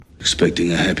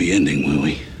Expecting a happy ending, were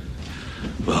we?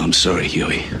 Well, I'm sorry,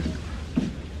 Huey.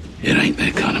 It ain't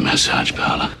that kind of massage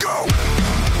parlor. Go!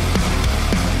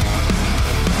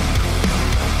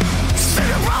 Say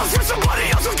your problems with somebody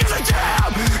else who gives a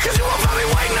damn! Cause you won't find me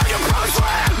waiting on your promised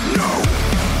land! No!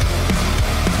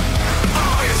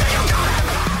 Oh, you think you got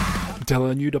it? I'm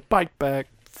telling you to fight back.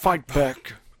 Fight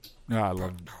back. I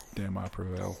love Damn I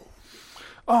Prevail.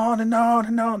 On and on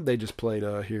and on. They just played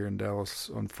here in Dallas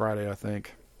on Friday, I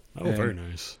think. Oh, and very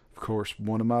nice. Of course,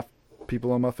 one of my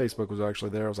people on my Facebook was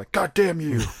actually there. I was like, God damn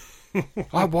you.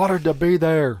 I wanted to be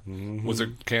there. Mm-hmm. Was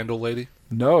it Candle Lady?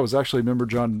 No, it was actually, remember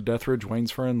John Deathridge, Wayne's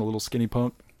friend, the little skinny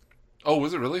punk? Oh,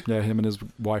 was it really? Yeah, him and his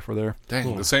wife were there.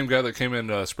 Dang, the same guy that came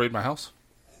and sprayed my house?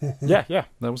 Yeah,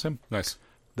 that was him. Nice.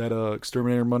 That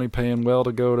exterminator money paying well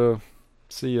to go to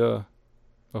see a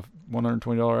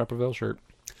 $120 Aperville shirt.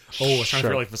 Oh, I was trying to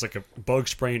figure if it's like a bug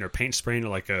spraying or paint spraying or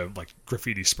like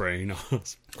graffiti spraying.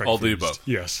 All the above.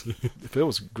 Yes. If it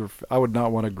was, I would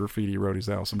not want to graffiti Rhodey's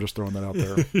house. I'm just throwing that out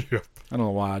there. Yep. I don't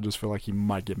know why. I just feel like he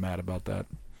might get mad about that.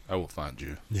 I will find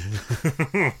you.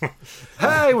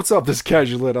 Hey, what's up? This is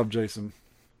Casual Lit. I'm Jason.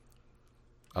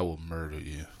 I will murder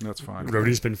you. That's fine.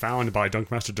 Rhodey's been found by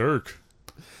Dunkmaster Dirk.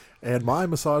 And my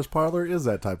massage parlor is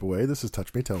that type of way. This is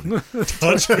Touch Me Tony.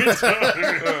 Touch me, Tony.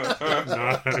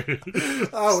 Nice.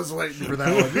 I was waiting for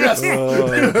that one. Yes. Oh,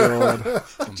 God.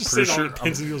 I'm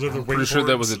pretty sure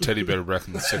that was a teddy bear back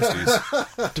in the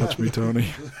 60s. Touch Me Tony.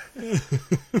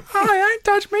 Hi, ain't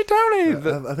Touch Me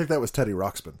Tony. I think that was Teddy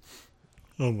Ruxpin.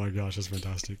 Oh my gosh, that's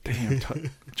fantastic. Damn.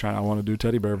 I want to do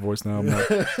teddy bear voice now. I'm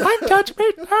like, I'm Touch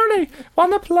Me Tony.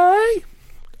 Wanna play?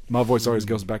 My voice always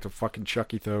goes back to fucking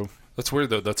Chucky, though. That's weird,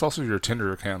 though. That's also your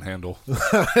Tinder account handle.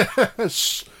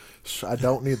 Shh, I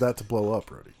don't need that to blow up,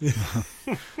 Rudy.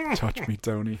 Touch me,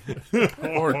 Tony.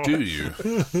 Or do you?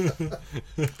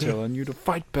 Telling you to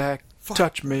fight back.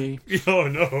 Touch me. Oh,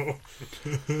 no.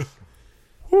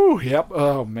 Woo, yep.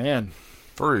 Oh, man.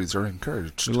 Furries are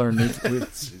encouraged. We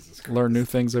learn new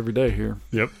things every day here.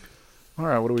 Yep. All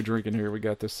right, what are we drinking here? We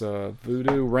got this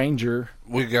Voodoo Ranger.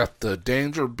 We got the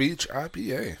Danger Beach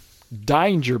IPA.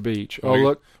 Danger Beach. Oh,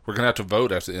 look. We're going to have to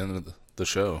vote at the end of the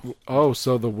show. Oh,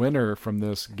 so the winner from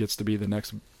this gets to be the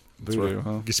next Voodoo, right.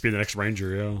 huh? Gets to be the next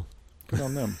Ranger, yeah. Good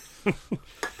on them.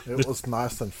 It was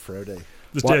nice and fruity.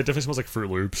 This What? it definitely smells like Fruit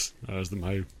Loops. As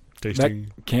my tasting.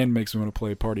 That can makes me want to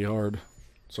play Party Hard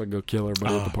so I can go kill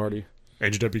everybody at the party.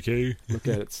 NGWK. Look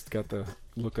at it. It's got the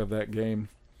look of that game.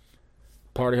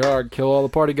 Party Hard. Kill all the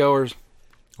party goers.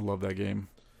 I love that game.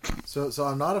 So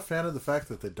I'm not a fan of the fact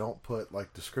that they don't put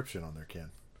like description on their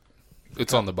can.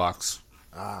 It's on the box.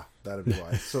 Ah, that'd be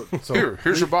why. So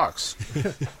Here's your box.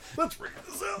 Let's bring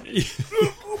this out.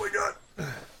 Oh my god.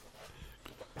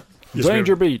 Yes,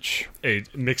 Danger Beach. A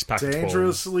mixed pack of 12.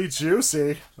 Dangerously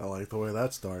juicy. I like the way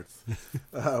that starts.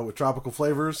 With tropical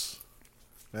flavors.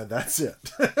 And that's it.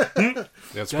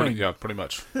 That's Dang. pretty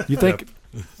much. You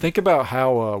think about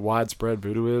how widespread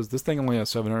Voodoo is. This thing only has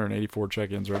 784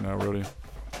 check-ins right now, Rody.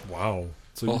 Wow.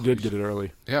 So Well, you did get it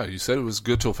early. Yeah, you said it was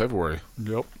good till February.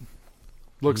 Yep.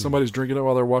 Look, somebody's drinking it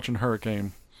while they're watching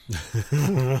Hurricane.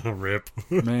 Rip.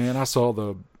 Man, I saw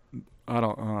the. I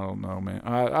don't know, man.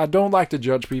 I don't like to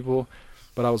judge people,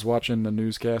 but I was watching the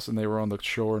newscast and they were on the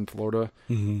shore in Florida,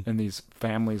 and these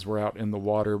families were out in the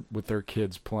water with their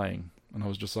kids playing, and I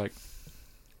was just like,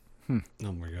 Oh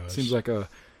my gosh.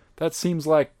 that seems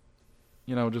like,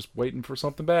 just waiting for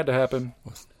something bad to happen.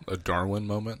 A Darwin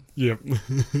moment. Yep.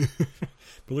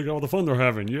 But look at all the fun they're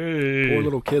having. Yay. Poor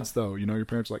little kids, though. Your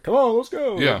parents are like, come on, let's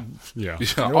go. Yeah. Yeah. Yeah,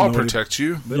 don't I'll know protect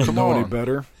you. They don't Come know any on.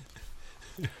 better.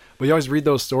 But you always read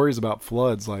those stories about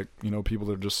floods, like, people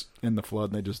that are just in the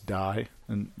flood and they just die.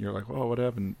 And you're like, oh, what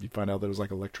happened? You find out that it was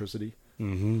like electricity.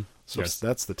 Mm-hmm. So Yes.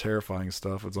 that's the terrifying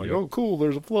stuff. It's like, Yep. oh, cool,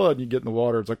 there's a flood. And you get in the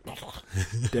water. It's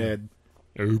like, dead.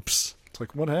 Oops. It's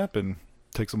like, what happened?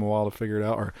 Takes them a while to figure it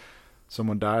out. Or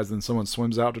someone dies, then someone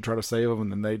swims out to try to save them,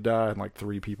 and then they die, and like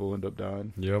 3 people end up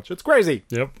dying. Yep. It's crazy.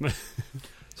 Yep.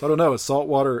 So I don't know. Is salt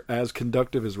water as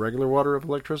conductive as regular water of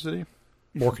electricity?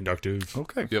 More conductive.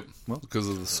 Okay. Yep. Well. Because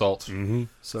of the salt. Mm-hmm.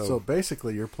 So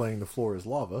basically you're playing the floor is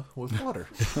lava with water.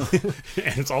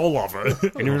 And it's all lava.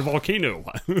 And you're in a volcano.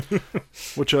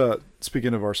 Which,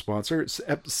 speaking of our sponsor,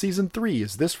 season 3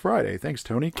 is this Friday. Thanks,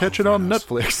 Tony. Catch it on nice.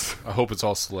 Netflix. I hope it's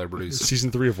all celebrities. Season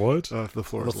 3 of what? The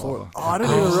floor is lava. Oh, I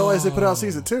didn't even realize they put out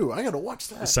season 2. I gotta watch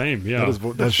that. Same, yeah.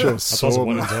 That show is I thought it was so,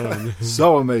 one and done.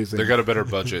 so amazing. They got a better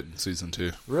budget in season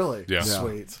 2. Really? Yeah.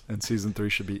 Sweet. And season 3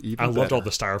 should be even I loved better. all the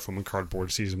styrofoam and cardboard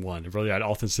Wars season 1. It really had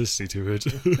authenticity to it.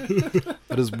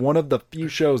 It is one of the few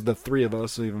shows the three of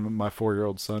us, even my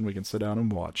 4-year-old son, we can sit down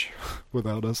and watch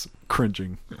without us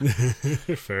cringing.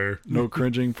 Fair. No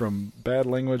cringing from bad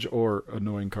language or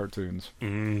annoying cartoons.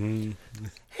 Mm-hmm.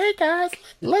 Hey guys,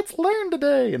 let's learn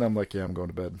today. And I'm like, yeah, I'm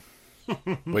going to bed.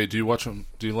 Wait, do you watch him?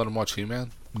 Do you let him watch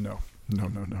He-Man? No. Oh,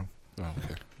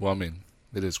 okay. Well, I mean,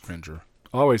 it is cringer.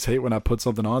 I always hate when I put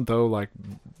something on, though, like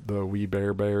the Wee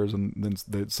Bears, and then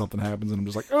something happens, and I'm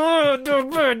just like,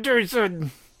 oh,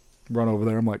 Jason. Run over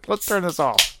there. I'm like, let's turn this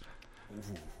off.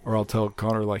 Or I'll tell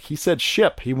Connor, like, he said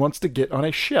ship. He wants to get on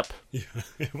a ship. Yeah,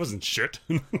 it wasn't shit.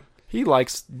 He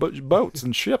likes boats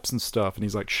and ships and stuff. And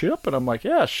he's like, ship? And I'm like,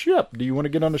 yeah, ship. Do you want to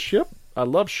get on a ship? I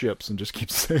love ships. And just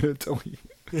keeps saying it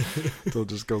until it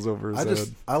just goes over his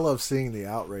head. I love seeing the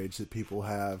outrage that people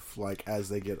have, like, as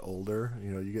they get older.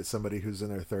 You know, you get somebody who's in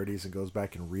their 30s and goes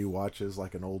back and rewatches,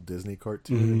 like, an old Disney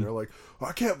cartoon. And they're like,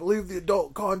 I can't believe the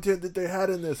adult content that they had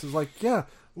in this. It's like, yeah,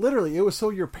 literally, it was so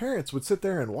your parents would sit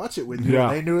there and watch it with you. Yeah.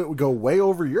 And they knew it would go way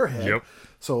over your head. Yep.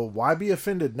 So why be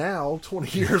offended now,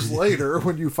 20 years later,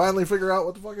 when you finally figure out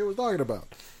what the fuck it was talking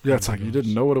about? Yeah, it's like you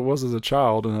didn't know what it was as a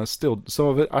child, and some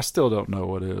of it, I still don't know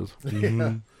what it is.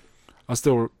 Yeah. I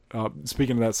still,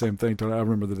 speaking of that same thing, I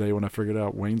remember the day when I figured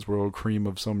out Wayne's World cream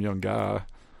of some young guy.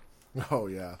 Oh,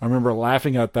 yeah. I remember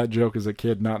laughing at that joke as a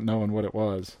kid, not knowing what it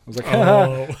was. I was like,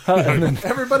 And then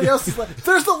everybody else is like,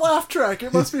 there's the laugh track.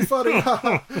 It must be funny.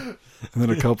 And then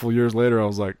a couple years later, I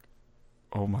was like,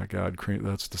 oh my God, cream,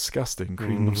 that's disgusting.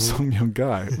 Cream of some young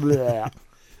guy.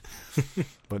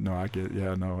 But no, I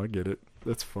get it.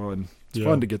 That's fun. It's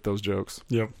fun to get those jokes.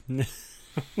 Yep.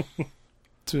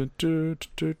 Yeah,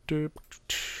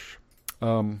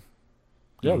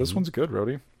 this one's good,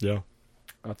 Rhodey. Yeah.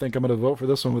 I think I'm going to vote for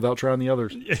this one without trying the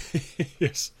others.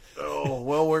 Yes. Oh,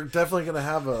 well, we're definitely going to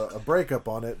have a breakup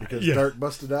on it because Dirk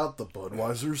busted out the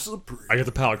Budweiser Supreme. I got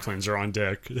the palate cleanser on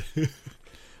deck.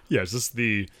 Yes, this is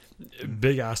the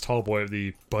big-ass tall boy of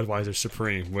the Budweiser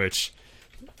Supreme, which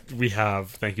we have.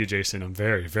 Thank you, Jason. I'm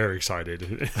very, very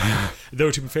excited.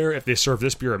 Though, to be fair, if they served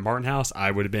this beer at Martin House,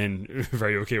 I would have been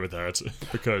very okay with that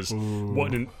because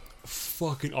what an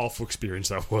fucking awful experience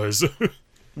that was.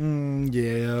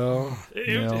 Yeah.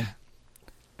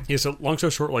 Yeah, so long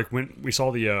story short, like when we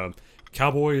saw the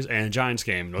Cowboys and Giants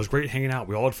game, it was great hanging out.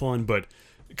 We all had fun, but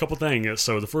a couple things.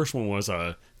 So the first one was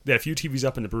they had a few TVs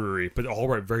up in the brewery, but all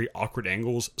were at very awkward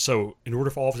angles. So in order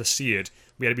for all of us to see it,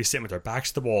 we had to be sitting with our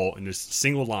backs to the wall in this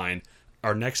single line,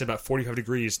 our necks at about 45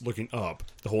 degrees looking up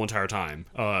the whole entire time.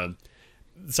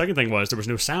 The second thing was there was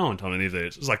no sound on any of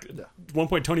this. It was like at one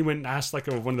point Tony went and asked like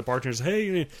one of the bartenders,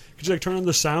 "Hey, could you like turn on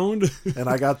the sound?" And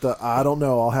I got I don't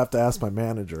know, I'll have to ask my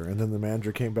manager. And then the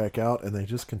manager came back out and they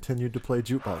just continued to play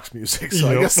jukebox music. So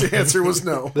I guess the answer was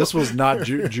no. This was not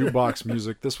jukebox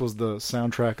music. This was the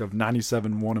soundtrack of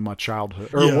 97.1 in my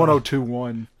childhood. Or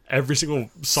 102.1. Every single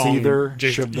song. Seether,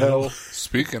 Chevelle.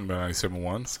 Speaking of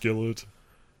 97.1. Skillet.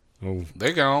 Oh.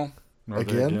 They go.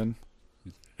 Again?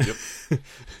 Yep.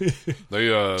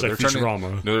 They're like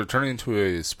they're turning into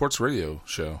a sports radio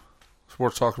show.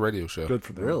 Sports talk radio show. Good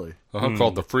for them. Really?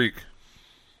 Called The Freak.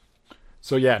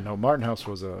 So yeah, no, Martin House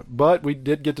was but we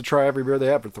did get to try every beer they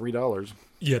had for $3.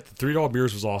 Yeah, the $3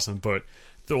 beers was awesome, but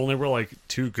there only were like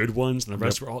 2 good ones, and the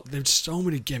rest were all. There's so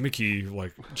many gimmicky,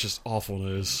 like just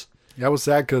awfulness. Yeah, I was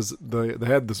sad because they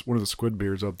had one of the squid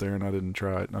beers up there, and I didn't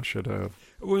try it, and I should have.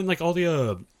 When like all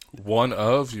the One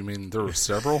of? You mean there were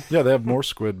several? Yeah, they have more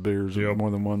squid beers,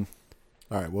 more than one.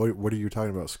 All right, what are you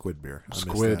talking about? Squid beer?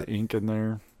 Squid ink in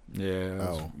there. Yeah,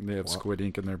 Oh, they have squid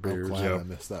ink in their beers. I'm glad I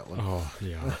missed that one. oh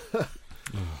yeah,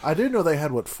 I did know they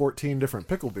had 14 different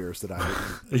pickle beers that I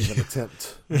didn't even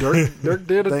attempt. Dirk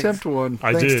did Thanks. attempt one.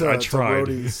 I Thanks did. to- I to tried.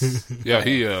 Rhodey's-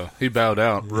 Yeah, he bowed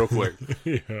out real quick.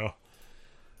 Yeah.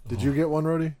 Did you get one,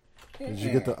 Rhodey? Did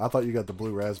you get I thought you got the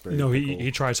blue raspberry. No, pickle.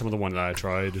 he tried some of the one that I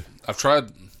tried. I've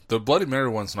tried the Bloody Mary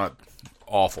one's not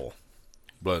awful,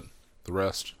 but the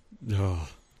rest. Oh.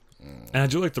 And I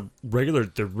do like the regular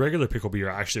pickle beer.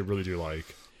 I actually really do like.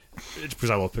 It's because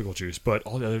I love pickle juice, but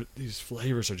all these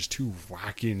flavors are just too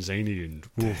wacky and zany and.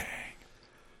 Oof.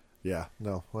 Yeah,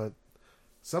 no. What?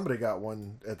 Somebody got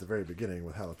one at the very beginning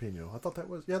with jalapeno. I thought that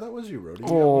was you, Rhodey. You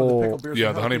got one of the pickle beers Yeah,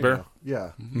 with the honey jalapeno. bear?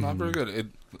 Yeah. Not very good. It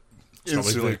Smell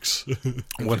like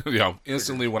instantly, Vicks.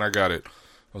 instantly when I got it, I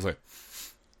was like,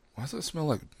 "Why does it smell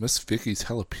like Miss Vicky's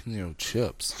jalapeno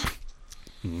chips?"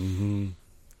 The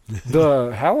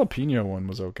jalapeno one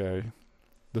was okay.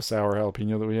 The sour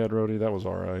jalapeno that we had, Rhodey, that was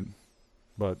all right.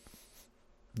 But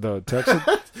the Texas,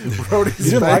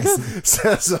 Rhodey's didn't like face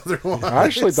says otherwise. I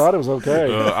actually thought it was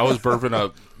okay. I was burping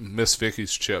up Miss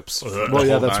Vicky's chips. Well,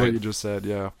 yeah, that's what you just said,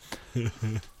 yeah.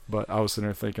 But I was sitting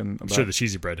there thinking I'm about sure the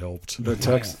cheesy bread helped. the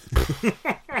text.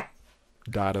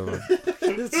 Died of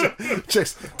it.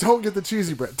 Chicks, don't get the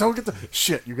cheesy bread. Don't get the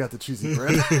shit. You got the cheesy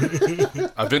bread.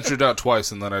 I ventured out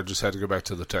twice, and then I just had to go back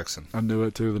to the Texan. I knew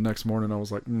it too. The next morning, I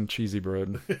was like, cheesy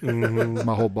bread.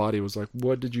 My whole body was like,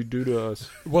 what did you do to us?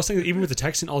 Well, I was thinking, even with the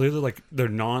Texan, all the other like their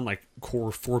non like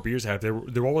core 4 beers I have, they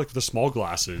were all like the small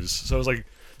glasses. So it was like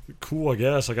cool, I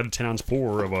guess. I got a 10-ounce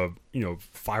pour of a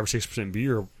 5 or 6%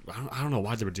 beer. I don't know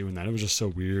why they were doing that. It was just so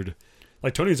weird.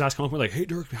 Like Tony was asking me, like, "Hey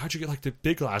Dirk, how'd you get like the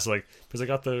big glass?" Like, because I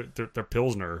got their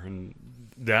Pilsner and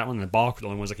that one and the Bach were the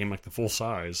only ones that came like the full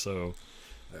size. So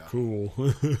cool.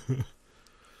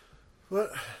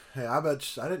 But hey, I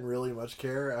bet I didn't really much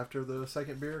care after the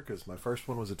second beer because my first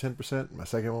one was a 10%, my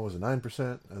second one was a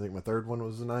 9%. I think my third one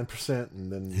was a 9%,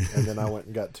 and then I went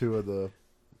and got 2 of the.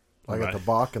 I got the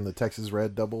Bach and the Texas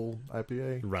Red Double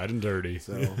IPA. Right and dirty.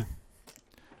 So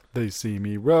They see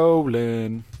me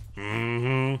rolling.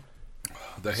 Mm-hmm.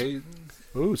 The hate.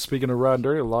 Ooh, speaking of riding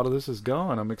dirty, a lot of this is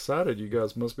gone. I'm excited. You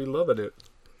guys must be loving it.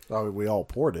 I mean, we all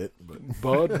poured it, but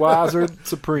Budweiser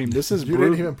Supreme. This is you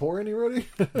brewed. didn't even pour any, Rudy.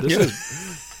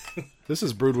 This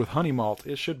is brewed with honey malt.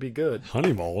 It should be good.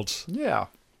 Honey malt. Yeah.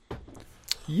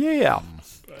 Yeah.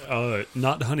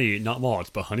 Not honey, not malt,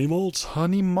 but honey malt.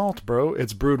 Honey malt, bro.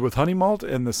 It's brewed with honey malt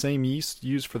and the same yeast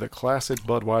used for the classic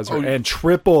Budweiser Oh, and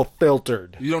triple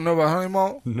filtered. You don't know about honey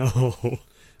malt? No.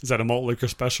 Is that a malt liquor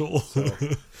special?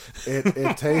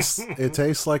 It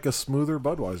tastes like a smoother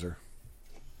Budweiser.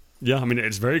 Yeah, I mean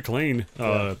it's very clean.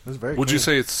 It's very. Would you clean.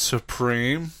 say it's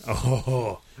supreme?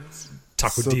 Oh,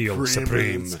 taco deal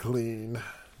supreme. Is clean.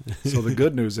 So the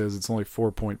good news is it's only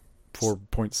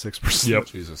 4.6%. Yep.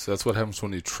 Jesus, that's what happens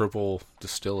when you triple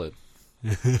distill it.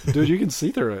 Dude, you can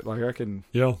see through it. Like I can.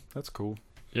 Yeah, That's cool.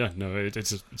 yeah. No,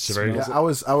 it's a very Yeah, I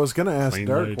was gonna ask Plain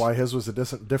Dirk light. why his was a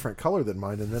different color than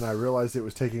mine, and then I realized it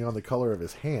was taking on the color of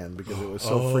his hand because it was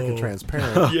so freaking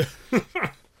transparent. yeah.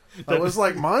 I was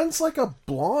like, mine's like a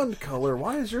blonde color.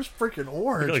 Why is yours freaking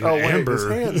orange? Like oh an wait, amber. his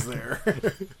hand's there.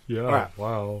 Yeah. Right.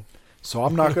 Wow. So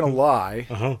I'm not gonna lie.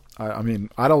 Uh-huh. I mean,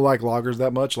 I don't like lagers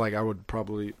that much. Like I would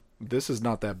probably. This is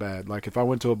not that bad. Like if I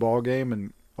went to a ball game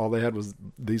and all they had was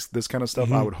this kind of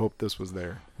stuff, I would hope this was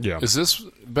there. Yeah. Is this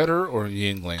better or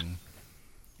Yingling?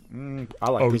 I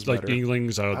like Oh, this like better.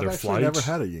 Yinglings, I've their actually flight. never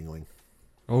had a Yingling.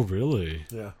 Oh, really?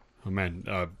 Yeah. Oh man,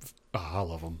 I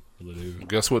love them. Really do.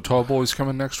 Guess what tall boy's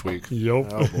coming next week? Yep.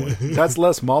 Oh boy. That's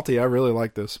less malty. I really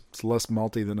like this. It's less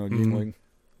malty than a Yingling.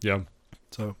 Yeah.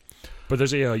 So But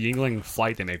there's a Yingling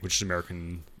flight they make, which is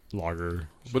American lager.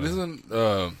 But isn't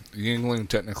Yingling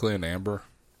technically an amber?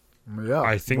 yeah,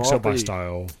 I think so by malty.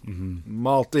 style.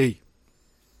 Malty.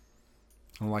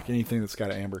 I don't like anything that's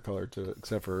got an amber color to it,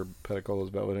 except for Petticola's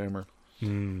Velvet Amber.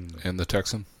 And the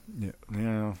Texan? Yeah,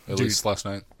 yeah. At Dude. least last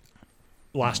night.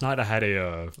 Last night I had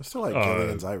a I still like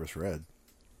Gillian's Irish Red.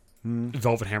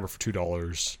 Velvet Hammer for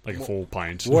 $2, like a full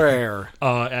pint. Where?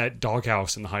 At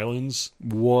Doghouse in the Highlands.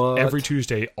 What? Every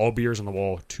Tuesday, all beers on the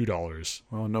wall, $2.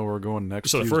 Well, no, we're going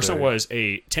next. So the first Tuesday. one was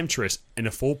a Temptress in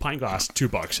a full pint glass,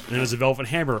 $2, and then there's a Velvet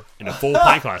Hammer in a full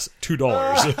pint glass,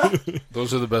 $2.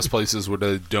 Those are the best places where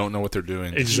they don't know what they're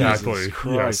doing. Exactly. Jesus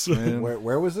Christ, Yes. man.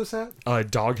 Where was this at?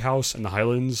 Doghouse in the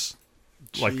Highlands,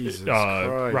 like Jesus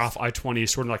Christ. Ralph I-20,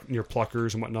 sort of like near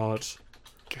Pluckers and whatnot.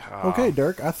 Okay,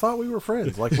 Dirk. I thought we were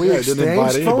friends. Like we Yeah, I didn't invite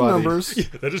exchanged phone anybody. numbers.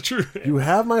 That is true. You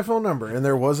have my phone number, and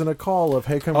there wasn't a call of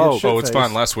 "Hey, come Oh, get shit Oh, it's faced."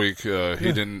 fine. Last week, he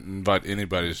didn't invite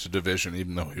anybody to Division,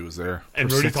 even though he was there. And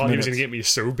For Rudy 6 thought he was going minutes. to get me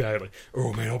so bad, like,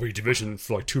 oh man, I'll be Division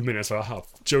for like 2 minutes. Like, oh,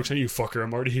 joke's on you, fucker.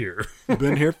 I'm already here.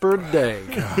 Been here for a day.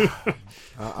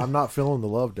 I'm not feeling the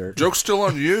love, Dirk. Joke's still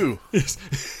on you.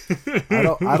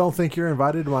 I don't think you're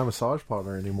invited to my massage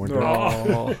parlor anymore, Dirk.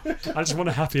 Oh, I just want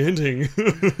a happy ending.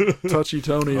 touchy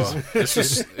Tony's.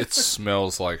 It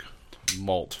smells like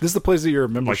malt. This is the place that you're a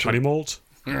Like membership. honey malt?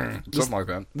 Something like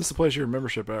that. This is the place you're a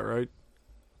membership at, right?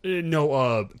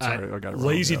 No, Sorry, at I got it wrong,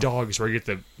 Lazy yeah. Dogs, where you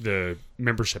get the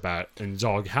membership at, and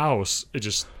Dog House, it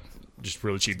just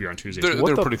really cheap beer on Tuesdays. They're, What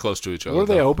they're the- pretty close to each other. What are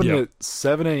they though. open Yeah. at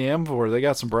 7 a.m. for? They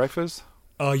got some breakfast?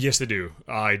 Yes, they do.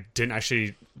 I didn't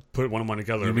actually put one on one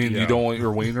together. You mean yeah. you don't want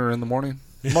your wiener in the morning?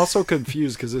 I'm also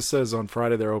confused because it says on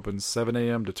Friday they're open 7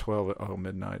 a.m. to 12.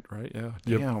 Midnight, right? Yeah.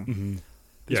 Yep. Damn. Mhm.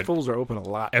 These Yeah. fools are open a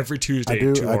lot. Every Tuesday? I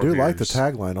do 2 hour like the beers.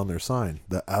 tagline on their sign: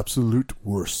 "The absolute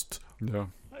worst." Yeah.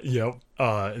 Yep.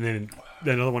 And then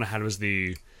the another one I had was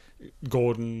the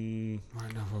Golden. I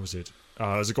don't know, what was it? It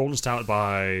was a Golden Stout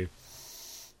by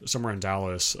somewhere in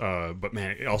Dallas. But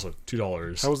man, also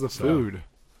 $2. How was the food?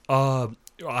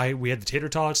 We had the tater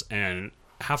tots, and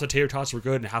half the tater tots were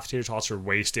good, and half the tater tots were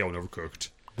way stale and overcooked.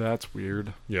 That's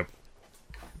weird. Yep.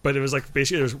 But it was like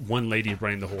basically there was one lady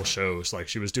running the whole show. So like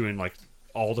she was doing like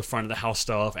all the front of the house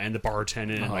stuff and the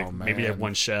bartending. And, like maybe they had man.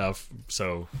 one chef.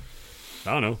 So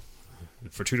I don't know.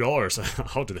 For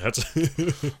 $2, I'll do that.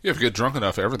 Yeah, if you get drunk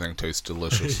enough, everything tastes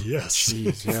delicious. Yes.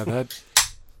 Jeez, yeah, that.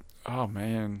 Oh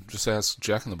man, Just ask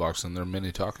Jack in the Box and their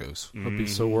mini tacos. would be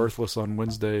so worthless on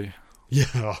Wednesday.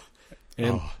 Yeah.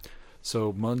 And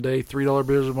so Monday, $3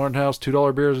 beers at Martin House,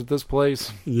 $2 beers at this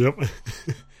place. Yep.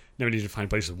 Now we need to find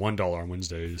places with $1 on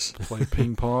Wednesdays. Play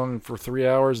ping pong for 3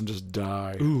 hours and just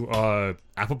die. Ooh,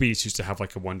 Applebee's used to have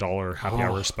like a $1 happy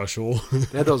hour special.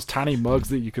 They had those tiny mugs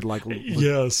that you could like,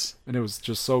 Yes. and it was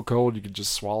just so cold you could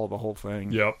just swallow the whole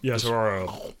thing. Yep. Yeah. So our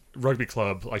rugby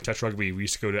club, like touch rugby, we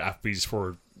used to go to Applebee's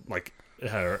for like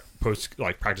post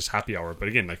like practice happy hour. But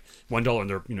again, like $1 and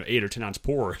they're 8 or 10 ounce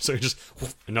pour. So just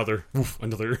another.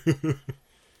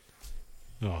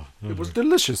 Oh, It was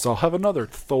delicious. I'll have another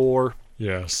Thor.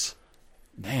 yes.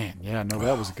 Man, yeah, no,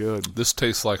 that was good. This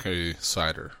tastes like a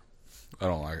cider. I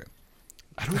don't like it.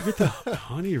 I don't get the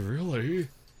honey really.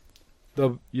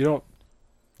 You don't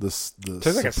The taste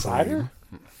like a Supreme. cider.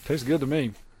 Tastes good to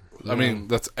me. I mean,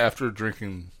 that's after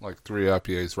drinking like 3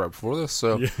 IPAs right before this,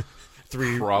 so Yeah.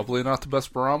 3 probably not the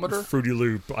best barometer. Fruity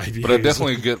Loop IPAs. But I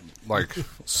definitely get like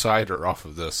cider off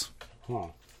of this.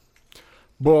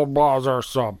 Budweiser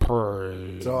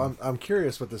Supreme. So I'm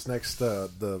curious what this next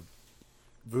the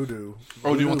Voodoo. Oh, do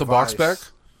you Voodoo want the box Vice. back?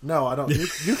 No, I don't.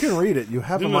 You can read it. You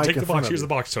have No, a no, mic take in the front box. of Here's you. the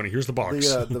box, Tony. Here's the box.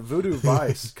 The Voodoo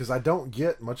Vice, because I don't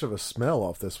get much of a smell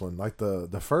off this one. Like the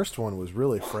first one was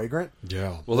really fragrant.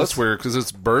 Yeah. Well, that's weird because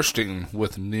it's bursting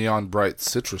with neon bright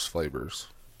citrus flavors.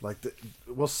 Like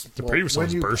previous when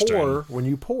one's you bursting. when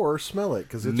you pour, smell it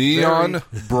because it's Neon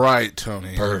Very, bright,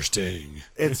 Tony. Bursting.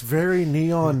 it's very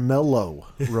neon mellow,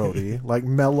 Rhodey, like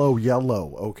mellow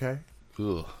yellow. Okay,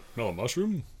 Ugh. Mellow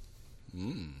mushroom?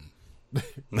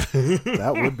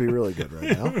 that would be really good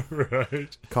right now.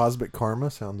 Right. Cosmic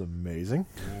Karma sounds amazing.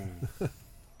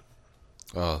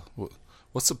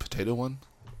 What's the potato one?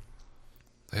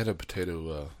 They had a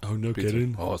potato. Oh, no pizza.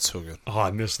 kidding. Oh, it's so good. Oh,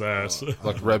 I missed that.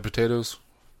 Like red potatoes.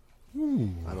 I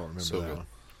don't remember So that good. one.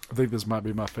 I think this might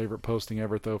be my favorite posting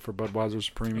ever, though, for Budweiser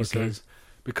Supreme. He says,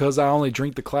 because I only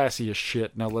drink the classiest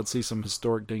shit. Now let's see some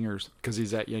historic dingers. Because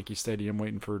he's at Yankee Stadium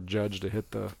waiting for Judge to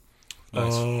hit the...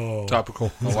 Nice. Oh.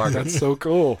 Topical. I like it. That's so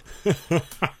cool.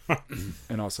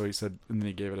 And also he said, and then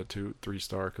he gave it a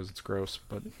 2-3 because it's gross.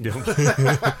 But Yep.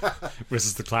 This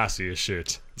is the classiest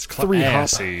shit. It's 3 hop.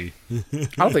 classy. I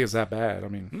don't think it's that bad. I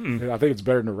mean, I think it's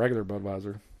better than a regular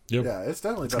Budweiser. Yep. Yeah, it's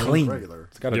definitely better clean. than regular.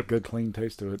 It's got a Yep. good, clean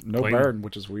taste to it. No Clean. burn,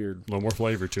 which is weird. A little more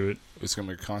flavor to it. It's gonna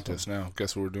be a contest now.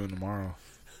 Guess what we're doing tomorrow?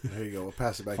 There you go. We'll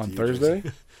pass it back On to you, Thursday?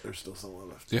 Jason. There's still someone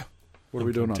left. Yeah. What are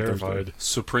we doing on Thursday? Terrified.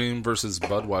 Supreme versus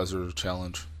Budweiser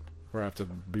challenge. Where I have to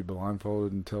be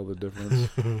blindfolded and tell the difference.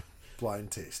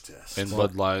 Blind taste test. And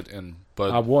Bud Light and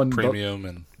Bud I won Premium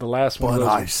and The last one Bud of those,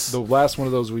 Ice. the last one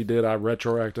of those we did, I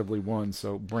retroactively won.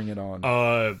 So bring it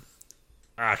on.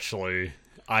 Actually,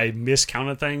 I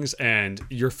miscounted things, and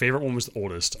your favorite one was the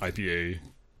oldest IPA.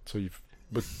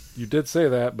 But you did say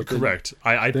that. But Correct.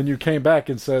 I Then you came back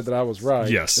and said that I was right.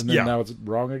 Yes, And then yeah. now it's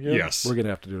wrong again. Yes. We're gonna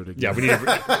have to do it again. yeah, we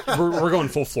need. We're going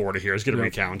full Florida here. Let's get a Yep.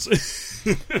 recount.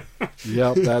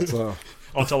 Yep. That's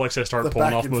Until like I start The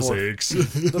pulling back off and forth. mosaics.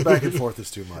 The back and forth is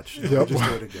too much. No, Yep. Just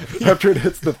do it again. after it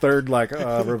hits the third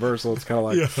reversal. It's kind of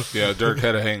like yeah, Dirk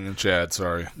had a hanging Chad.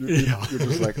 Sorry. you're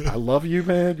just like, I love you,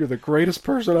 man. You're the greatest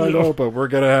person I know, but we're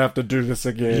gonna have to do this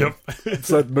again. Yep. It's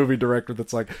that movie director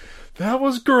that's like, that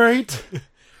was great.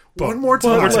 One more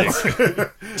One more time.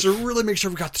 take. So really make sure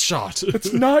we got the shot.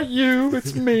 It's not you,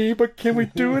 it's me. But can we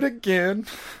do it again?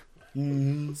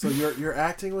 So your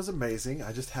acting was amazing.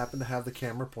 I just happened to have the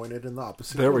camera pointed in the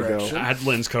opposite There we go. direction. I had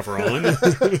lens cover on. I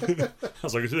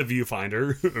was like, the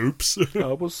viewfinder. Oops.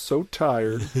 I was so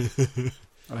tired.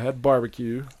 I had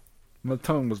barbecue. My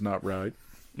tongue was not right.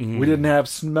 We didn't have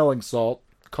smelling salt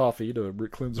coffee to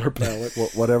cleanse our palate.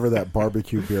 Whatever that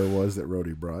barbecue beer was that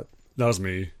Rhodey brought, That was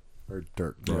me. or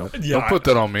Dirk brought. Yeah, Don't put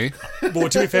that on me. well,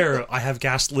 to be fair, I have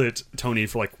gaslit Tony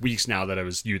for like weeks now that it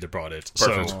was you that brought it.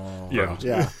 Perfect. So, yeah.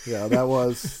 Yeah,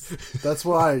 that's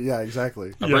why. Yeah,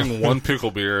 exactly. I bring one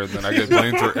pickle beer and then I get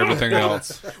blamed for everything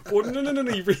else. Well, no.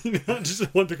 You bring not just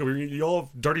one pickle. You all have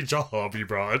dirty job you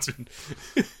brought,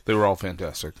 They were all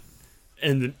fantastic.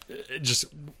 and then, just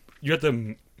you had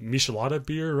the Michelada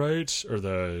beer, right? Or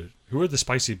who are the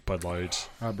spicy Bud Light?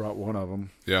 I brought one of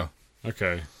them. Yeah.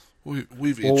 Okay. We've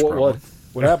each Well, probably.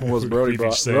 what happened was We've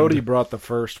each sinned. Brody brought the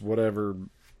first whatever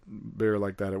beer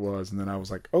like that it was, and then I was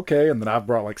like, okay, and then I've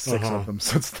brought like 6 of them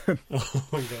since then. Oh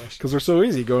my gosh. Because they're so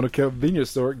easy. Going to a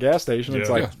convenience store, gas station, it's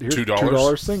Yeah. like, Yeah, here's $2.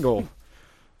 $2 single.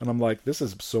 And I'm like, this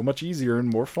is so much easier and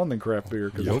more fun than craft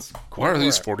beer. Cause Why are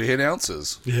these 48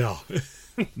 ounces? Yeah.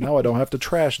 now I don't have to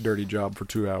trash Dirty Job for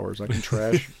 2 hours. I can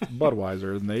trash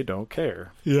Budweiser, and they don't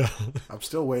care. Yeah. I'm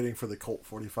still waiting for the Colt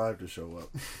 45 to show up.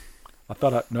 I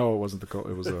thought no, it wasn't the Colt.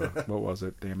 It was what was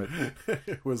it? Damn it!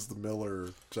 It was the Miller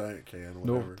giant can.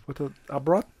 No, Whatever. I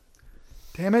brought.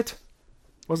 Damn it!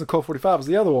 It wasn't Colt 45. It was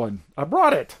the other one. I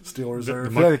brought it. Steel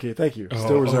Reserve. Thank you.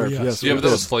 Still reserved. yes. Yes. Yeah, it but that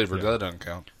did. was flavored. That doesn't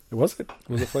count. Was it?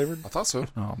 Was it flavored? I thought so.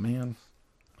 Oh man,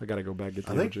 I gotta go back and get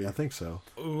the OG. I think so.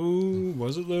 Ooh,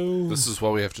 was it though? This is why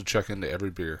we have to check into every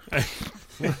beer.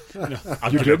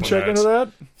 I'm You good didn't on check into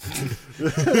that?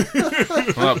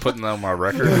 I'm not putting that on my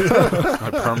record.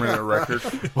 My permanent record.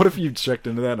 What if you checked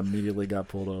into that and immediately got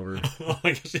pulled over? Oh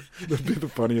my gosh. That'd be the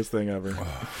funniest thing ever.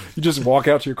 You just walk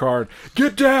out to your car and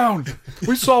get down.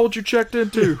 We saw what you checked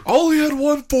into. Only had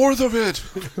 1/4 of it.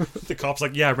 The cop's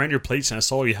like, yeah, I ran your plates and I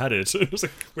saw you had it. I was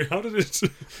like, wait, how did it?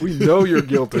 We know you're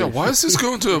guilty. Yeah, why is this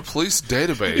going to a police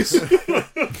database?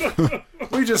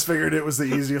 We just figured it was the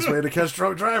easiest way to catch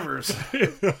drunk drivers.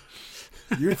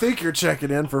 You think you're checking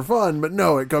in for fun, but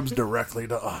no, it comes directly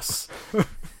to us.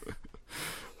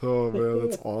 Oh man,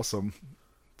 that's awesome.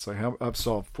 It's like I've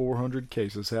solved 400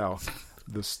 cases. How?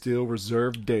 The Steel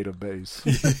Reserve database.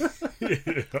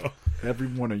 Every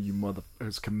one of you mother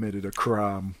has committed a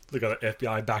crime, They got an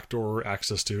FBI backdoor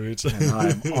access to it. and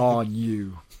I'm on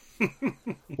you.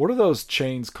 What are those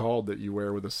chains called that you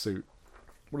wear with a suit?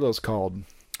 What are those called?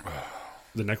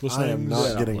 The necklace I am names? not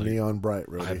Yeah. getting Like, neon bright,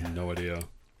 I really. have no idea.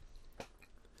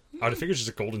 I would figure it's just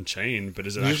a golden chain, but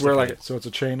is it You just actually wear so it's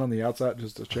a chain on the outside,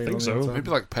 just a chain think on the so. outside. Maybe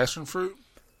like passion fruit?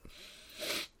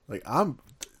 Like,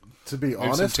 to be Maybe some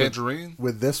honest, tangerine?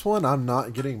 with this one, I'm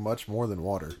not getting much more than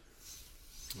water.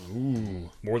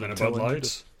 Ooh, more than a Bud Telling you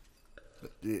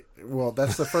Light? Well,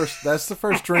 that's the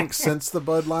first drink since the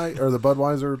Bud Light or the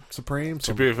Budweiser Supreme. To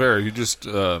So, be fair, you just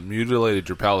mutilated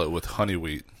your palate with honey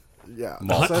wheat. yeah,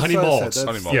 Malt. That's Honey what I said. malt. That's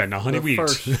Honey malt. Yeah, now honey the wheat.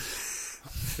 first-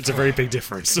 It's a very big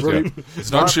difference. Yeah.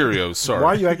 It's not Cheerios, sorry. Why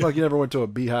are you acting like you never went to a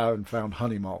beehive and found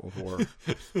honey malt before?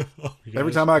 Oh,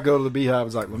 Every time I go to the beehive,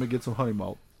 it's like, let me get some honey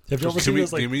malt. Have you ever Give seen me,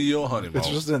 those, like, give me your honey malt. It's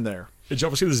just in there. did you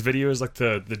ever see those videos, like,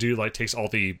 the dude, like, takes all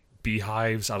the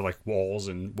beehives out of, like, walls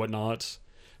and whatnot?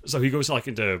 So he goes, like,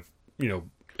 into, you know,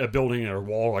 a building or a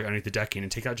wall, like, underneath the decking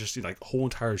and take out just, like, whole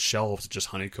entire shelves of just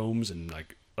honeycombs and,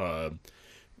 like,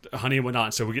 honey and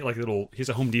whatnot. So we get, like, he has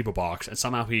a Home Depot box, and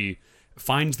somehow he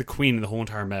finds the queen in the whole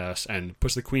entire mess and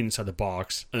puts the queen inside the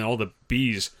box, and then all the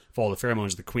bees follow the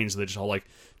pheromones of the queen, so they just all, like,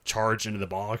 charge into the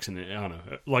box, and I don't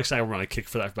know. Like I were on a kick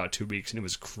for that for about 2 weeks, and it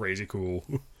was crazy cool.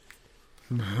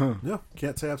 Yeah,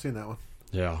 can't say I've seen that one.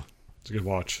 Yeah, it's a good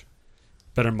watch.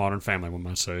 Better than Modern Family, one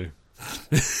might say.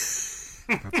 That's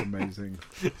amazing.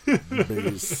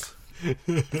 Bees.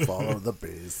 Follow the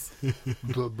bees.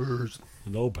 The birds.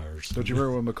 No bears. Don't you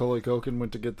remember when Macaulay Culkin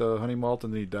went to get the honey malt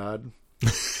and then he died?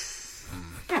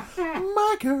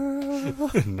 My girl.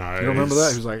 Nice. You don't remember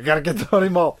that? He was like, I gotta get the honey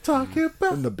malt. Talking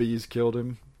about. And the bees killed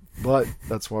him. But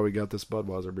that's why we got this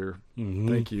Budweiser beer.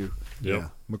 Thank you. Yep. Yeah.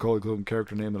 Macaulay Culkin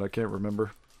character name that I can't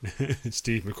remember.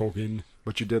 Steve McCulkin.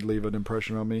 But you did leave an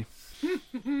impression on me.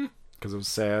 Because it was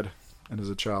sad. And as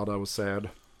a child, I was sad.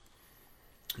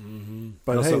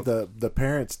 But Also- hey, the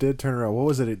parents did turn around. What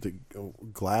was it? The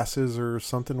glasses or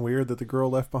something weird that the girl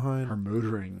left behind? Her mood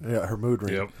ring. Yeah, her mood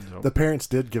ring. Yep. The parents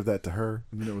did give that to her.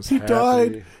 And then it was He happy.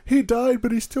 died. He died,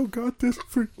 but he still got this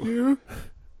for you.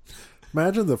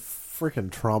 Imagine the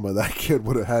freaking trauma that kid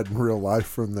would have had in real life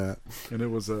from that. And it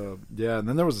was yeah, and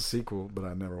then there was a sequel, but I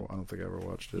don't think I ever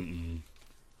watched it.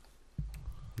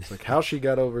 It's like how she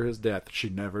got over his death. She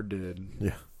never did.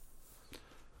 Yeah.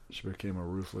 She became a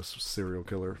ruthless serial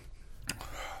killer.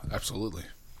 Absolutely.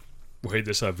 Wait,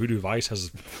 this Voodoo Vice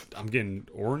has... I'm getting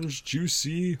orange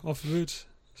juicy off of it. Is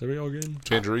that what y'all getting?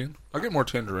 Tangerine? I'll get more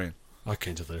tangerine. I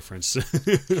can't tell the difference.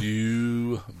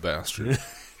 You bastard.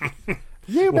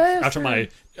 You bastard. After my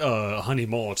honey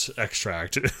malt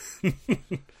extract.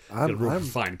 Got a real I'm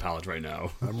fine palate right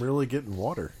now. really getting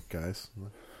water, guys.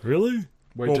 Really?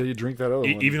 Wait Well, till you drink that other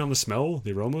one. Even on the smell,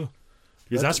 the aroma?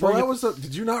 Because that's well, where that was.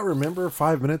 Did you not remember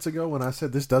 5 minutes ago when I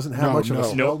said this doesn't have No, much of a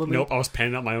no. smell to me? Nope, I was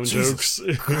panning out my own jokes.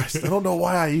 I don't know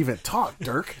why I even talk,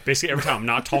 Dirk. Basically, every time I'm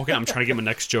not talking, I'm trying to get my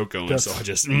next joke going. So I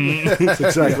just... That's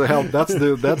exactly how. That's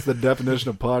the definition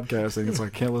of podcasting. It's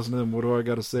like I can't listen to them. What do I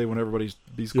got to say when everybody's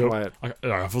quiet?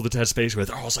 I fill the dead space with,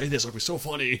 I'll say this. It'll be so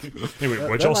funny. Anyway,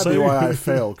 what'd That y'all might say? be why I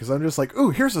fail, because I'm just like,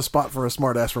 ooh, here's a spot for a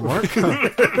smart-ass remark.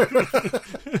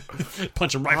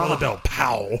 Punch him right on the bell.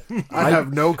 Pow. I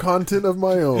have no content of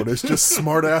my own. It's just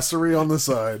smart-assery on the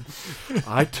side.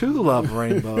 I too love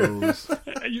rainbows.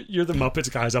 You're the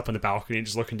Muppets guys up on the balcony,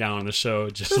 just looking down on the show,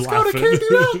 just Let's go to laughing. Candy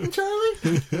Mountain,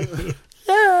 Charlie.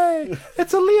 Yay!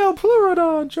 It's a Leo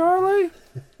Pleurodon, Charlie.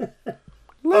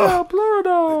 Leo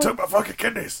Pleurodon. Took my fucking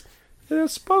kidneys. It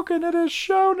has spoken. It has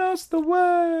shown us the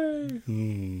way.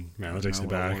 Man, that takes me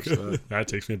No, I back. watched that. That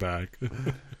takes me back.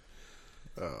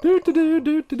 Do do do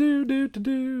do do do do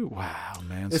do. Wow,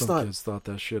 man! It's Some not- kids thought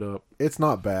that shit up. It's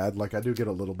not bad. Like, I do get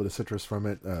a little bit of citrus from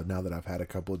it now that I've had a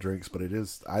couple of drinks, but it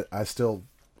is. I still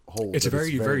hold. It's a that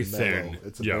very, very mellow. thin.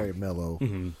 It's a Yeah. very mellow.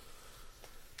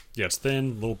 Yeah, it's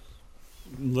thin,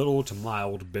 little to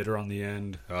mild bitter on the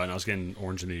end. And I was getting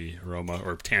orange in the aroma,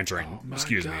 or tangerine,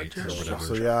 excuse me, or whatever.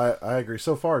 So yeah, I agree.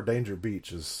 So far, Danger Beach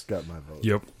has got my vote.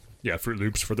 Yep. Yeah, Fruit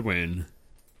Loops for the win.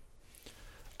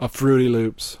 A Fruity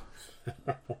Loops.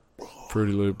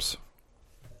 Fruity Loops.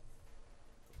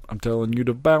 I'm telling you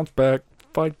to bounce back,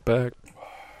 fight back.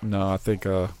 No, I think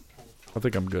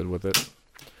I'm good with it.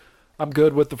 I'm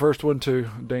good with the first one too,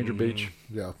 Danger Beach.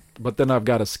 Yeah. But then I've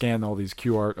got to scan all these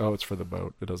QR. Oh, it's for the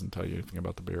boat. It doesn't tell you anything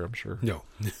about the beer, I'm sure. No.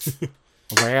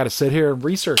 I got to sit here and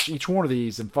research each one of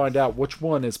these and find out which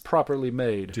one is properly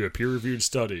made. Do a peer-reviewed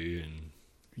study. And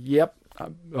Yep.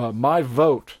 My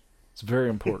vote is very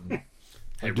important.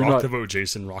 hey, do rock not- the vote,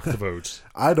 Jason. Rock the vote.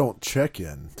 I don't check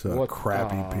in to What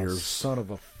crappy Aw, beers. Son of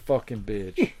a fucking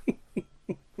bitch.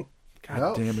 God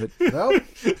Nope. damn it. Nope.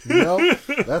 Nope.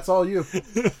 That's all you.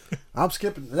 I'm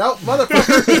skipping. Nope,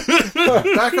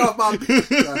 motherfucker. Back off my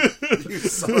you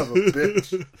son of a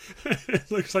bitch.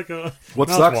 It looks like a What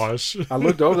sucks? mouthwash. I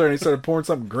looked over there and he started pouring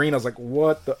something green. I was like,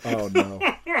 what the? Oh, no.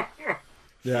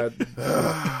 Yeah.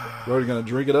 Brody's going to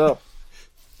drink it up.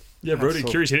 Yeah, Brody, so-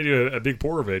 curious, he didn't do a big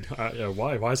pour of it.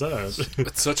 Why? Why is that?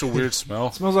 It's such a weird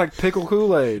smell. Smells like pickle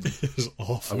Kool-Aid. It's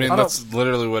awful. I mean, I that's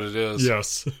literally what it is.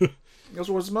 yes. That's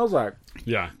what it smells like.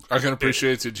 Yeah. I can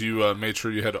appreciate that you made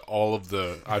sure you had all of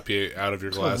the IPA out of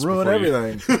your glass. Ruin before you-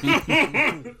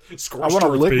 everything. I Scorched want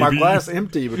to earth, lick my baby. glass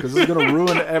empty because it's going to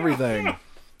ruin everything.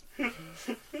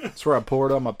 That's where I pour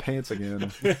it on my pants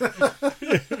again.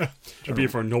 It'd be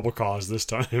for a noble cause this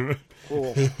time.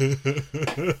 Cool.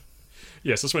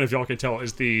 Yes, this one, if y'all can tell,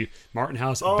 is the Martin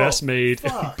House Best Made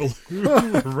Blue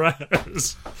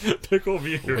Raz Pickle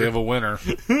Beer. We have a winner.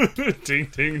 Ding,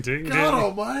 ding, ding, God ding.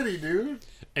 almighty, dude.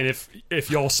 And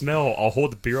if y'all smell, I'll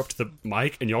hold the beer up to the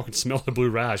mic, and y'all can smell the blue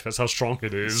rash. That's how strong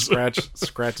it is. Scratch and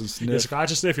Yeah, sniff.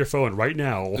 scratch and sniff your phone right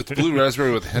now. It's blue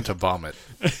raspberry with a hint of vomit.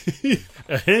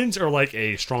 A hint or like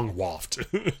a strong waft.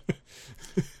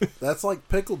 That's like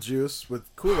pickle juice with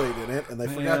Kool-Aid in it, and they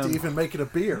forgot to Man. even make it a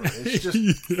beer. It's just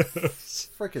Yes.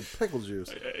 freaking pickle juice.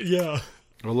 Yeah.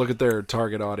 Well, look at their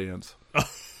target audience.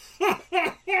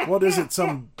 What is it?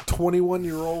 Some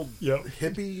 21-year-old Yep.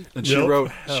 hippie? And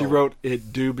Yep. she wrote,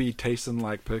 it do be tasting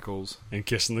like pickles. And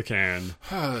kissing the can.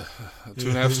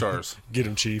 2.5 stars. Get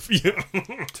him, Chief. Yeah.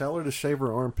 Tell her to shave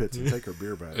her armpits and take her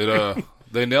beer back.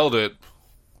 They nailed it,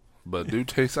 but do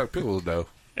taste like pickles though.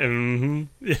 Mm-hmm.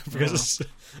 Yeah, because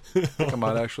I think I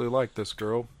might actually like this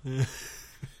girl.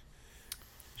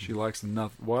 She likes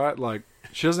nothing. What? Like,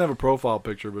 she doesn't have a profile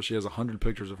picture, but she has 100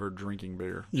 pictures of her drinking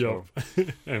beer. Yep. So,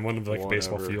 And one of like a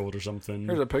baseball Whatever. field or something.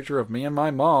 here's a picture of me and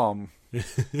my mom.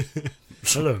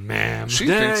 Hello, ma'am. She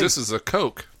Dang. thinks this is a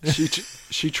Coke. She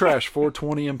trashed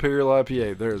 420 Imperial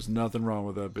IPA. There's nothing wrong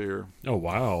with that beer. Oh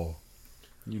wow.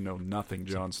 You know nothing,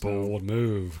 Jon Snow. Bold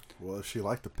move. Well, if she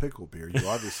liked the pickle beer, you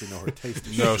obviously know her taste.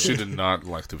 is No, shit. she did not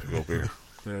like the pickle beer.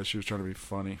 Yeah, she was trying to be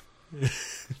funny.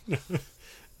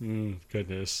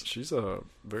 Goodness. She's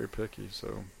very picky,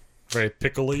 so Very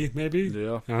pickly, maybe?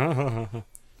 yeah.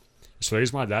 So the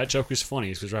reason why that joke is funny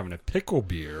is because we're having a pickle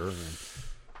beer.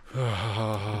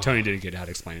 And Tony didn't get how to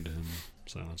explain it to him.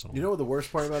 So that's all. You know what the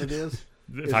worst part about it is?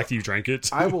 the fact that you drank it.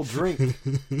 I will drink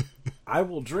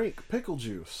pickle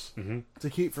juice to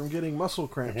keep from getting muscle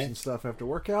cramps and stuff after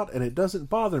workout, and it doesn't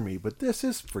bother me. But this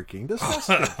is freaking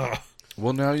disgusting.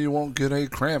 Well, now you won't get a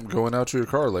cramp going out to your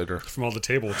car later. From all the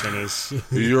table tennis.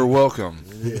 You're welcome.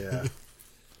 Yeah.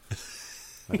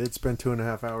 I did spend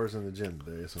 2.5 hours in the gym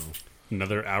today, so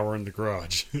Another hour in the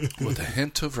garage. With a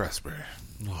hint of raspberry.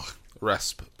 Ugh.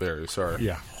 Raspberry, sorry.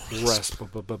 Yeah.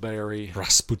 Raspberry.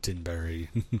 Rasputinberry.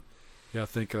 Yeah, I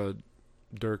think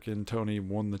Dirk and Tony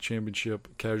won the championship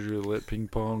casually lit ping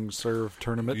pong serve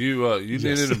tournament. You need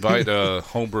to invite a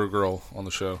homebrew girl on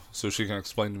the show so she can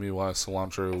explain to me why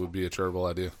cilantro would be a terrible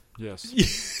idea. Yes.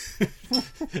 She's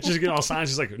getting all signs.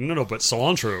 She's like, no, but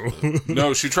cilantro.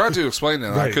 No, she tried to explain it.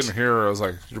 And I Right. couldn't hear her. I was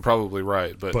like, you're probably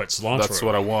right, but cilantro. that's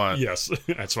what I want. Yes,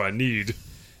 that's what I need.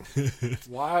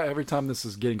 Why every time this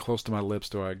is getting close to my lips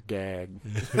do I gag?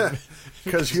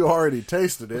 because you already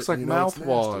tasted it, It's like you know it's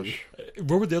mouthwash. nasty.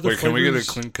 Where would the other Wait, can we get a flavors-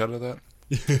 clean cut of that?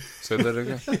 Say that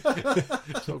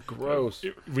again. So gross.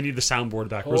 We need the soundboard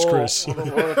back. Where's Chris? I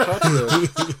don't want to touch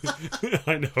this.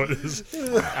 I know it is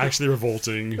actually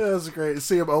revolting. That's great.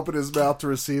 See him open his mouth to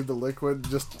receive the liquid,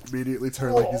 just immediately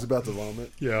turn like he's about to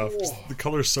vomit. Yeah, the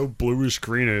color's so bluish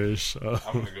greenish. I'm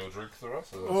gonna go drink the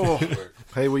rest of this.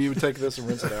 Hey, will you take this and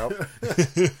rinse it out?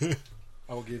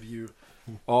 I will give you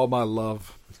all my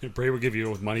love. Bray will give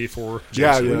you money for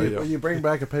Yeah, Jason. Will you bring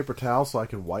back a paper towel so I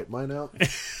can wipe mine out?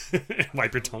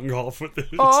 Wipe your tongue off with it.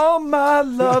 All my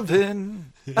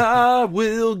loving I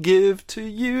will give to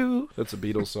you. That's a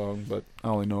Beatles song, but I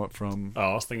only know it from... Oh,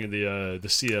 I was thinking the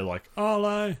Sia, like, all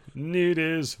I need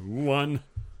is one.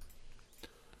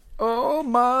 All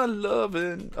my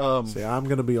loving... See, I'm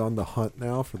going to be on the hunt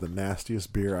now for the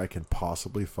nastiest beer I can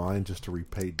possibly find just to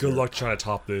repay dirt. Good luck trying to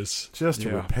top this. Just to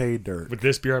Yeah. repay dirt. With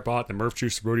this beer I bought, the Murph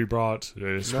juice Brody brought,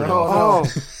 it's pretty No,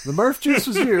 awful. the Murph juice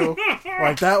was you.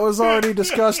 Like, that was already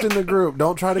discussed in the group.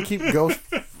 Don't try to keep ghost...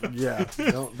 Yeah,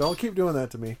 don't keep doing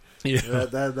that to me. Yeah.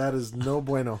 That is no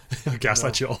bueno.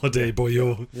 Gaslight you all day,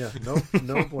 boyo. Yeah,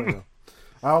 no bueno.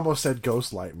 I almost said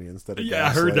ghost light me instead of Yeah, I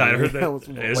heard that. I heard that. was-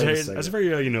 It's wait a very, second. that's very,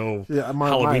 Yeah,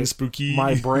 Halloween spooky.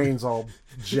 My brain's all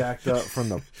jacked up from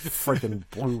the freaking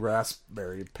blue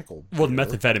raspberry pickle. Well, the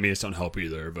methamphetamines don't help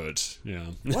either, but, yeah.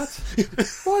 What?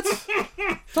 What?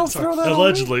 Don't throw that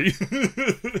Allegedly. on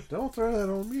me. Don't throw that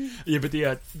on me. Yeah, but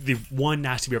the one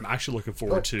nasty beer I'm actually looking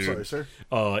forward to Sorry, sir.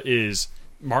 Is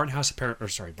Martin House,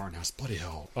 Martin House, bloody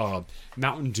hell.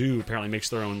 Mountain Dew apparently makes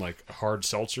their own, like, hard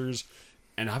seltzers.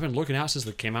 And I've been looking out since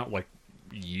they came out, like,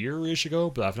 a year-ish ago,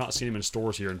 but I've not seen them in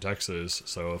stores here in Texas.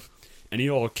 So if any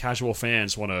old casual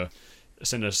fans want to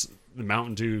send us the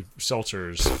Mountain Dew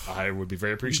seltzers, I would be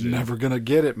very appreciative. Never gonna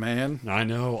get it, man. I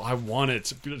know. I want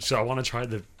it. So I want to try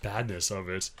the badness of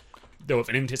it. Though if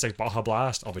anything tastes like Baja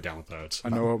Blast, I'll be down with that. I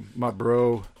know my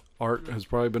bro, Art, has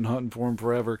probably been hunting for him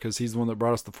forever because he's the one that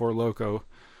brought us the Four Loko.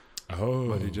 Oh.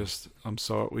 But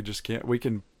we just can't, we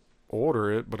can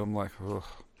order it, but I'm like, ugh.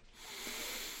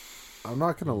 I'm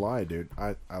not gonna lie, dude.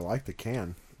 I like the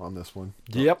can on this one.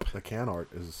 Yep. The can art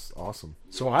is awesome.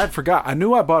 So I forgot. I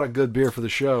knew I bought a good beer for the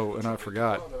show, and I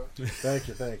forgot. Thank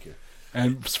you.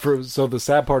 And so the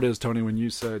sad part is, Tony, when you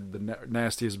said the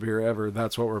nastiest beer ever,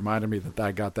 that's what reminded me that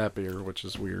I got that beer, which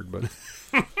is weird. But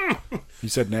you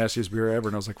said nastiest beer ever,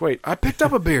 and I was like, wait, I picked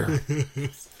up a beer.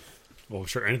 Well,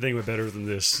 sure, anything would be better than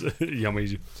this.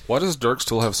 Yummy. Why does Dirk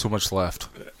still have so much left?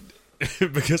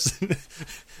 Because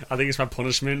I think it's my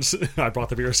punishment. I brought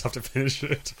the beer, so I have to finish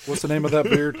it. What's the name of that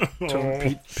beer?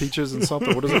 Peaches and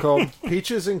something. What is it called?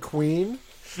 Peaches and Queen.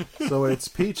 So it's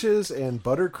peaches and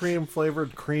buttercream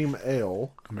flavored cream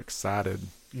ale I'm excited.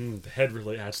 The head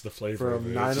really adds to the flavor of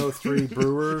from it. 903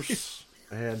 Brewers,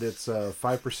 and it's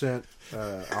 5%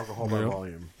 alcohol by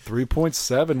volume.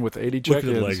 3.7 with 80 Look check-ins.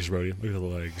 at the legs, Brody. Look at the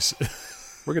legs.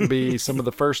 We're going to be some of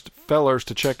the first fellers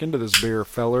to check into this beer,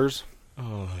 fellers.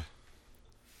 Oh.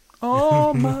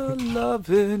 All my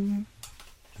loving.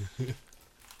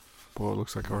 Boy, it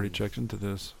looks like I already checked into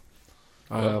this.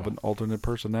 I have an alternate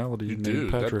personality You named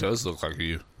do. Patrick. That does look like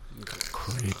you.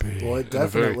 Creepy. Well, it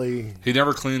definitely. He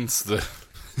never cleans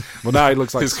Well, now he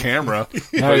looks like his camera.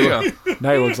 now, he, yeah.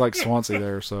 now he looks like Swansea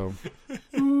there. So,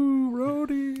 ooh,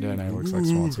 Rhodey. Yeah, now he looks like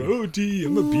Swansea. Brody,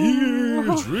 I'm a beer.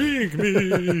 Drink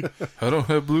me. I don't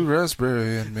have blue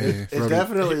raspberry in me. It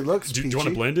definitely looks Do peachy. you want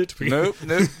to blend it? Nope.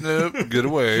 Get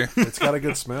away. It's got a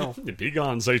good smell. Be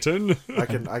gone, Satan. I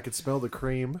can smell the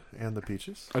cream and the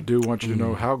peaches. I do want you to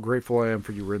know how grateful I am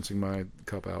for you rinsing my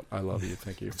cup out. I love you.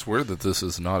 Thank you. It's weird that this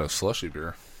is not a slushy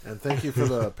beer. And thank you for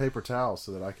the paper towel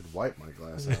so that I could wipe my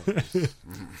glass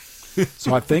out.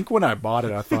 So I think when I bought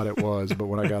it, I thought it was, but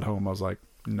when I got home, I was like,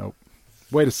 nope.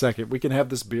 Wait a second. We can have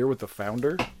this beer with the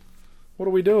founder? What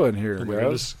are we doing here, Oh my guys?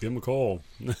 goodness, give him a call.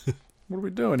 What are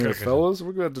we doing here, Okay. fellas?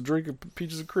 We're going to drink a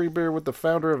peaches and cream beer with the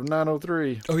founder of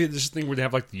 903. Oh, yeah, this is the thing where they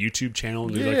have, like, the YouTube channel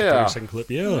and do, like, Yeah. a 30-second clip.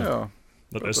 Yeah. Yeah.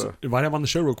 Let us the- invite him on the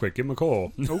show real quick. Give him a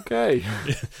call. Okay.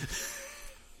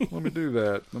 Let me do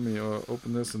that. Let me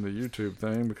open this in the YouTube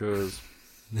thing because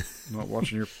I'm not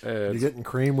watching your You ads. getting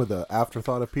cream with the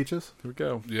afterthought of peaches? Here we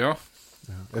go. Yeah.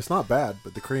 It's not bad,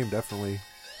 but the cream definitely.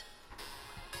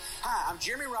 Hi, I'm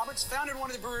Jeremy Roberts, founder of one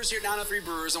of the brewers here at 903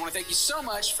 Brewers. I want to thank you so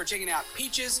much for checking out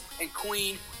Peaches and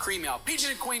Queen Cream Ale. Peaches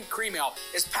and Queen Cream Ale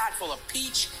is packed full of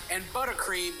peach and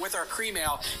buttercream with our cream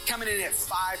ale coming in at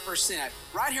 5%.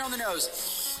 Right here on the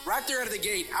nose, right there out of the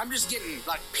gate, I'm just getting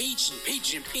like peach and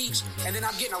peach and peach, and then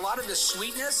I'm getting a lot of the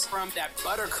sweetness from that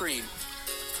buttercream.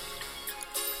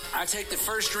 I take the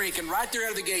first drink, and right there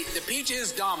out of the gate, the peach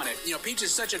is dominant. You know, peach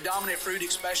is such a dominant fruit,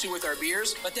 especially with our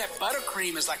beers, but that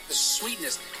buttercream is like the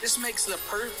sweetness. This makes the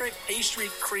perfect pastry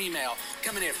cream ale,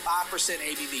 coming in at 5%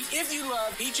 ABV. If you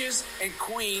love Peaches and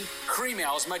Queen cream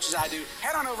ale as much as I do,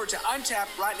 head on over to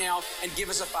Untappd right now and give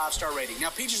us a 5-star rating. Now,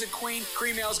 Peaches and Queen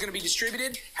cream ale is going to be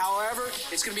distributed. However,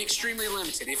 it's going to be extremely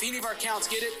limited. If any of our accounts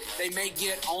get it, they may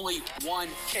get only one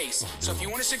case. So if you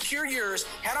want to secure yours,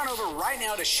 head on over right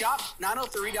now to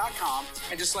shop903.com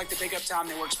and just select the pickup time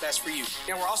that works best for you.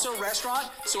 Now, we're also a restaurant,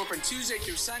 so open Tuesday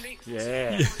through Sunday.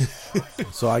 Yeah.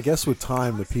 So I guess with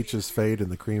time, the peaches fade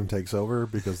and the cream takes over,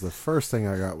 because the first thing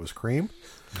I got was cream,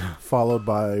 followed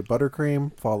by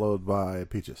buttercream, followed by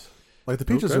peaches. Like, the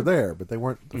peaches are there, but they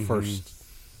weren't the first.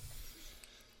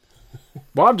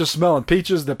 Well, I'm just smelling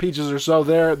peaches. The peaches are so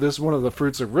there. This is one of the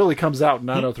fruits that really comes out in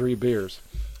 903 beers.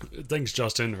 Thanks,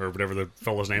 Justin, or whatever the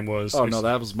fellow's name was. Oh, no,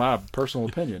 that was my personal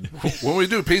opinion. When we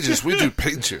do peaches, we do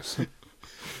peaches.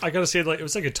 I gotta say, like, it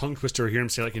was like a tongue twister to hear him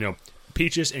say, like, you know,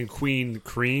 Peaches and Queen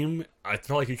cream. I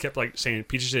felt like he kept, like, saying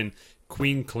Peaches and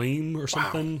Queen Cream or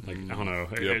something. Like, I don't know.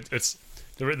 Yep. It's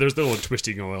there's a little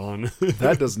twisty going on.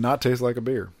 That does not taste like a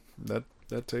beer. That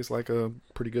tastes like a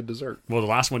pretty good dessert. Well, the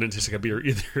last one didn't taste like a beer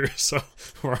either, so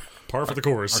we're par for the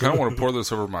course. I kind of want to pour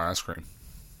this over my ice cream.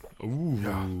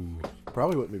 Ooh.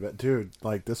 Probably wouldn't be bad. Dude,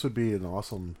 like, this would be an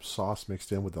awesome sauce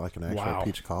mixed in with, like, an actual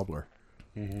peach cobbler.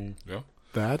 Yeah.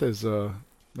 That is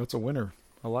that's a winner.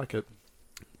 I like it.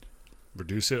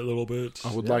 Reduce it a little bit.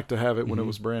 I would like to have it when it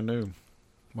was brand new.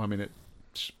 Well, I mean,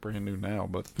 it's brand new now,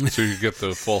 but So you get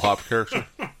the full hop character.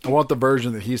 I want the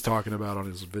version that he's talking about on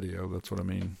his video. That's what I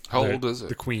mean. How old is The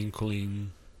it? Queen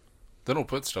Clean. They don't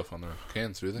put stuff on their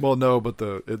cans, do they? Well, no, but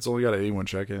it's only got 81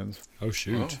 check-ins. Oh,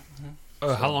 shoot.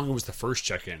 How long was the first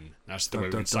check-in? That's the way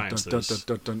we science this.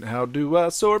 How do I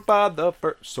sort by the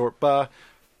first? Sort by...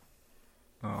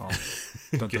 Oh.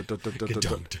 Get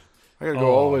dunked. I gotta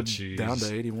go all the way jeez. down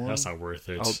to 81. That's not worth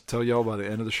it. I'll tell y'all by the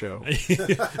end of the show.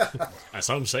 As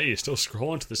some say, you're still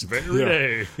scrolling to this very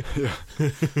day.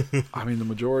 I mean, the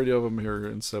majority of them here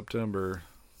in September.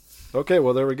 Okay,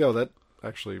 well, there we go. That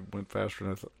actually went faster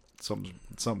than I thought.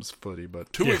 Something's footy,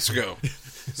 but 2 weeks ago.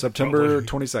 September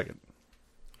 22nd.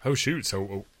 Oh, shoot.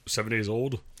 So 7 days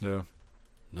old? Yeah.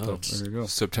 No. So, there you go.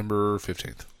 September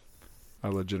 15th. I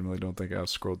legitimately don't think I've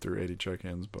scrolled through 80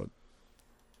 check-ins, but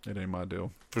it ain't my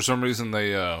deal. For some reason,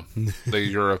 they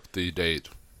Europe the date.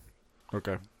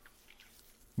 Okay.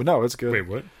 But no, it's good. Wait,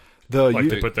 what? The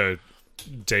They put the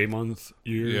day, month,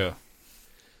 year? Yeah.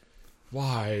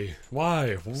 Why?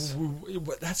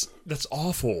 That's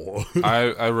awful.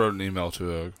 I wrote an email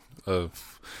to a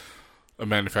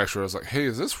manufacturer. I was like, "Hey,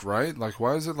 is this right? Like,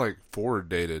 why is it like forward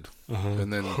dated?"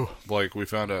 And then, like, we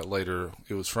found out later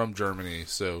it was from Germany,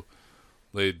 so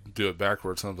they do it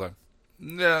backwards. And I was like,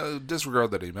 "No,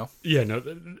 disregard that email." Yeah, no.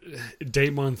 Day,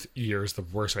 month, year is the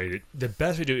worst way to do it. The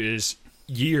best way to do it is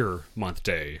year, month,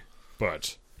 day.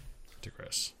 But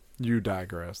digress. You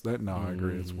digress. I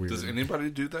agree. It's weird. Does anybody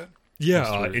do that?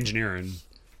 Yeah, engineering.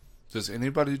 Does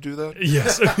anybody do that?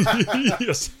 Yes.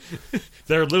 Yes.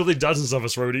 There are literally dozens of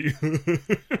us, Rhodey.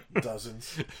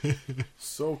 Dozens.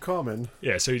 So common.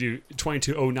 Yeah, so you do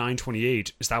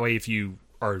 220928. So that way, if you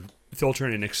are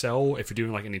filtering in Excel, if you're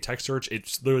doing like any text search,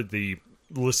 it's literally the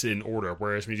listed in order.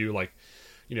 Whereas when you do like,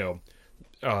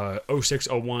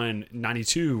 0601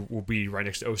 92 will be right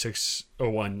next to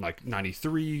 0601 like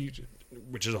 93,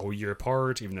 which is a whole year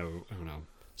apart, even though, I don't know.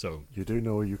 So You do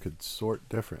know you could sort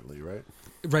differently, right?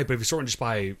 right, but if you're sorting just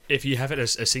by, if you have it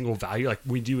as a single value, like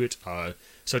we do it,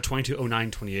 so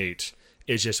 220928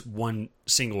 is just one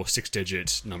single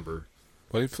 6-digit number.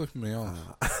 Why are you flipping me off?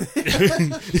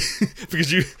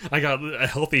 Because I got a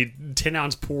healthy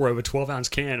 10-ounce pour of a 12-ounce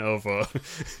can of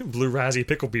Blue Razzie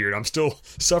Pickle Beard. I'm still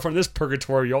suffering this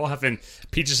purgatory. Y'all having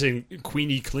Peaches and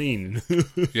Queenie Clean.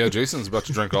 Yeah, Jason's about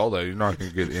to drink all day. You're not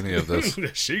going to get any of this.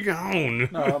 She gone.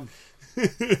 No,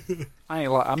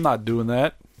 I'm not doing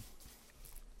that.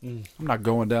 I'm not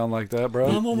going down like that, bro.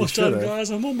 I'm almost You done, should've.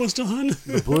 guys. I'm almost done.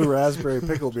 The blue raspberry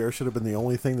pickle beer should have been the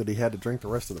only thing that he had to drink the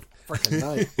rest of the freaking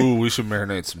night. Ooh, we should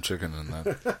marinate some chicken in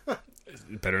that.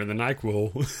 Better than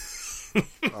NyQuil.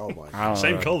 Oh my I god. don't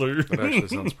Same know. color. That actually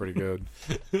sounds pretty good.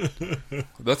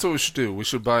 That's what we should do. We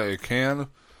should buy a can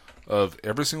of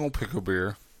every single pickle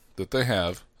beer that they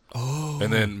have,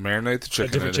 and then marinate the A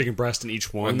chicken different in chicken it. breast in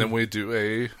each one. And then we do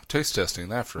a taste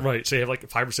testing after. Right, so you have like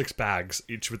 5 or 6 bags,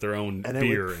 each with their own And it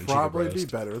beer would and probably chicken be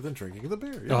breast. better than drinking the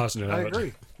beer. Oh, so no, I no,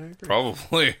 agree.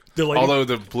 Probably. The lady- Although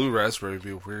the blue raspberry would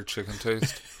be a weird chicken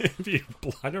taste.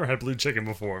 I never had blue chicken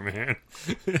before, man.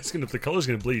 The color's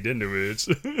gonna bleed into it.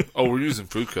 Oh, we're using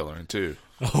food coloring too.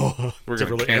 Oh, We're to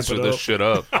going to really amp cancel it this up. shit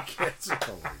up. Oh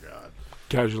my god.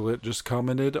 Casualit just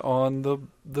commented on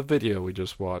the video we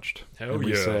just watched. Hell and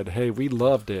we yeah. said, hey, we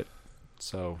loved it.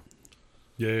 So,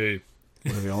 Yay.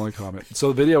 we're the only comment. So,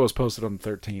 the video was posted on the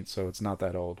 13th, so it's not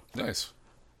that old. Nice.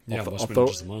 Yeah, Although- must have been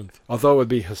although- just a month. Although it would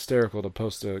be hysterical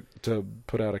to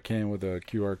put out a can with a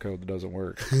QR code that doesn't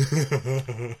work.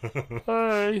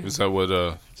 Hey. Is that what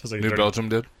Sounds like New a Belgium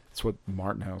did? That's what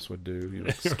Martin House would do. You know,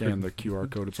 scan the QR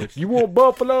code. It's like, you want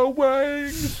buffalo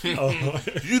wings?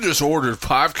 You just ordered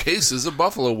 5 cases of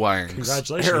buffalo wings.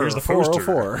 Congratulations, Error here's the poster.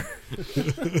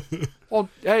 404. Well,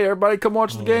 hey, everybody, come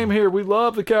watch the game here. We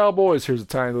love the Cowboys. Here's a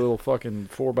tiny little fucking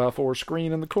 4x4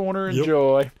 screen in the corner. Yep.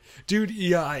 Enjoy. Dude,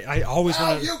 yeah, I always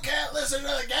want to... You can't listen to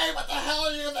the game. What the hell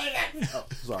are you thinking? Oh,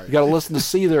 sorry. You got to listen to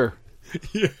Seether.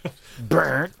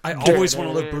 Burnt. I always want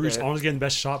to let Bruce always get the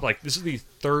best shot. Like, this is the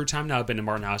 3rd time now I've been to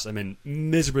Martin House. I've been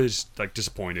miserably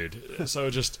disappointed. So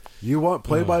just... You want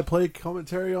play-by-play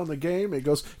commentary on the game? It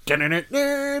goes... Storming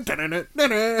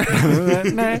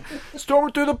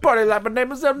through the party like my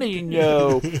name is El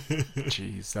Nino.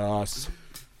 Jesus.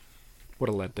 What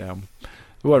a letdown.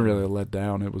 It wasn't really a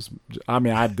letdown. It was... I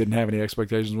mean, I didn't have any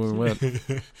expectations when we went.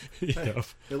 Yeah.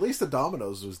 At least the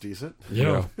Domino's was decent.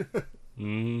 Yeah.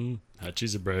 Hot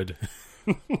cheese and bread.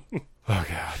 Oh,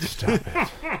 God, stop it.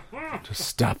 Just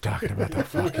stop talking about that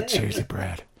fucking cheesy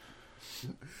bread.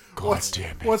 God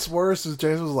damn it. What's worse is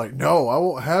James was like, no, I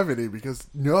won't have any because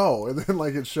no. And then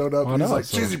like it showed up Oh, and he's no, like,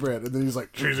 so- cheesy bread. And then he's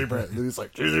like, cheesy bread. And then he's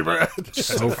like, cheesy bread.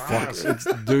 So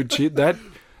fucking... Dude, that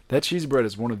cheese bread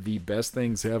is one of the best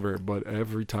things ever, but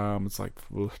every time it's like,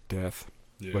 ugh, death.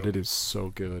 Yeah. But it is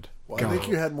so good. Well, I think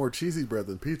you had more cheesy bread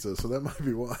than pizza, so that might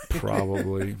be why.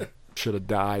 Probably should have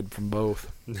died from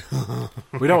both.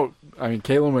 We don't. I mean,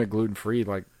 Kaylin went gluten free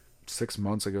like 6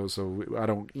 months ago, so I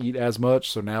don't eat as much.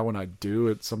 So now when I do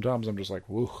it, sometimes I'm just like,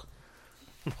 whoa.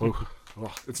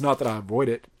 It's not that I avoid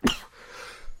it.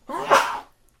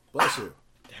 Bless you.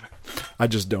 I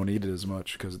just don't eat it as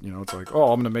much because it's like,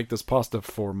 oh, I'm gonna make this pasta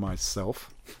for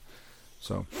myself.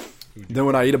 So then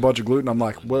when I eat a bunch of gluten, I'm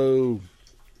like, whoa.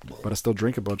 But I still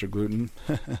drink a bunch of gluten.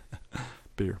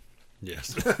 Beer.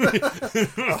 Yes. I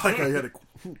like how you had to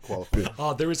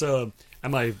qualify. There was at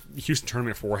my Houston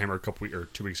tournament for Warhammer a couple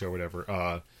 2 weeks ago or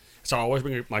whatever. So I always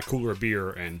bring my cooler of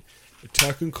beer, and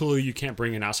technically you can't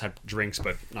bring in outside drinks,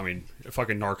 but I mean,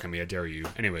 fucking narc on me, I dare you.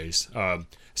 Anyways,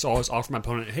 so I always offer my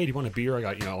opponent, hey, do you want a beer? I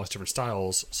got all these different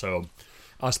styles. So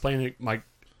I was playing my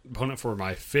opponent for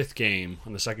my 5th game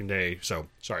on the second day. So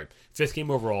sorry, 5th game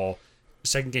overall,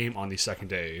 2nd game on the 2nd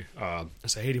day. I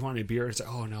said, hey, do you want any beer? And he's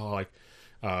like, oh no,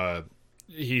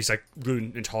 he's like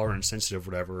gluten intolerant and sensitive,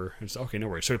 whatever. And it's okay, no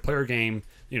worries. So we play our game,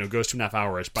 goes 2.5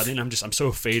 hours. By then I'm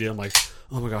so faded. I'm like,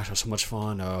 oh my gosh, that was so much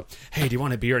fun. Hey, do you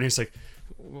want a beer? And he's like,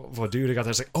 well, dude, I got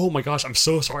this. Like, oh my gosh, I'm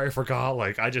so sorry, I forgot.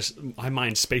 Like, my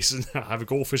mind spaces. I have a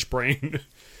goldfish brain.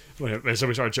 And so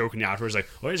we started joking afterwards, like,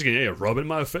 oh, he's gonna rub it in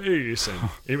my face, and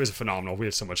it was phenomenal. We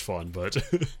had so much fun, but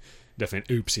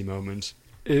definitely an oopsie moment.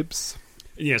 Oops.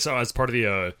 Yeah, so as part of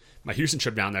the my Houston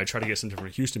trip down there, I tried to get some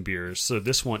different Houston beers. So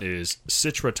this one is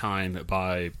Citra Time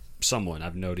by someone. I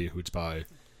have no idea who it's by.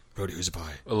 Brody, who's it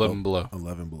by? 11 Below.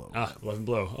 11 below. 11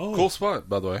 Below. Oh, Cool spot,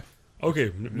 by the way. Okay,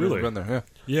 really? Never been there, yeah.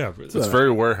 Yeah, It's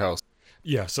very warehouse.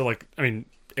 yeah. So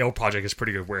Ale Project is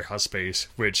pretty good warehouse space,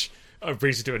 which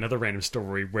brings me to another random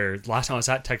story where last time I was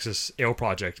at Texas Ale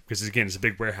Project, because again it's a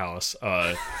big warehouse.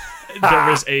 There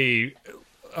was a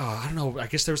I don't know. I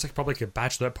guess there was probably a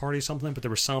bachelorette party or something, but there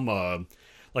was some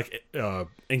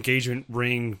engagement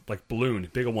ring balloon,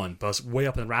 big one, but it was way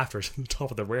up in the rafters on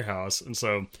top of the warehouse. And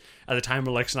so at the time,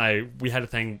 Alex and I, we had a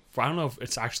thing. I don't know if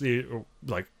it's actually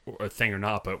a thing or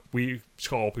not, but we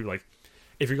call people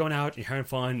if you're going out and you're having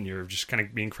fun and you're just kind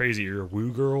of being crazy, you're a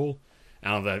woo girl.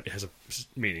 I don't know if that has a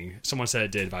meaning. Someone said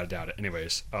it did, but I doubt it.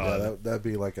 Anyways, That'd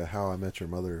be like a How I Met Your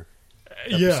Mother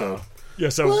yeah, episode. yeah.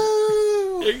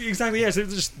 So exactly, yeah. So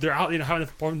they're out, having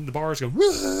fun in the bars, going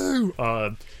woo.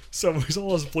 So we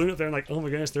saw this balloon up there, and oh my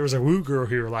goodness, there was a woo girl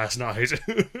here last night.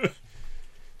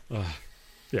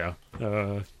 Yeah.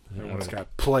 Once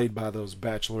got played by those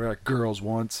bachelorette girls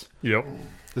once. Yep.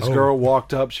 This girl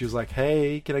walked up. She was like,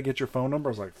 hey, can I get your phone number?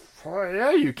 I was like, oh,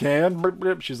 yeah, you can. Blip,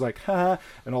 blip. She's like, ha.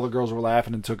 And all the girls were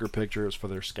laughing and took her pictures for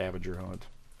their scavenger hunt.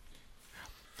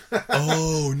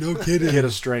 Oh, no kidding. Get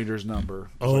a stranger's number.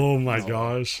 Oh my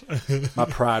gosh. My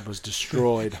pride was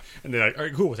destroyed. And they're like, all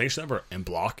right, cool, thanks for the number. And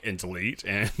block and delete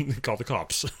and call the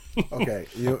cops. Okay,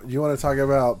 you want to talk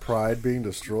about pride being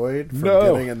destroyed from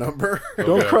No. getting a number?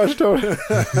 Don't crush Tony.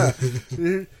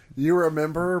 You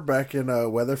remember back in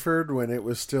Weatherford when it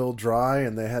was still dry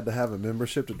and they had to have a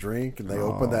membership to drink, and they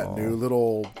opened that new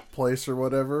little place or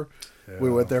whatever. We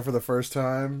went there for the first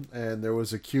time, and there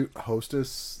was a cute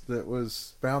hostess that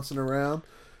was bouncing around,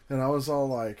 and I was all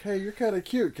like, "Hey, you're kind of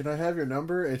cute. Can I have your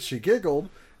number?" And she giggled,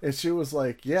 and she was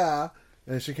like, "Yeah."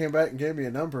 And she came back and gave me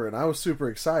a number, and I was super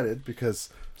excited because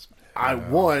I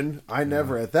won. I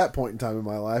never, at that point in time in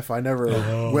my life, I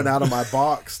never went out of my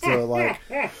box to like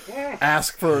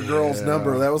ask for a girl's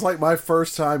number. That was like my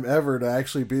first time ever to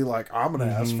actually be like, I'm going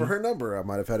to ask for her number. I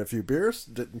might have had a few beers,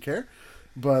 didn't care.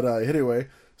 But anyway,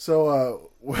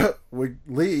 so we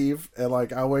leave, and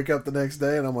like I wake up the next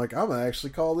day, and I'm like, I'm going to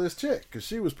actually call this chick because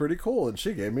she was pretty cool, and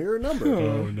she gave me her number.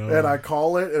 Oh, no. And I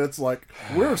call it, and it's like,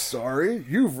 we're sorry,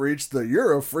 you've reached the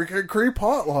You're a Freaking Creep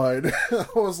hotline.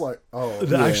 I was like, oh.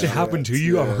 That actually happened to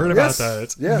you? I've heard about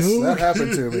that. Yes, No that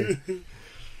happened to me.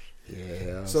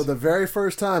 Yeah. So the very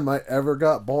first time I ever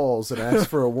got balls and asked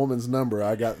for a woman's number,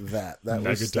 I got that.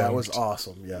 That was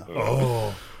awesome. Yeah.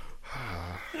 Oh.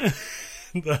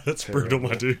 That's brutal,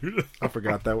 my dude. I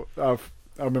forgot that. I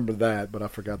remember that, but I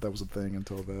forgot that was a thing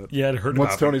until that. Yeah, I'd heard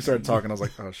Once about Tony it. started talking, I was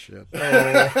like, oh, shit.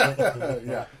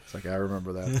 Yeah. It's like, I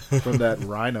remember that. From that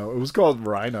Rhino. It was called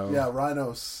Rhino. Yeah,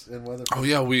 rhinos in Weatherford. Oh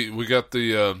yeah, we got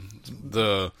the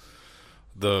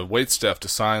wait staff to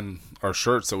sign our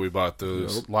shirts that we bought,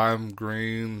 those lime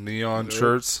green neon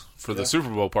shirts for the Super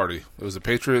Bowl party. It was the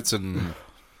Patriots and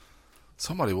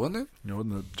somebody, wasn't it? You know,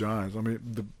 and the Giants. I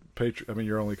mean,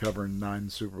 you're only covering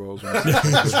 9 Super Bowls. I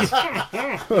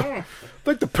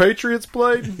think the Patriots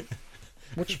played.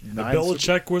 Which 9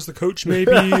 Belichick was the coach,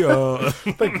 maybe. I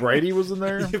think Brady was in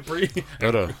there.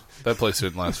 That place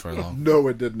didn't last very long. No,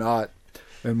 it did not.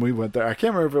 And we went there. I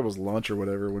can't remember if it was lunch or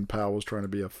whatever when Powell was trying to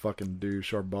be a fucking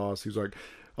douche, our boss. He's like,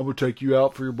 I'm going to take you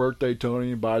out for your birthday,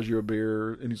 Tony, and buys you a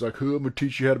beer. And he's like, who? I'm going to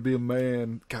teach you how to be a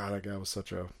man. God, that guy was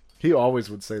such a... He always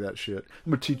would say that shit.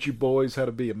 I'm going to teach you boys how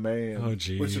to be a man. Oh,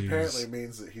 jeez. Which apparently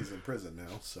means that he's in prison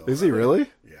now. So Is he really?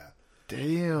 Yeah.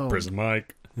 Damn. Prison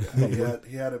Mike.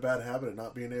 He had a bad habit of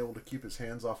not being able to keep his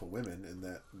hands off of women, and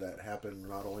that happened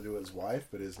not only to his wife,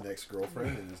 but his next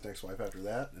girlfriend and his next wife after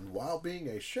that. And while being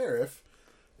a sheriff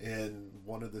in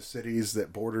one of the cities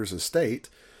that borders a state,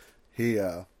 he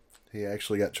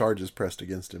actually got charges pressed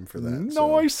against him for that.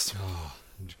 Nice.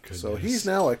 So he's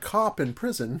now a cop in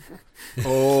prison.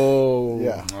 Oh.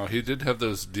 Yeah. Oh, he did have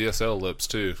those DSL lips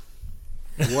too.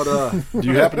 What do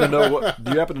you happen to know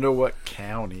what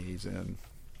county he's in?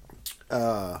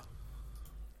 So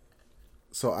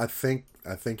I think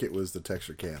it was the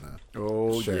Texarkana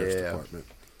Sheriff's Department.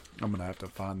 I'm gonna have to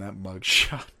find that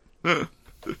mugshot. Oh,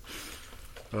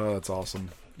 that's awesome.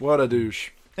 What a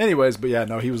douche. Anyways, but yeah,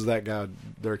 no, he was that guy.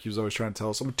 Derek, he was always trying to tell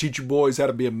us, I'm gonna teach you boys how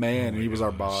to be a man, and he was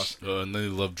our boss. And they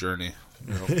love Journey.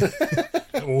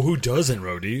 Well, who doesn't,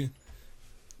 Rody?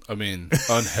 I mean,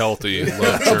 unhealthy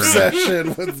love Journey. Obsession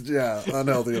with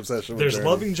unhealthy obsession. There's with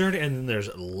loving Journey, and then there's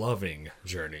loving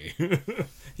Journey.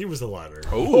 He was the latter.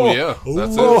 Oh yeah,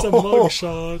 that's There's it. a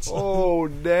mugshot. Oh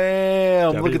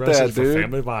damn! Gotta Look be at arrested that, for dude.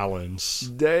 family violence.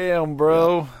 Damn,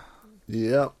 bro.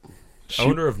 Yep.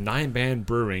 Owner of 9 Band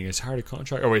Brewing is hired a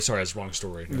contract. Oh wait, sorry, that's the wrong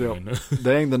story. Never Yep. mind.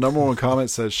 Dang, the number one comment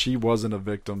says she wasn't a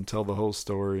victim. Tell the whole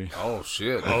story. Oh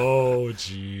shit. Oh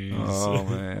jeez. Oh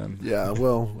man. Yeah,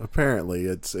 well, apparently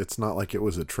it's not like it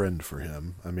was a trend for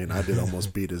him. I mean, I did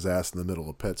almost beat his ass in the middle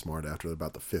of PetSmart after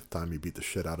about the 5th time he beat the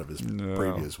shit out of his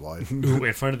previous wife. Ooh,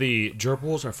 in front of the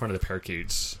gerbils or in front of the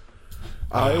parakeets?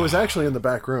 It was actually in the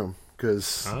back room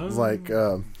because,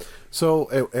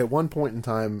 so at one point in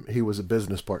time, he was a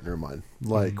business partner of mine.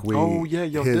 Like we, Oh, yeah,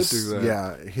 y'all did do that.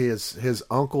 Yeah, his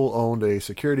uncle owned a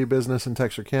security business in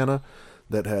Texarkana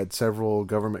that had several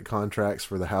government contracts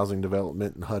for the housing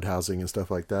development and HUD housing and stuff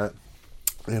like that.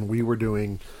 And we were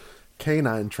doing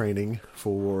canine training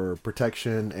for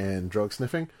protection and drug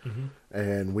sniffing.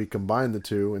 And we combined the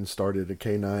two and started a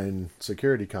canine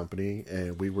security company.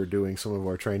 And we were doing some of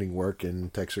our training work in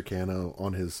Texarkana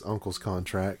on his uncle's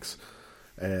contracts.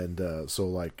 And so,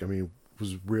 like, I mean,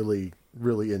 was really,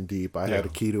 really in deep. I had a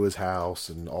key to his house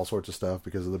and all sorts of stuff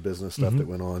because of the business stuff that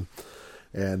went on.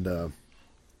 And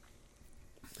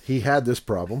he had this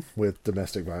problem with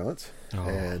domestic violence.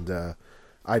 And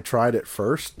I tried at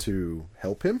first to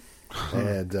help him.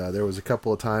 And there was a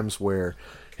couple of times where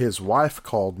his wife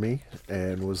called me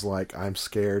and was like, "I'm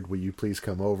scared. Will you please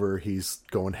come over? He's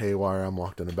going haywire. I'm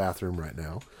locked in a bathroom right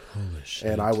now." Holy shit.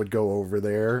 And I would go over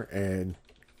there and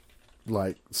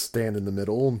like stand in the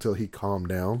middle until he calmed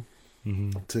down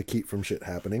to keep from shit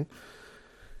happening.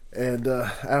 And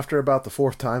after about the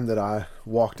fourth time that I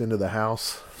walked into the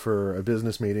house for a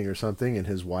business meeting or something, and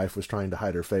his wife was trying to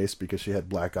hide her face because she had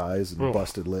black eyes and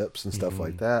busted lips and stuff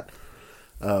like that,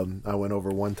 I went over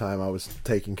one time. I was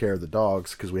taking care of the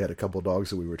dogs because we had a couple dogs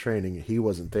that we were training. He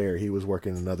wasn't there. He was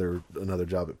working another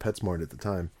job at PetSmart at the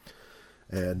time.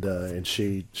 And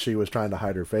she was trying to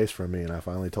hide her face from me, and I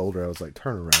finally told her, I was like,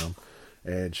 "Turn around."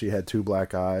 And she had two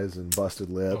black eyes and busted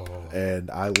lip,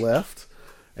 and I left.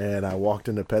 And I walked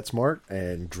into PetSmart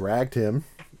and dragged him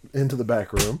into the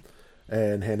back room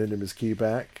and handed him his key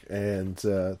back and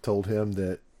told him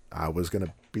that I was going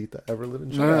to beat the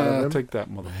ever-living shit out of him. Take that,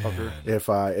 motherfucker. If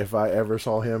I ever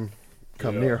saw him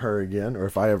come near her again, or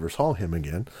if I ever saw him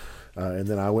again. And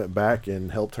then I went back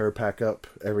and helped her pack up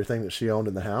everything that she owned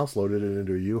in the house, loaded it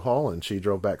into a U-Haul, and she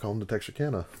drove back home to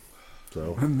Texarkana.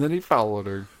 So, And then he followed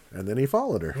her. and then he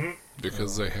followed her.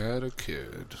 Because they had a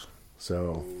kid.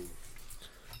 So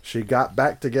she got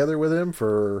back together with him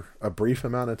for a brief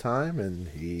amount of time, and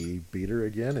he beat her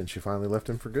again, and she finally left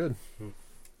him for good.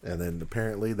 And then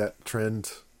apparently that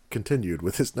trend continued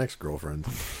with his next girlfriend.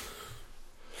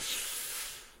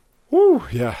 Woo!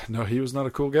 Yeah, no, he was not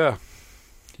a cool guy.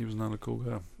 He was not a cool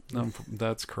guy. No,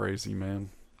 that's crazy, man.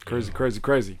 Crazy, crazy,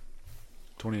 crazy.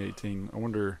 2018. I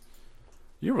wonder,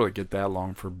 you don't really get that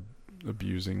long for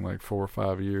abusing, like 4 or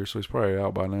 5 years, so he's probably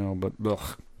out by now, but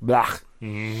blech, blech.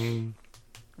 And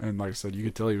like I said, you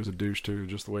could tell he was a douche too,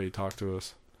 just the way he talked to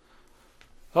us.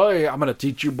 Hey, I'm gonna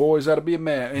teach you boys how to be a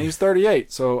man. And he's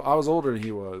 38, so I was older than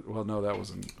he was. Well, no, that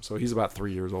wasn't. So he's about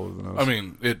 3 years older than us. I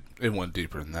mean, it went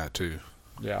deeper than that too.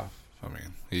 Yeah. I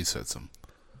mean, he said some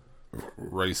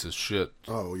racist shit.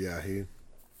 Oh, yeah, it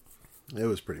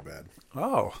was pretty bad.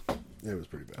 Oh, It was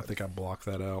pretty I bad. think I blocked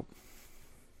that out.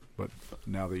 But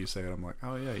now that you say it, I'm like,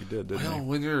 oh yeah, he did, didn't Well, he?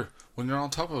 when you're on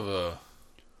top of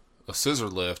a scissor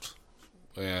lift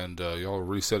and y'all are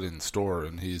resetting the store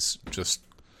and he's just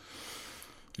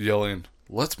yelling,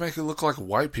 "Let's make it look like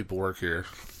white people work here."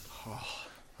 I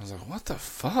was like, what the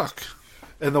fuck?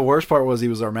 And the worst part was he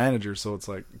was our manager, so it's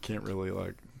like you can't really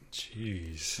like.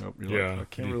 Jeez. Nope, Yeah. I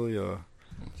can't really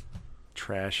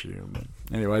trash you. But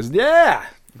anyways, yeah.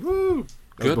 Woo.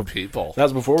 Good people. That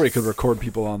was before we could record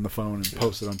people on the phone and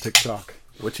post it on TikTok.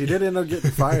 Which he did end up getting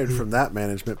fired from that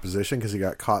management position because he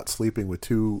got caught sleeping with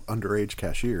 2 underage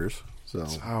cashiers. So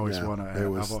I always wanna-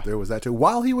 there was that too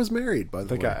while he was married. By the I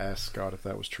think way, I asked Scott if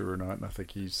that was true or not, and I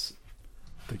think he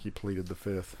pleaded the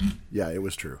fifth. yeah, it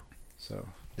was true. So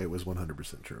It was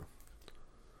 100% true.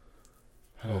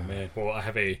 Oh man! Well, I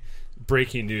have a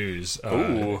breaking news.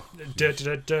 Ooh.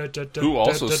 Who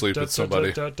also sleep with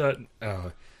somebody?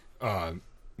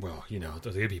 Well, you know,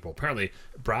 the people. Apparently,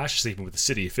 Brash is sleeping with the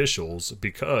city officials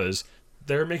because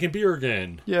they're making beer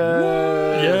again.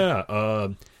 Yeah.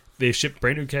 They shipped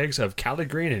brand new kegs of Cali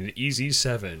Green and Easy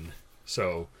 7.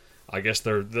 So I guess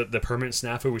they're the permanent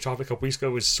snafu we talked a couple weeks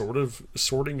ago is sort of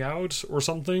sorting out or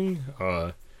something.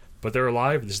 But they're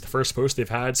alive. This is the first post they've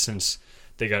had since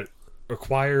they got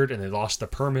acquired and they lost the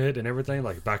permit and everything,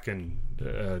 like back in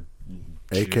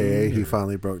AKA, June he or-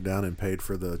 finally broke down and paid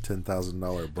for the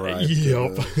 $10,000 bribe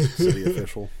Yep. to the city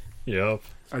official. Yep.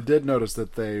 I did notice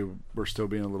that they were still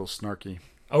being a little snarky.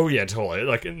 Oh yeah, totally.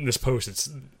 Like in this post, it's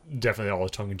definitely all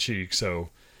tongue in cheek. So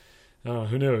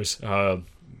who knows?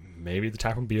 Maybe the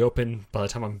tap will be open by the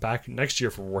time I'm back next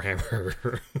year for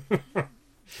Warhammer.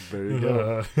 There you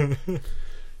go.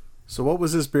 So what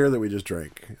was this beer that we just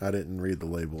drank? I didn't read the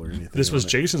label or anything. This was on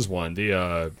it. Jason's one,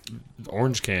 the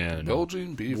orange can.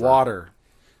 Belgian beaver. Water.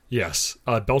 Yes,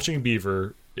 Belching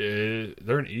Beaver.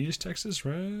 They're in East Texas,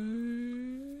 right?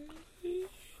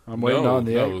 I'm waiting on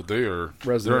the. No, they're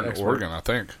resident in expert. Oregon, I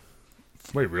think.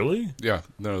 Wait, really? Yeah,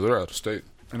 no, they're out of state.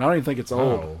 And I don't even think it's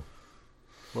old. Oh.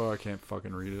 Well, I can't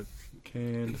fucking read it.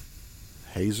 Canned.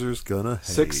 Hazer's gonna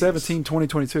haze.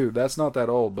 6/17/2022. That's not that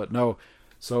old, but no.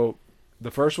 So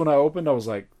the first one I opened, I was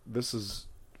like, "This is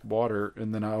water,"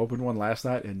 and then I opened one last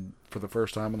night, and for the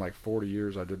first time in like 40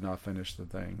 years, I did not finish the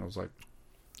thing. I was like,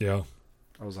 Yeah.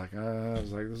 "This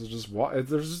is just water.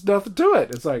 There's just nothing to it."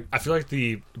 It's like, I feel like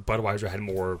the Budweiser had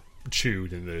more chew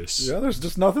than this. yeah, there's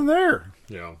just nothing there.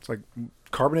 Yeah. It's like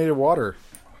carbonated water.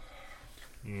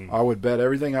 I would bet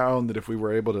everything I own that if we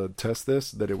were able to test this,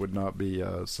 that it would not be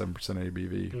 7%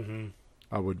 ABV. Mm-hmm.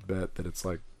 I would bet that it's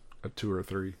like a 2 or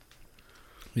 3.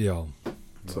 Yeah.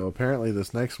 So apparently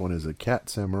this next one is a Cat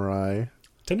Samurai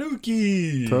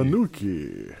Tanuki.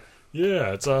 Tanuki.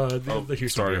 Yeah, it's the Houston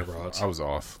Sorry, beer brats. I was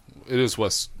off. It is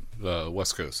West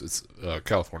Coast. It's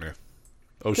California,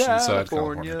 Oceanside,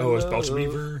 California. Oh, it's Belgian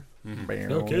beaver.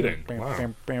 No kidding.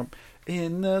 Wow.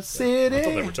 In the I city.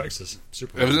 thought they were Texas.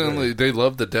 Super. Evidently, they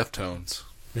love the Deftones.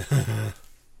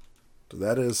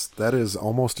 That is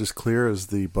almost as clear as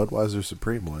the Budweiser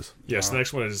Supreme was. Yes, the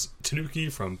next one is Tanuki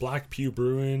from Black Pew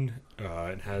Brewing.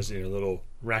 It has a little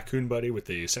raccoon buddy with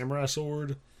the samurai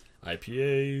sword.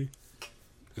 IPA.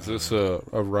 Is this a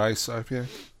rice IPA?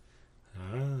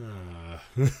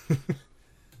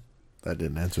 That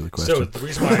didn't answer the So question. the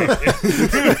reason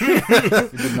why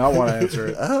You did not want to answer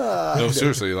it. No,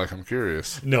 seriously, like I'm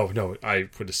curious. no, I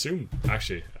would assume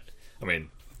actually. I mean,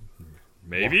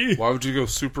 maybe Why would you go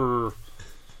super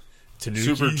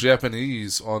Tanuki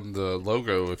Japanese on the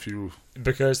logo if you?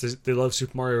 because they love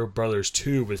Super Mario Brothers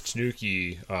 2 with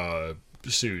Tanuki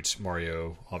suits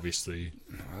Mario obviously.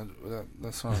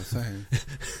 That's not a thing.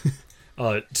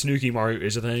 Tanuki Mario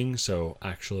is a thing, so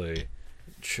actually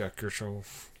check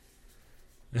yourself.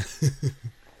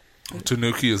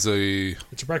 Tanuki is a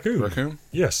It's a raccoon. raccoon.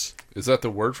 Yes. Is that the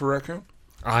word for raccoon?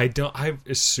 I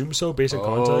assume so based on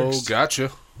Oh, context.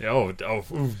 gotcha, Ooh,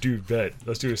 dude, bet.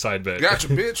 Let's do a side bet. gotcha,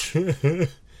 bitch.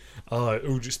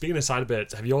 Just speaking of side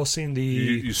bets, have you all seen the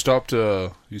You stopped.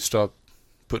 You stopped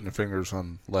putting your fingers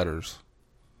on letters.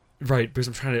 right? Because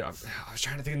I was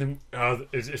trying to think of them.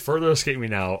 It further escaped me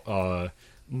now.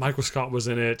 Michael Scott was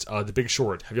in it. The Big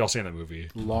Short. Have you all seen that movie?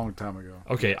 Long time ago.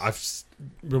 Okay, I've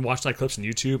been watching like clips on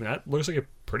YouTube, and that looks like a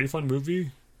pretty fun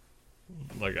movie.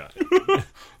 Like, It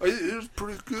was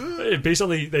pretty good. based on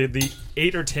the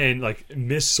 8 or 10 like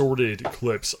missorted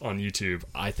clips on YouTube,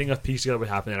 I think I've pieced together what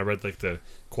happened, and I read like the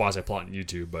quasi plot on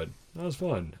YouTube, but that was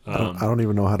fun. I don't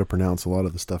even know how to pronounce a lot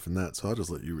of the stuff in that, so I'll just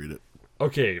let you read it.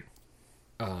 Okay,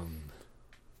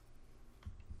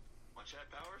 Chad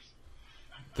Powers?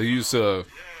 They use Yeah,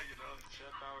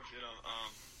 Chad Powers,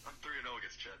 I'm 3-0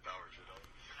 against Chad Powers,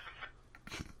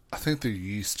 I think the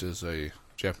yeast is a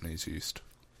Japanese yeast.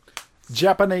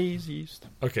 Japanese yeast.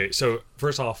 okay. So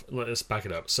first off, let's back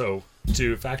it up. So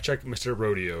to fact check Mr.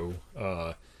 Rodeo,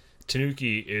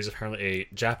 Tanuki is apparently a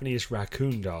Japanese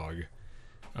raccoon dog.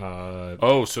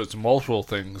 Oh, so it's multiple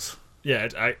things. Yeah,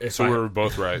 So we're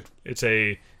both right. it's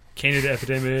a Canada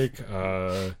epidemic.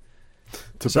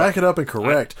 To back it up and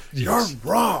correct, you're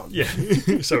wrong. Yeah,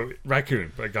 so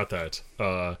raccoon, I got that.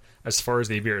 As far as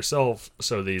the beer itself,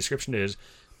 so the description is,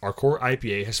 our core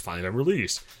IPA has finally been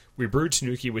released. We brewed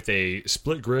Tanuki with a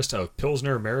split grist of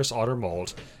Pilsner Maris Otter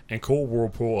malt and cold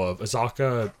whirlpool of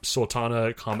Azaka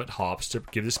Sultana Comet hops to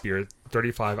give this beer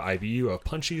 35 IBU of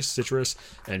punchy, citrus,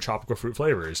 and tropical fruit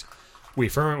flavors. We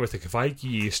ferment with a Kveik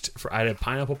yeast for added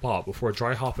pineapple pop before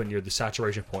dry hopping near the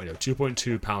saturation point of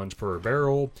 2.2 pounds per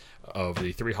barrel of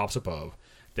the 3 hops above.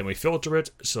 Then we filter it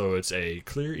so it's a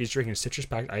clear, easy-drinking,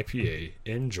 citrus-packed IPA.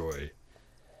 Enjoy.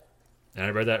 And I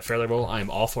read that fairly well. I'm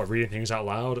awful at reading things out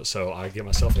loud, so I give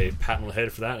myself a pat on the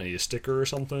head for that. I need a sticker or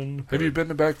something. Have you been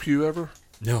to Back Pew ever?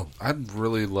 No. I'd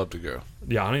really love to go.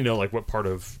 Yeah, I don't even know like what part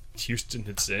of Houston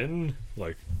it's in,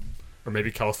 like, or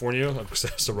maybe California. Because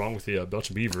that's so wrong with the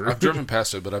Belgian beaver. I've driven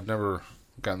past it, but I've never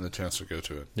gotten the chance to go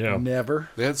to it. Yeah. Never.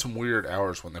 They had some weird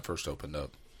hours when they first opened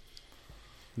up,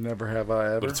 Never have I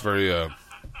ever. but it's very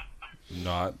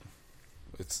not.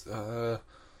 It's kind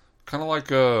of like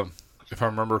if I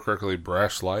remember correctly,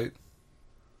 Brash Light.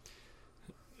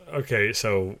 Okay,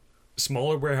 so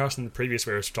smaller warehouse than the previous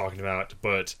warehouse we're talking about,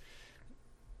 but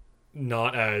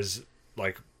not as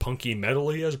like punky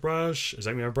metally as Brash. Does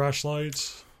that mean Brash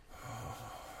Lights?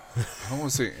 I don't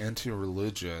want to say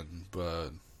anti-religion,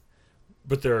 but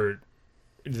They're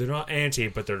not anti,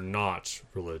 but they're not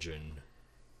religion.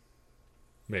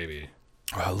 Maybe.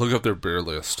 look up their beer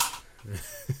list.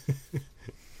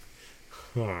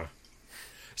 Huh.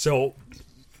 So,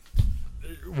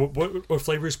 what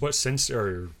flavors, what scents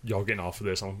are y'all getting off of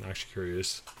this? I'm actually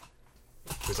curious.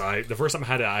 Because the first time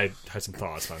I had some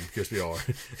thoughts. I'm curious we all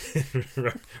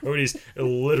are. Everybody's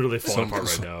literally falling apart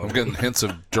right now. I'm getting hints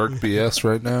of jerk BS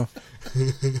right now.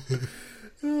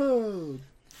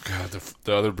 God,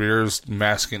 the other beer's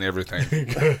masking everything.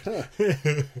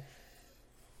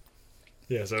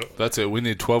 Yeah, so That's it. We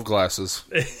need 12 glasses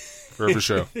for every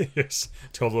show. yes,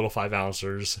 12 little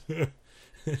 5-ounces.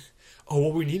 Oh,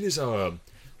 what we need is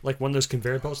like one of those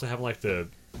conveyor belts that have like the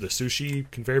sushi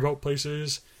conveyor belt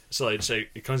places. So like, say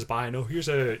it comes by, and here's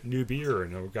a new beer,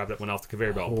 and we'll grab that one off the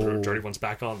conveyor belt, put our dirty ones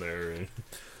back on there. And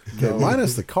Okay,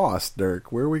 minus the cost,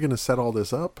 Dirk. Where are we going to set all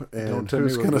this up, and tell me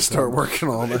who's what going to we're start talking working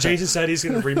on that? Jason said he's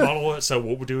going to remodel it. So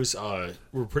what we'll do is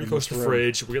we're pretty close to the room.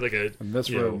 fridge. We get like a In this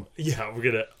you know, room. yeah, we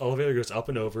get an elevator goes up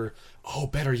and over. Oh,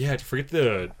 better yet, forget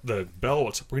the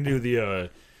belt. We're gonna do the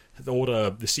old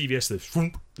the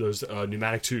CVS those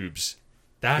pneumatic tubes.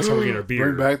 That's how we get our beer.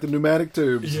 Bring back the pneumatic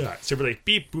tubes. Yeah, so we're like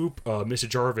beep boop, Mr.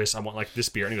 Jarvis, I want like this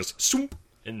beer, and he goes swoop,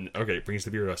 and okay, brings the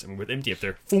beer to us, and we're empty up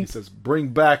there. He says, "Bring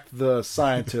back the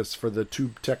scientists for the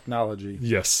tube technology."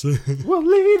 Yes. We'll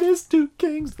lead us to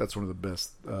kings. That's one of the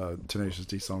best Tenacious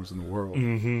D songs in the world.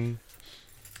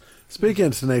 Speaking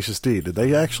of Tenacious D, did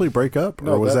they actually break up,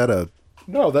 No, or was that- that a?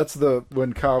 No, that's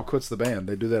when Kyle quits the band.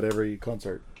 They do that every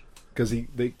concert because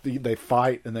they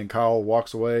fight and then Kyle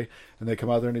walks away and they come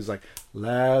out there and he's like,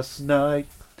 "Last night,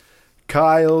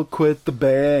 Kyle quit the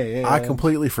band." I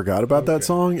completely forgot about that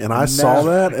song, and I saw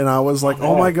that, and I was like,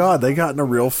 "Oh my god, they got in a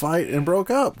real fight and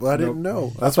broke up." I didn't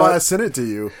know. That's why I sent it to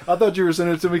you. I thought you were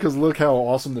sending it to me because look how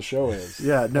awesome the show is.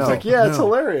 Yeah, no, It's like, yeah, it's no.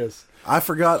 hilarious. I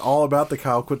forgot all about the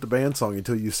Kyle quit the band song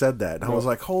until you said that, and I was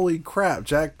like, "Holy crap!"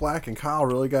 Jack Black and Kyle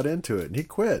really got into it, and he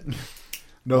quit.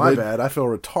 No, My they- bad. I feel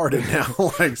retarded now.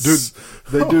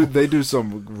 Like, Dude, they do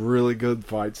some really good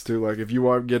fights too. Like if you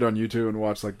get on YouTube and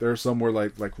watch, like there's somewhere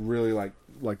like really like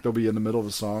they'll be in the middle of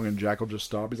a song and Jack will just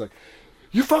stop. He's like,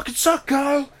 "You fucking suck,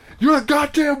 Kyle. You're the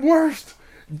goddamn worst.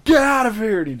 Get out of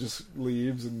here!" And he just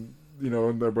leaves, and and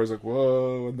everybody's like,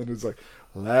 "Whoa!" And then it's like,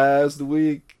 "Last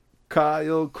week,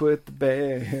 Kyle quit the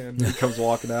band." And he comes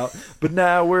walking out, but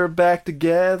now we're back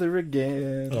together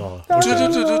again.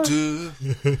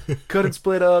 Cut and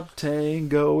split up,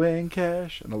 Tango and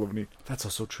Cash. And I love when that's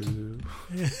also true.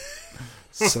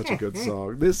 Such a good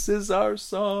song. This is our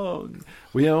song.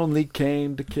 We only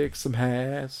came to kick some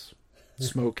ass,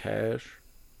 smoke hash.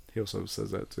 He also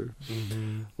says that too.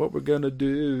 What we're gonna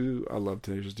do. I love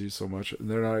Tenacious D so much. And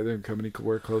they're not even coming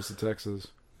anywhere close to Texas.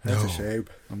 that's a shame.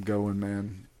 I'm going,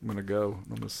 man. I'm gonna go.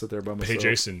 I'm gonna sit there by myself. Hey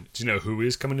Jason, do you know who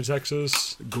is coming to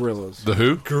Texas? Gorillas. The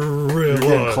who? Gorillas.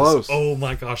 getting close. Oh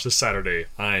my gosh, this Saturday.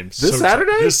 This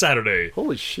Saturday? This Saturday.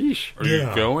 Holy sheesh. Are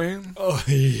you going? Oh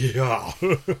yeah.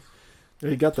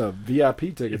 He got the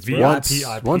VIP tickets. VIP.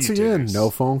 bro. Once again, tickets.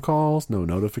 no phone calls, no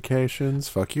notifications.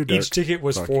 Fuck you, Dirk. Each ticket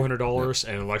was Fuck you. $400,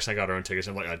 and Alexa and I got our own tickets.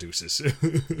 I'm like, deuces.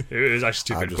 It was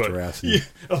actually I'm stupid. just but harassing you.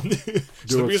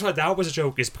 so the reason why that was a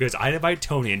joke is because I invite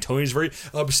Tony, and Tony's very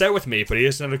upset with me, but he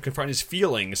doesn't know how to confront his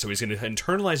feelings, so he's going to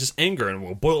internalize his anger and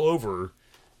will boil over.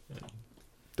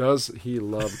 Does he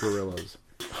love gorillas?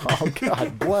 Oh,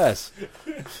 God bless.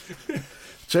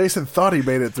 Jason thought he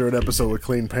made it through an episode with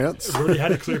clean pants. Already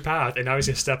had a clear path, and now he's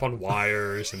going to step on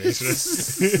wires, and he's going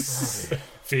to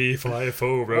fee, fly,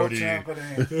 fo, roadie.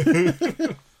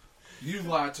 happening? You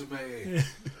lied to me.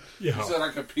 Yeah. You said I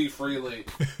could pee freely.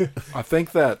 I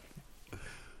think that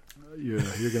you're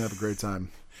going to have a great time.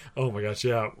 Oh my gosh,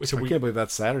 yeah. So I can't believe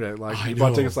that's Saturday. Like, I he bought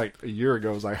know. tickets like a year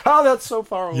ago. I was like, oh, that's so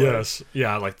far away. Yes,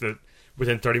 yeah, like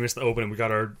within 30 minutes of the opening, we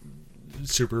got our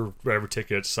super whatever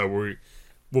tickets, so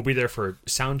we'll be there for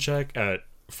sound check at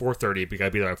 4:30. We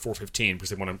gotta be there at 4:15 because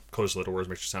they want to close the little doors,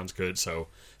 make sure it sounds good. So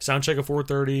sound check at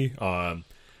 4:30.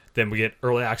 Then we get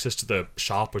early access to the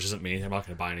shop, which isn't me. I'm not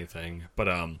gonna buy anything, but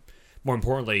more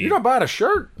importantly, You're not buying a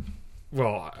shirt?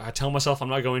 well, I tell myself I'm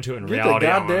not going to. In Get the reality,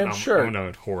 goddamn I'm shirt.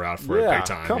 gonna whore out for a Yeah, big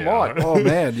time. come yeah. on. Oh,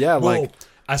 man. Yeah, Well, like...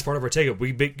 as part of our ticket,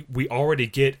 we already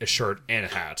get a shirt and a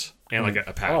hat and like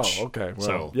a patch. Oh, okay. Well,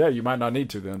 so yeah, you might not need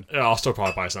to then. I'll still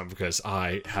probably buy something because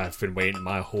I have been waiting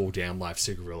my whole damn life to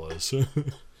see Gorillas.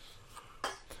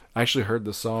 I actually heard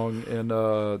the song, and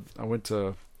I went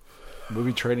to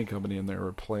Movie Trading Company, and they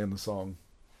were playing the song,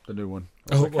 the new one.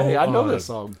 I was like, hey, I know this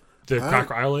song. The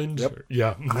Cracker Island? Yep.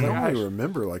 Yeah. I only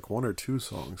remember like one or two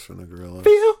songs from the Gorillas.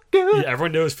 Feel good. Yeah,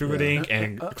 everyone knows Food Inc.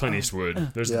 and Clint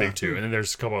Eastwood. There's the big two. And then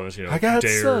there's a couple others, I got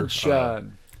Dare,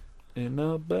 sunshine in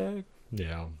a bag.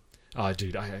 yeah.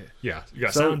 Dude, you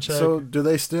got So, sound check. so do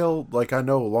they still, like, I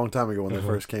know a long time ago when they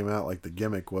first came out, like the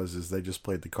gimmick was they just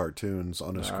played the cartoons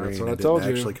on a screen That's what I and told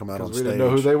didn't you. actually come out on 'cause we stage. didn't know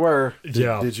who they were.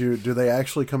 yeah. Do they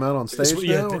actually come out on stage So,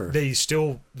 yeah, now?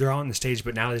 or? they're on the stage,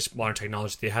 but now there's modern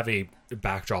technology. They have a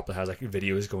backdrop that has like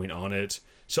videos going on it.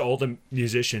 So all the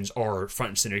musicians are front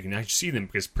and center. You can actually see them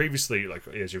because previously, like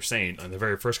as you're saying, on the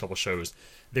very first couple shows,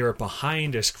 they were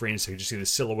behind a screen, so you just see the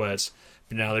silhouettes.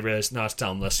 But now they realize, no, it's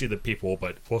dumb. Let's see the people,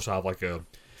 but we'll also have like a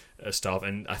stuff.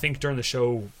 And I think during the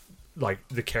show, like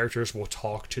the characters will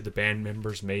talk to the band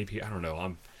members. Maybe I don't know.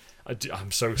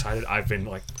 I'm so excited. I've been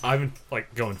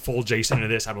going full Jason into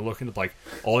this. I've been looking at like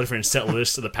all the different set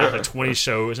lists of the past like 20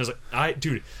 shows. And I was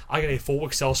like, I got a full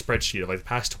Excel spreadsheet of like the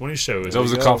past 20 shows. That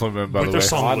was a compliment, by with the their way.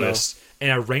 song I know. lists.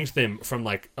 and I ranked them from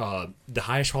like the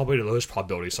highest probability to lowest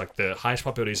probability. So like the highest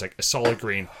probability is like a solid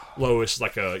green, lowest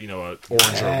like a a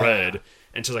orange or a red.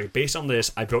 And so like based on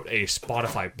this, I built a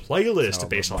Spotify playlist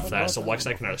based off that. So Lex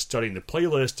and I can start studying the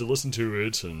playlist to listen to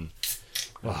it, and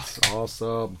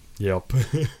Awesome. yep,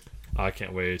 I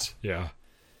can't wait. Yeah,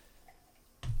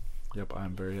 Yep,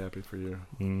 I'm very happy for you.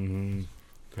 man,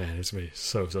 it's gonna be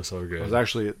so good. I was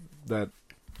actually at that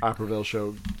Iperville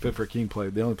show Fit for a King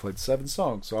played. They only played 7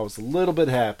 songs, so I was a little bit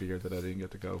happier that I didn't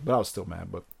get to go. But I was still mad.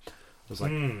 But I was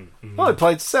like, well, they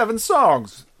played 7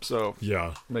 songs, so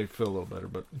Yeah. made me feel a little better.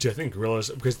 But Do you think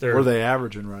Gorillaz, because they're... what are they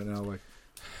averaging right now? Like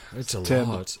It's a 10.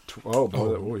 lot.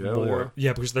 Yeah, More.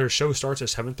 Yeah, because their show starts at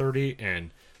 7:30,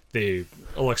 and they...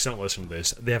 Alexa, don't listen to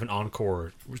this. They have an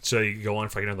encore, so you go on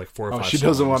for like 4 or 5 she songs.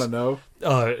 doesn't want to know.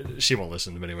 She won't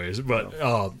listen to them anyways. But,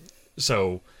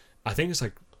 so, I think it's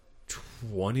like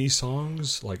 20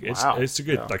 songs. Like, Wow. it's a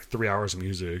good, Yeah. like, 3 hours of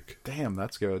music. Damn,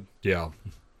 that's good. Yeah.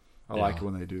 I like it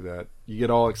when they do that. You get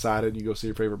all excited. You go see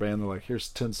your favorite band. They're like, "Here's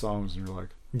 10 songs," and you're like,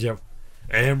 Yep.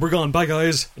 And we're gone. Bye,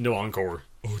 guys. No encore.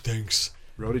 Oh, thanks.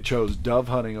 Rhodey chose dove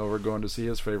hunting over going to see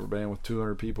his favorite band with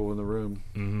 200 people in the room.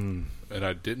 And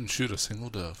I didn't shoot a single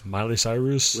dove. Miley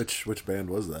Cyrus. Which band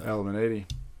was that? Element 80.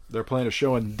 They're playing a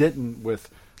show in Denton with.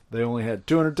 They only had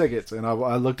 200 tickets, and I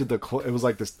looked at the. It was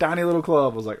like this tiny little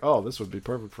club. I was like, "Oh, this would be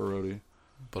perfect for Rhodey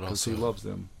But because also he loves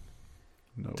them."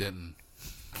 No, didn't.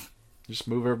 just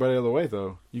move everybody out of the way,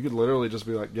 though. You could literally just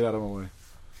be like, "Get out of my way."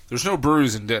 There's no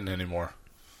breweries in Denton anymore.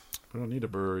 We don't need a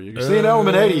brewery. You're seeing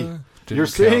Element 80. You're Didn't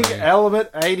seeing count me. Element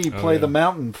 80 play yeah. the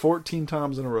Mountain 14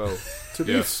 times in a row. To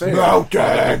be Yes. fair,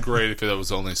 That'd be great if that was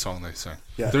the only song they sang.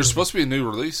 Yeah. There's supposed to be a new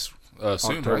release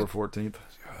soon, October right? 14th.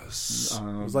 Yes. I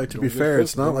it was like, to be fair,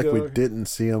 it's not like we didn't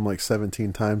see them like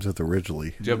 17 times with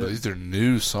originally. Yeah, but these are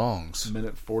new songs.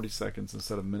 Minute 40 seconds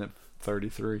instead of minute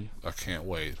 33. I can't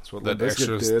wait. what That Limp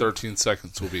Bizkit extra did. 13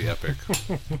 seconds will be epic.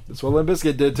 That's what Limp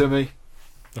Bizkit did to me.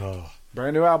 Oh.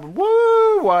 Brand new album.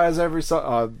 Woo! Why is every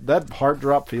song... that heart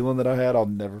drop feeling that I had, I'll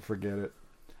never forget it.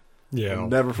 Yeah. I'll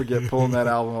never forget pulling that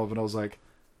album up and I was like,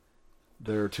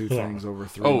 there are 2 things over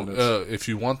 3 minutes. If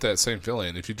you want that same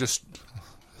feeling, if you just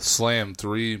slam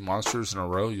 3 monsters in a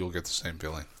row, you'll get the same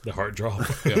feeling. The heart drop.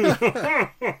 Yeah.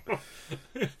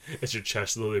 As your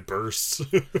chest literally bursts.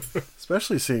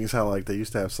 Especially seeing as how like they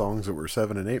used to have songs that were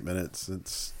 7 and 8 minutes.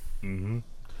 It's I'm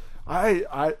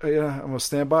gonna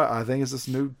stand by. I think it's this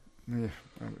new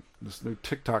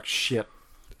TikTok shit.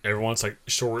 Everyone's like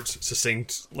short,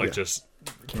 succinct, like Yeah. just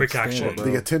quick stand action. it, bro.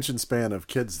 the attention span of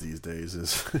kids these days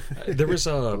is There was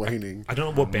a waning. I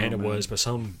don't know what band it was, but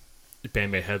some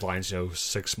band made headlines,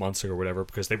 6 months ago or whatever,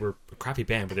 because they were a crappy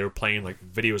band, but they were playing like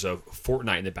videos of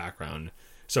Fortnite in the background.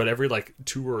 So at every like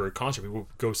tour or concert, people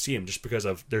would go see them just because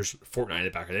of there's Fortnite in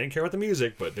the background. They didn't care about the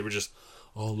music, but they were just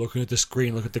looking at the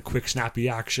screen, look at the quick snappy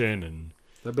action, and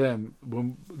That band,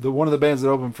 one of the bands that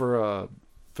opened for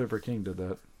Fit for a King did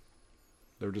that.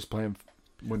 They were just playing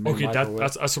when me and okay, Michael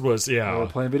went. that's what it was. They were Yeah,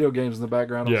 playing video games in the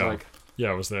background. I was yeah, like,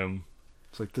 yeah, it was them.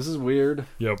 it's like this is weird.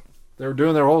 Yep. They were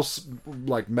doing their whole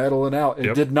like medaling out. It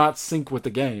Yep. did not sync with the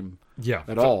game Yeah,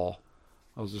 at all.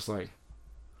 I was just like,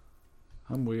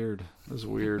 I'm weird. This is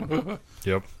weird.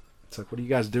 Yep. It's like, what are you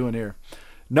guys doing here?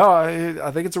 No,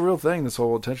 I think it's a real thing. This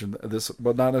whole attention,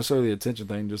 but not necessarily the attention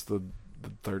thing. Just the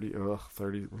 30.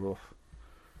 Ugh.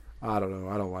 I don't know.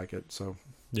 I don't like it. So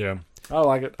Yeah. I don't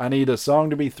like it. I need a song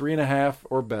to be 3.5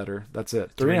 or better. That's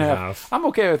it. 3.5. I'm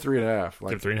okay with 3.5.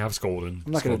 Like 3.5 is golden.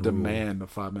 I'm not It's going to golden rule. demand a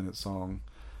 5-minute song.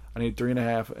 I need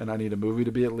 3.5, and I need a movie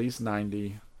to be at least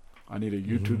 90. I need a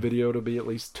YouTube video to be at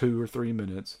least 2 or 3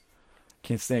 minutes.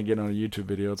 Can't stand getting on a YouTube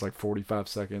video. It's like 45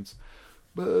 seconds.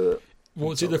 But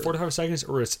Well, it's either 45 seconds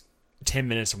or it's 10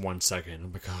 minutes and 1 second.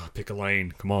 I'm like, pick a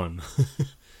lane. Come on.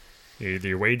 Either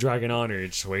you're way dragging on or you're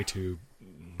just way too.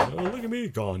 Oh, look at me,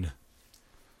 gone.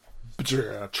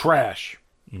 trash.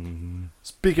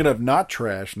 Speaking of not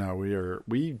trash, now we're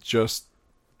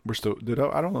still.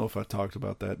 I don't know if I talked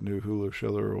about that new Hulu show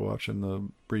that we're watching, the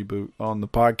reboot on the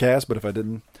podcast, but if I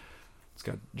didn't, it's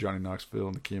got Johnny Knoxville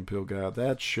and the Key and Peele guy.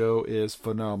 That show is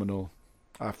phenomenal.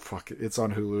 Fuck it. It's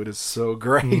on Hulu. It is so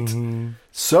great.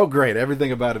 So great.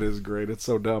 Everything about it is great. It's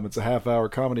so dumb. It's a half-hour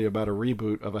comedy about a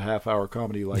reboot of a half-hour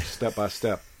comedy, like step by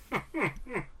step.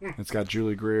 It's got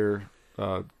Julie Greer,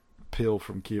 Peele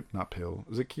from Key. Not Peele.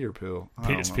 Is it Key or Peele? I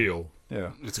don't It's know. Peel.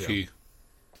 Yeah, It's key.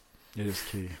 it is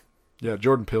Key. Yeah,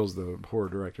 Jordan Peele's the horror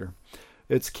director.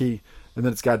 It's Key, and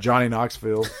then it's got Johnny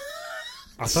Knoxville.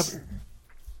 I thought.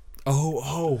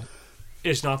 Oh.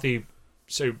 It's not the.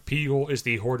 So Peel is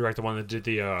the horror director, one that did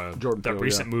the Jordan that Peele,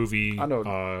 recent yeah. movie. I know.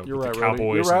 with You're right, the Roddy.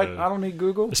 Cowboys. You're right. and I don't need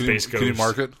Google. the Can Space you Ghost.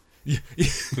 mark it?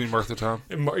 Can you mark the time?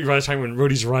 Right the time when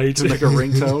Rhodey's right. To make a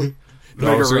ringtone. I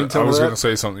Make a was ringtone of going that? to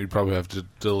say something you probably have to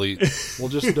delete. Well,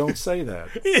 just don't say that,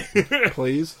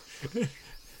 please.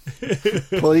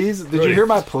 Please, did you hear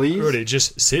my please? Rhodey,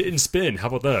 just sit and spin. How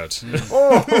about that?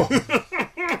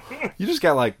 Oh, you just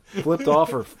got like flipped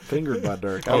off or fingered by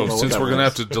Dirk. I don't know what Since that we're going to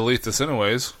was. have to delete this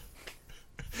anyways.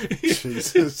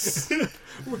 Jesus.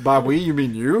 By we, you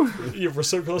mean you? Yeah, we're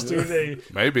so close to a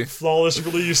Maybe. flawless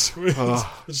release.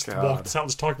 Just God. walk this out.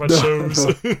 Let's talk about shows.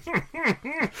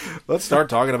 Let's start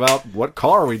talking about what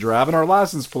car we drive and our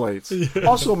license plates.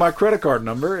 Also, my credit card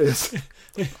number is.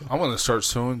 I'm going to start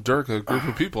showing Dirk a group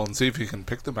of people and see if he can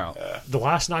pick them out. The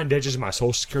last 9 digits of my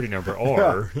social security number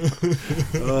are.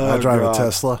 I drive a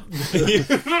Tesla.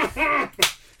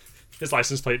 His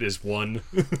license plate is 1.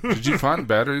 Did you find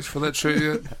batteries for that shit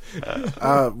yet?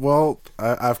 Well,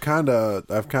 I've kind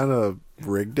of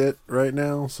rigged it right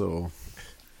now, so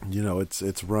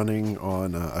it's running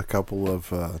on a couple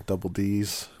of double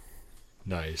D's.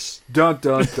 Nice. Dun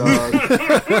dun dun.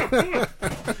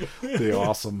 Be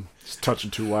awesome. Just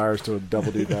touching 2 wires to a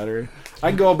double D battery. I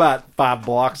can go about 5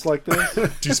 blocks like this.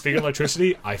 Dude, speaking of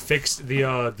electricity, I fixed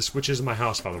the switches in my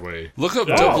house, by the way. Look up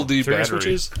double D Figure battery.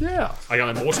 switches. Yeah, I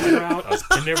got my multimeter out. I was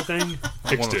pinning everything.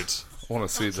 Fixed it. I want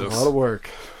to see a lot this. of work.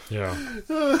 Yeah.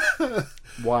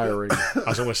 Wiring. I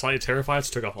was only slightly terrified,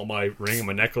 so took off all my ring and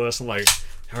my necklace. I'm like,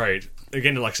 all right.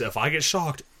 Again, like I said, if I get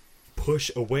shocked, push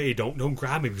away. Don't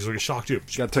grab me because I'll get shocked too.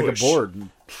 You gotta take a board and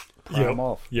pry them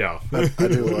off. Yeah. I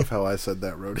do love how I said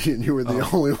that, Rhodey, and you were the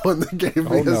only one that gave me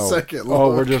Oh no! a second look.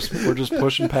 Oh, we're just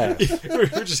pushing past. We're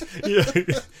just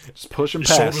Just pushing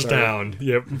past. shoulders sir. down.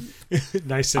 Yep.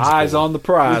 Nice. Eyes on the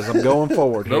prize. I'm going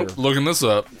forward here. Nope, looking this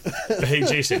up. Hey,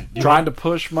 Jason. Trying to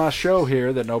push my show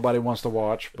here that nobody wants to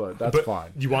watch, but that's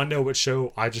fine. You want to know what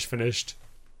show I just finished?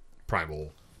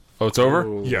 Primal. Oh, it's over?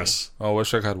 Ooh. Yes. Oh, I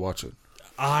wish I could watch it.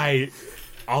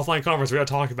 Offline conference, we gotta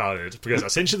talk about it because I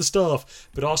sent you the stuff,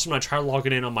 but also when I tried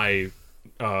logging in on my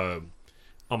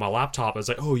laptop, I was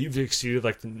like, "Oh, you've exceeded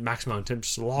like the maximum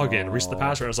attempts to log in. Reset the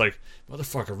password." I was like,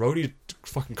 "Motherfucker, Rhodey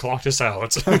fucking clocked us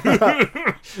out."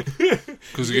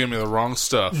 Because you gave me the wrong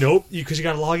stuff. Nope, because you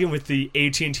gotta log in with the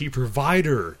AT&T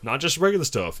provider, not just regular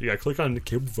stuff. You gotta click on the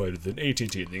cable provider, then AT&T,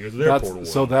 and then you go to their portal.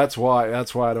 So that's why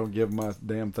I don't give my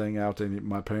damn thing out to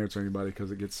my parents or anybody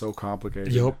because it gets so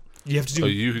complicated. Yep. You have to do. So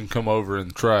you can come over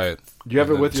and try it. Do you have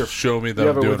it and with then your? show me do you that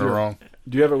have I'm it doing with it your- wrong?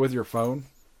 Do you have it with your phone?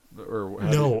 Or how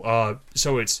do you- No,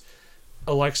 so it's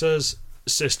Alexa's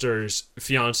sister's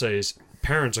fiance's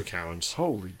parents' accounts.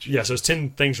 Holy jeez. Yeah, so it's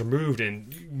 10 things removed,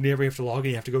 and you never have to log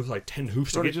in. You have to go through like 10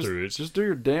 hoops to Brody, get through it. just do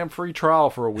your damn free trial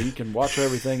for a week and watch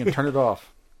everything and turn it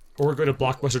off. Or go to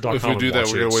blockbuster.com. If we do and that,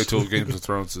 watch we're going it. to wait till Games of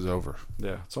Thrones is over.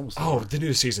 Yeah, it's almost. Oh, over. the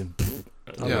new season.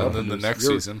 I Yeah, love and then the news. next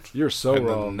You're- season. You're so And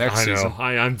then wrong. the next I know. season.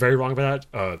 I'm very wrong about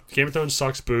that. Game of Thrones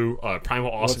sucks, boo.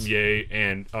 Primal, awesome, Let's- yay.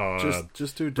 And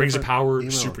just do Rings of different Power,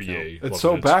 email super account. yay. It's Loving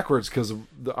so it. backwards because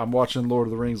I'm watching Lord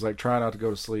of the Rings, like trying not to go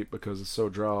to sleep because it's so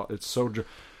draw. It's so.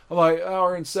 I'm like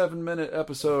hour and 7-minute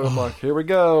episode. I'm like, here we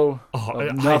go.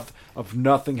 Of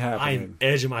nothing I'm happening.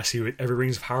 edging my seat with every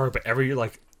Rings of Power, but every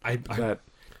like that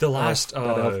the last that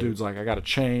elf dude's like, I got a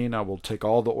chain. I will take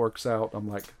all the orcs out. I'm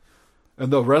like,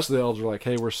 and the rest of the elves are like,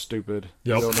 hey, we're stupid.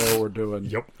 Yep. We don't know what we're doing.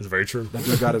 Yep, that's very true. That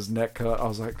dude got his neck cut. I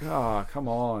was like, come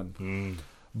on.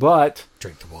 But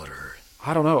Drink the water.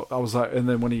 I don't know. I was like, and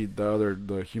then when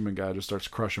the human guy just starts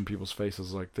crushing people's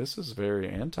faces, like, this is very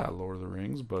anti Lord of the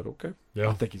Rings, but okay. Yeah.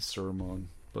 I think he's Saruman,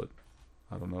 but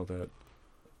I don't know that.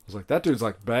 I was like, that dude's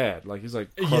like bad. Like he's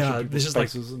like crushing Yeah, people's this is like-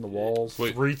 faces in the walls.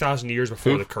 3,000 years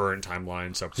before the current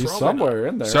timeline. So He's probably somewhere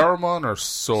in there. Saruman or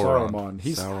Sauron? Saruman.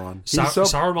 He's Sauron. He's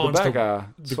Saruman's the bad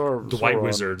the- guy. the white Sauron.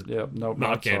 wizard. Yep. Nope. Not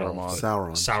Not Gandalf.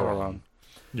 Saruman. Sauron. Sauron.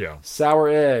 Yeah, Sour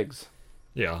eggs.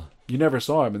 yeah. You never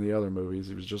saw him in the other movies.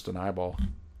 He was just an eyeball.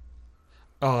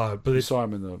 But You it's saw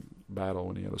him in the battle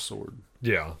when he had a sword.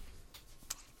 yeah.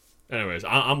 Anyways,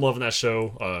 I'm loving that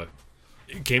show.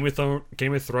 Game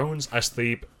of Thrones. I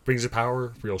sleep. Rings of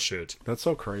Power. Real shit. That's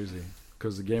so crazy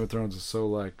because the Game of Thrones is so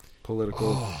like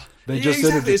political. They Yeah, just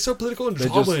exactly. introduced, It's so political and they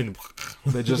just- drama.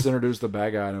 they just introduced the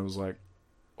bad guy and it was like,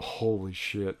 holy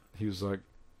shit. He was like,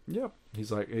 yep.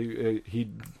 He's like he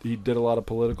did a lot of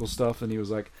political stuff and he was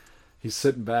like, he's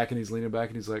sitting back and he's leaning back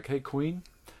and he's like, hey Queen,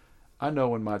 I know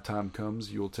when my time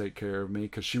comes you will take care of me,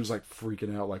 because she was like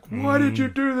freaking out like, why did you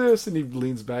do this? And he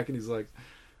leans back and he's like,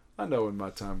 I know when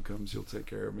my time comes you'll take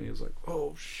care of me. He was like,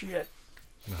 oh shit.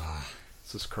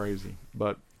 This is crazy.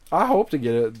 But I hope to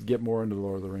get more into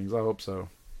Lord of the Rings. I hope so.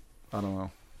 I don't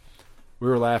know. we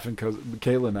were laughing because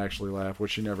Caitlin actually laughed,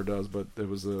 which she never does, but it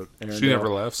was the Arendelle. She never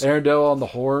laughs. Arendelle on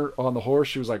the horse.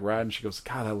 She was like riding. She goes,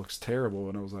 "God, that looks terrible."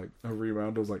 And I was like, I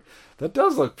rewound. I was like, "That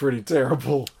does look pretty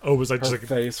terrible." Oh, it was like Her just like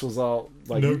face was all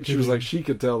like No she was kidding. like she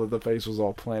could tell that the face was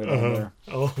all planted on there.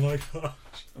 oh my god.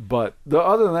 But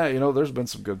other than that, there's been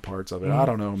some good parts of it. I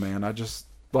don't know, man. I just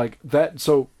like that.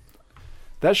 So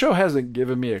that show hasn't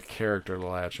given me a character to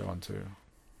latch on to.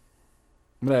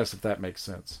 I'm gonna ask if that makes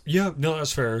sense. Yeah, no,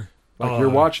 that's fair. Like you're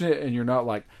watching it and you're not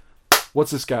like,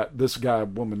 what's this guy,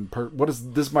 woman, what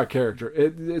is this? My character.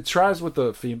 It tries with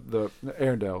the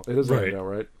Arendelle. It is Right.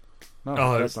 Arendelle, right?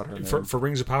 No, that's not her name. For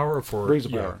Rings of Power or for Rings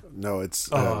of Power. No, it's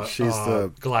she's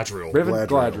the Galadriel. Raven Galadriel.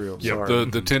 Galadriel. Yep. Sorry.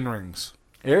 The 10 rings.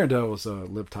 Arendelle was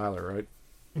Liv Tyler, right?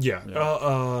 Yeah.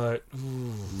 no.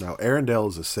 Arendelle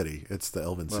is a city. It's the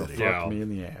Elven Well, city. Yeah. fuck me in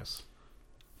the ass.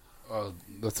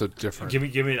 That's a different. Give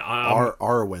me.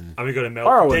 Arwen. I'm gonna go to Mel.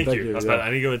 Arwen, Thank you. yeah. I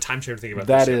need to go to time share and think about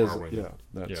That this. is, Arwen. yeah.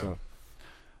 That's Yeah.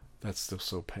 that's still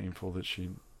so painful that she.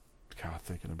 God,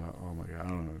 thinking about. Oh my God, I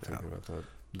don't know what to think about that.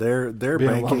 They're Being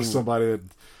in love banking. with somebody that.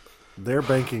 They're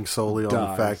banking solely on the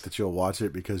Dies. fact that you'll watch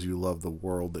it because you love the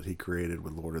world that he created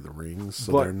with Lord of the Rings.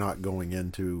 So But- they're not going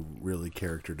into really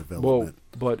character Well, development.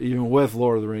 but even with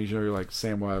Lord of the Rings, you're like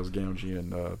Samwise Gamgee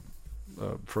and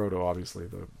Frodo. Obviously,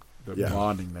 the Yeah.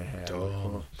 bonding they had.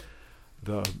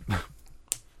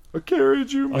 I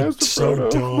carried you, I'm Master so Frodo.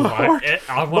 dumb. My heart.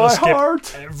 I want My to skip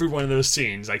heart. every one of those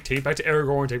scenes. Like, take me back to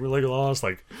Aragorn, take me to Legolas.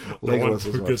 Like, the one Legolas was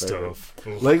my good favorite. stuff.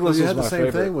 Legolas Well, you was had my the same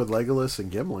favorite. thing with Legolas and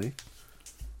Gimli.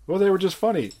 Well, they were just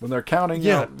funny when they're counting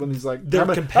Yeah. out. When he's like, They're how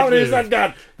many has competitive. that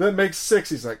got? That makes 6.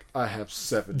 He's like, I have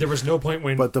 7. There was no point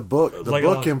when. But the book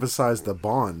Legolas- emphasized the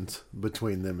bond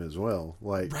between them as well.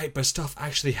 Like Right, but stuff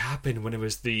actually happened when it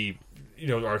was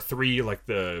our 3, like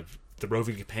the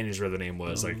roving companions, whatever the name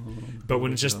was. Like, but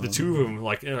when it's just the 2 of them,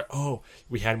 like,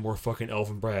 we had more fucking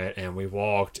elven bread, and we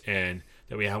walked, and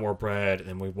then we had more bread, and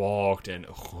then we walked, and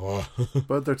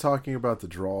but they're talking about the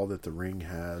draw that the ring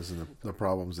has and the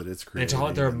problems that it's and creating. it's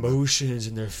all their emotions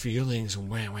and their feelings, and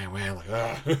wham, like,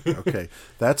 Okay,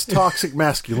 that's toxic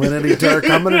masculinity, Dirk.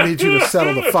 I'm going to need you to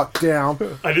settle the fuck down.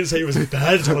 I didn't say it was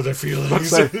bad. It's all their feelings.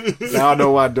 Now I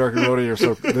know why Dirk and Rody are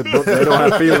so. They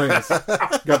don't have feelings.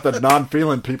 Got the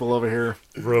non-feeling people over here.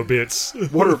 Robits.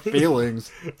 What are feelings?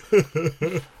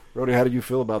 Rody, how do you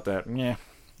feel about that? Yeah.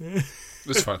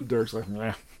 It's fine. Dirk's like,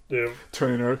 yeah. Yeah.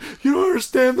 Turning around. You don't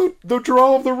understand the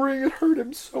draw of the ring. It hurt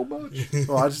him so much.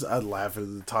 Well, I'd laugh at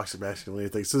the toxic masculinity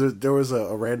thing. So there was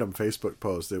a random Facebook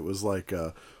post. It was like,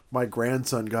 my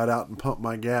grandson got out and pumped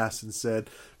my gas and said,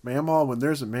 "Mama, when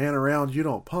there's a man around, you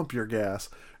don't pump your gas."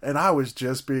 And I was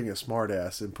just being a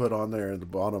smartass and put on there at the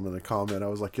bottom in the comment, I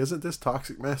was like, "Isn't this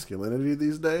toxic masculinity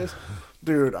these days?"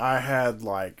 Dude, I had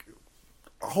like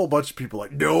a whole bunch of people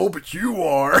like, "No, but you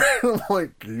are." I'm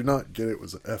like, "Do you not get it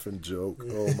was an effing joke?"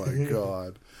 Oh my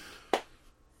God.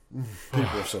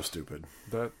 People are so stupid.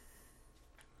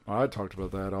 I talked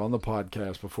about that on the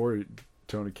podcast before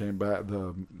Tony came back.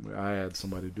 I had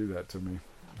somebody do that to me.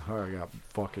 I got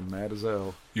fucking mad as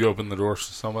hell. You opened the doors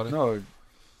to somebody? No,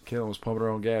 Caitlin was pumping her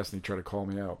own gas and he tried to call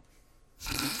me out.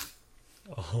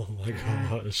 Oh my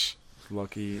gosh. He's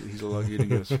lucky he didn't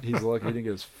get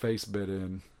his face bit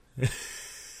in.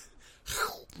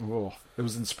 Oh, it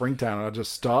was in Springtown and I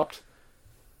just stopped.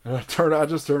 And I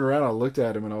just turned around and I looked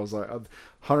at him and I was like,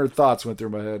 100 thoughts went through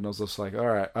my head and I was just like, all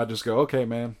right. I just go, okay,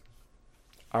 man.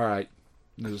 All right.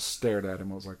 And I just stared at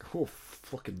him. I was like, oh,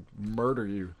 fucking murder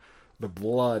you. The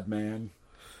blood, man.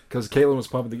 Because Caitlin was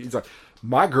pumping he's like,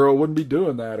 my girl wouldn't be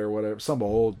doing that or whatever. Some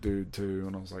old dude too.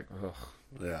 And I was like, ugh.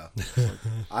 Yeah.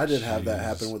 I did have that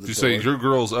happen with the You say door. your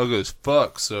girl's ugly as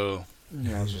fuck, so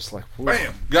Yeah, I was just like,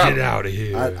 bam, got Get it. out of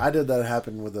here. I did that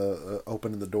happen with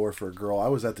opening the door for a girl. I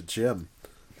was at the gym,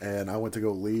 and I went to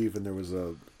go leave, and there was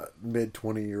a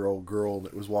mid-20-year-old girl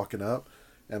that was walking up,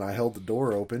 and I held the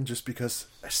door open just because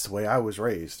that's the way I was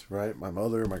raised, right? My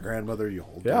mother, my grandmother, you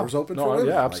hold doors open for women.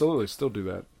 Yeah, Like, absolutely. Still do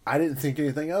that. I didn't think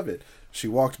anything of it. She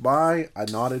walked by, I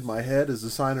nodded my head as a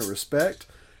sign of respect,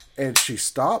 and she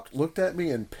stopped, looked at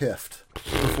me, and piffed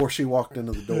before she walked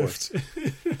into the door.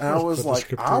 And I was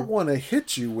like, I want to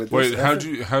hit you with this. Wait,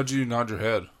 how'd you nod your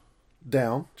head?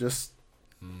 Down, just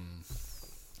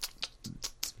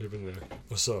Even there.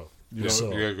 What's up? You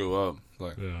gotta go up.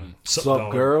 Like, Yeah.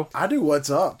 Sup, girl? I do what's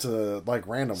up to like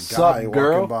random Sup, guy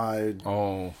girl? walking by.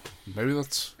 oh, maybe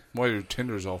that's why your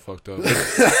Tinder's all fucked up.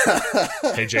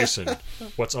 Hey, Jason.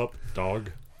 What's up, dog?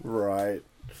 Right.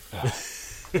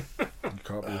 You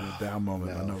caught me in a down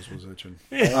moment. My nose was itching.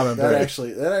 That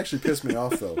actually pissed me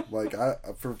off though. Like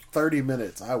for 30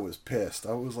 minutes I was pissed.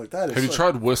 I was like, that is. Have you so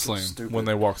tried whistling stupid. when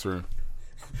they walk through?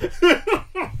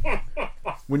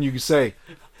 when you say,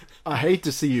 "I hate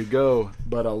to see you go,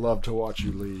 but I love to watch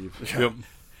you leave." Yep.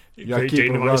 You gotta Great keep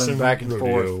Jane it running Bison back and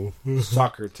rodeo. forth.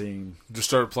 Soccer team. Just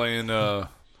start playing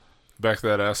Back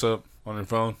That Ass Up on your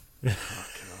phone.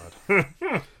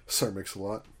 Sir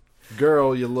Mix-a-Lot.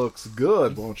 Girl, you looks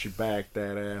good. Won't you back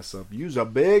that ass up? You's a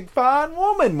big, fine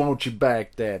woman. Won't you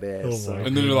back that ass Oh my up?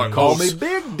 And then you're like, Call oh, me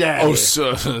Big Daddy. Oh,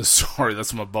 sorry,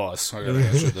 that's my boss. I gotta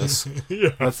answer this.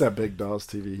 That's that Big Dawes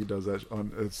TV. He does that.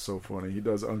 It's so funny. He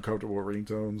does uncomfortable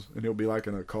ringtones, and he'll be like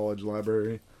in a college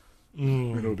library,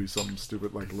 and it'll be something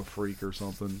stupid like La Freak or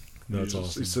something. That's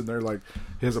awesome. He's sitting there like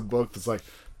he has a book that's like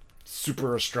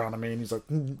super astronomy, and he's like,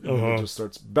 and he just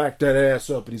starts back that ass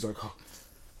up, and he's like, oh,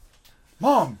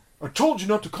 Mom, I told you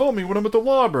not to call me when I'm at the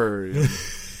library.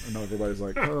 And everybody's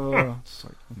like, it's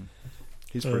like,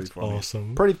 he's pretty That's funny.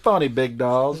 awesome. Pretty funny, Big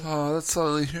Dawes. Oh, that's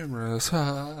slightly humorous.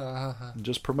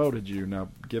 Just promoted you. Now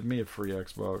give me a free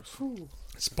Xbox.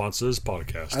 Sponsor this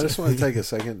podcast. I just want to take a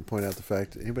second and point out the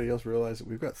fact. Anybody else realize that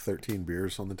we've got 13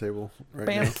 beers on the table right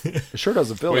now? It sure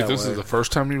doesn't feel Wait, that this way. is the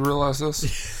first time you realize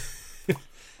this?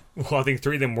 Well, I think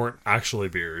 3 of them weren't actually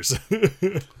beers.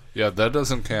 Yeah, that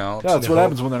doesn't count. Yeah, that's what No.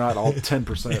 happens when they're not all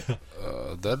 10%.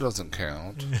 That doesn't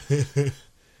count.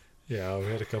 Yeah, we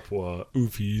had a couple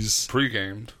oofies.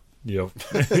 Pre-gamed. Yep.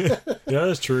 Yeah,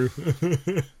 that's true.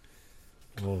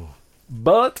 Oh.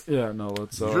 But yeah, no,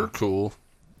 let's. You're cool.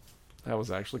 That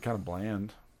was actually kind of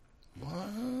bland.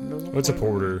 What's a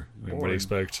porter? What do you Boring.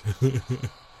 expect?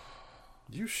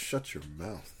 You shut your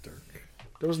mouth, Dirk.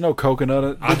 There was no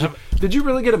coconut. Did you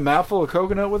really get a mouthful of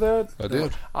coconut with that? I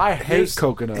did. I hate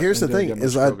coconut. Here's the and didn't thing: get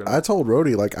is much I coconut. told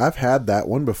Rhodey like I've had that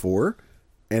one before,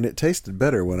 and it tasted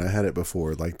better when I had it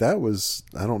before. Like that was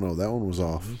I don't know that one was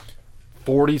off.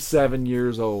 47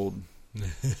 years old.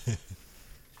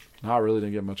 I really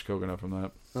didn't get much coconut from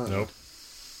that, Nope.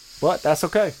 but that's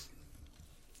okay.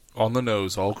 On the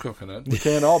nose, all coconut. We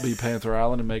can't all be Panther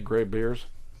Island and make great beers.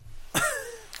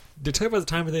 Did I tell you about the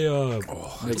time they Make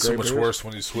It's so great much beers. worse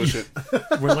when you switch it.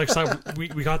 when like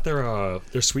we got their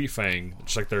Sweet Fang,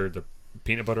 just like the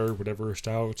peanut butter whatever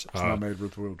stout. It's not made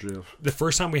with Will Jeff. The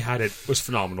first time we had it was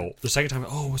phenomenal. The second time,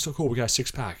 oh, it's so cool. We got a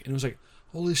 6-pack, and it was like,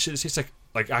 holy shit, it tastes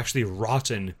like actually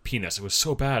rotten peanuts. It was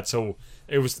so bad. So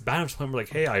it was bad enough to the point where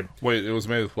like, hey, Wait, it was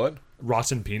made with what?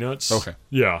 rotten peanuts. Okay.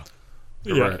 Yeah.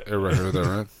 Right, right there,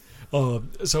 right?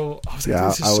 So I was like, Yeah,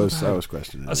 this is so bad. I was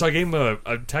questioning. it. So I gave him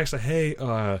a text like, hey,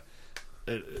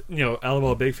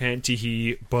 LOL, big fan,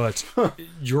 teehee, but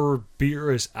your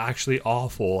beer is actually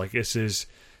awful. Like, this is,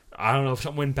 I don't know, if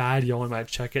something went bad, y'all might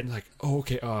check it. And like, oh,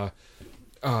 okay,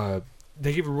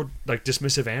 they gave a real, like,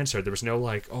 dismissive answer. There was no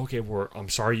like, okay, I'm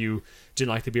sorry you didn't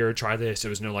like the beer, try this. It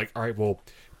was no like, all right, well,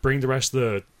 bring the rest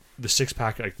of the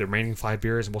 6-pack, like the remaining 5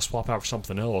 beers, and we'll swap out for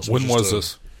something else. When was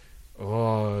this?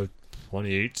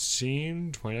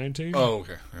 2018, 2019? Oh,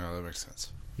 okay. Yeah, that makes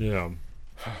sense. Yeah.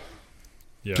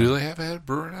 Yeah. Do they have a head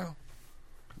brewer now?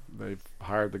 They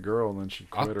hired the girl and then she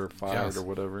quit or fired yeah. or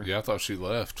whatever. Yeah, I thought she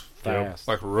left. Fast.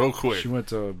 Like, real quick. She went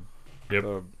to Yep.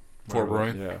 Fort whatever,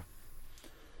 Brewing? Yeah.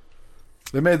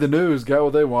 They made the news, got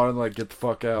what they wanted, like get the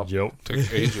fuck out. Yep. Take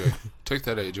AJ. Take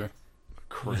that, AJ.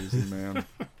 Crazy man.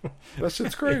 That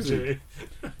shit's crazy.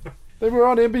 They were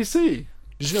on NBC.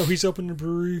 Did you know he's opening a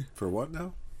brewery? For what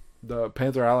now? The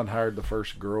Panther Island hired the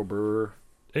first girl brewer.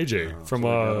 AJ from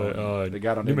They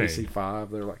got on New Maine. NBC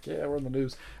 5. They were like, yeah, we're in the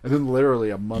news. And then literally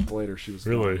a month later, she was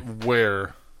Really? gone.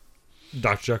 Where?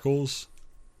 Dr. Jekyll's.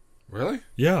 Really?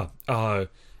 Yeah.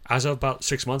 As of about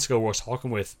 6 months ago, I was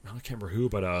talking with, I can't remember who,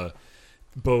 but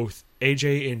both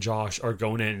AJ and Josh are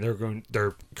going in.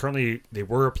 They're currently, they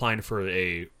were applying for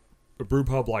a brew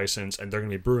pub license, and they're going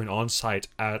to be brewing on site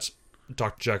at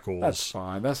Dr. Jekyll's. That's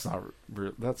fine. That's not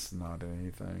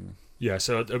anything. Yeah,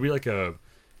 so it'll be like a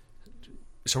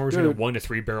somewhere between Dude. a 1 to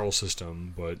 3 barrel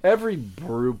system, but Every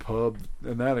brew pub,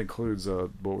 and that includes what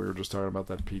we were just talking about,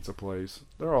 that pizza place,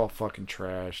 they're all fucking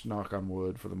trash, knock on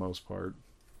wood for the most part.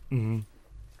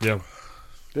 yeah.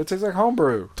 It tastes like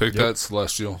homebrew. Take that,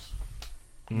 Celestial.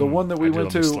 The one that we I do went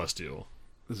love the to, Celestial.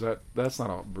 that's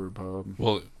not a brew pub.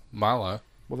 Well, my life.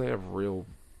 Well, they have real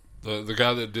The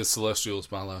guy that did Celestial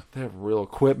is my life. They have real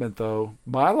equipment, though.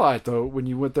 My light, though, when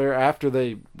you went there after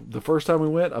the first time we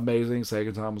went, amazing.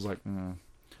 Second time was like,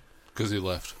 Because he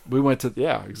left. We went to,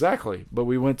 yeah, exactly. But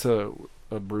we went to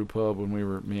a brew pub when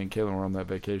me and Kaylin were on that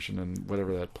vacation and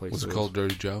whatever that place What's is. it called?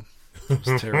 Dirty Job? It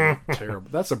was terrible, terrible.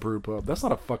 That's a brew pub. That's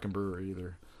not a fucking brewery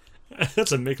either.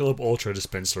 That's a Michelob Ultra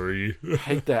dispensary. I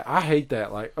hate that. I hate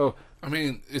that. Like, oh, I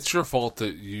mean, it's your fault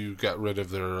that you got rid of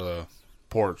their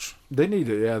porch. they need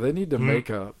to, they need to make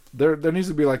a, there needs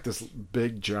to be like this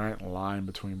big giant line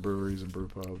between breweries and brew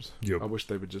pubs. Yep. I wish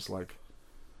they would just like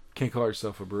Can't call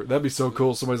yourself a brewery. That'd be so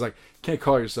cool. Somebody's like, can't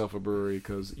call yourself a brewery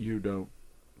because you don't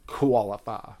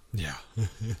qualify. Yeah.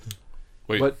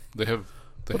 Wait, But- they have.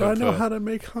 But I know how to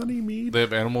make honey mead. They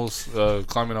have animals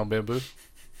climbing on bamboo.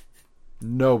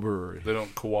 No brewery. They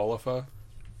don't qualify.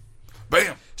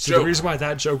 Bam. So Joke. the reason why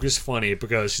that joke is funny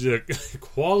because she's like,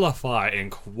 qualify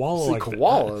and koala. See,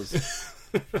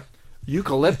 koalas.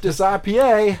 Eucalyptus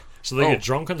IPA. So they get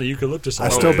drunk on the eucalyptus. I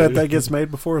still bet that gets made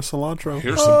before a cilantro.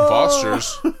 Here's some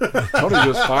Fosters. Tony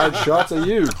just fired shots at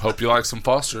you. Hope you like some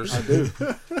Fosters. I do.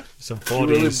 some You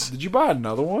really- 40s. did you buy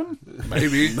another one?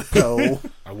 Maybe. No.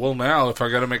 I will now if I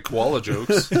got to make koala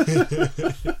jokes.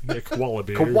 Yeah, koala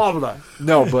beer. Koala.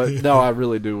 No, but no, I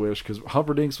really do wish because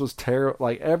Humperdinck's was terrible.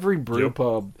 Like every brew Yep.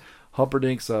 pub,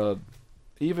 Humperdinck's,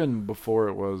 even before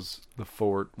it was the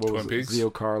Fort, what Twin was Peaks? it? Zio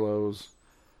Carlos.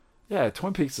 Yeah,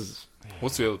 Twin Peaks is.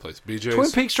 What's the other place? BJ's?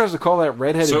 Twin Peaks tries to call that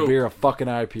redheaded So- beer a fucking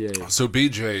IPA. So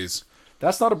BJ's.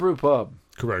 That's not a brew pub.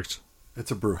 Correct. It's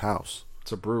a brew house.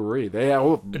 It's a brewery. They have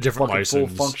a different fucking full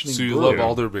license. functioning So you brewery. love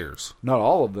all their beers. Not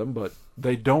all of them, but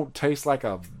they don't taste like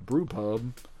a brew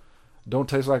pub. Don't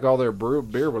taste like all their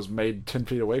beer was made 10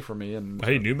 feet away from me, and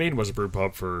Hey, New Maine was a brew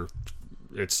pub for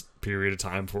its period of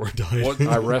time before it died. What?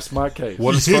 I rest my case.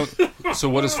 What is so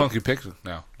what is Funky Picnic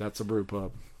now? That's a brew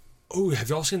pub. Oh, have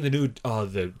y'all seen the new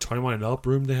the 21 and up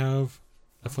room they have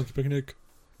at Funky Picnic?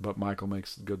 But Michael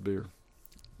makes good beer.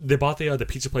 They bought the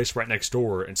pizza place right next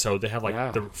door, and so they have like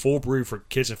Wow. the full brew for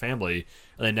kids and family.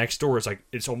 And then next door is like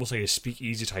it's almost like a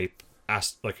speakeasy type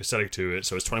like aesthetic to it.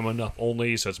 So it's 21 and up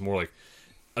only, so it's more like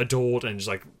adult and just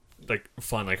like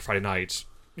fun, like Friday night,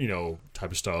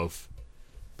 type of stuff.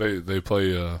 They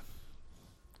play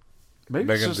Maybe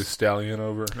Megan it's Thee just, Stallion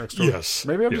over next door. Yes,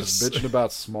 maybe I'm yes. just bitching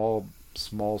about small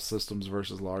systems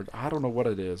versus large. I don't know what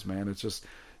it is, man. It's just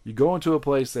you go into a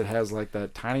place that has like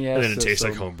that tiny ass And then it system, tastes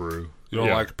like homebrew. You don't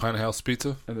Yeah. like Pine House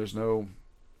Pizza? and there's no.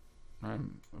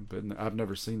 I've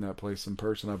never seen that place in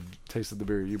person. I've tasted the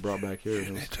beer you brought back here,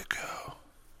 You need to go.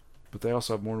 but they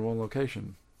also have more than one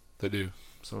location, They do.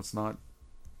 so it's not.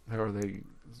 How are they?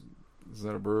 Is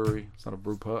that a brewery? It's not a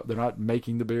brew pub. They're not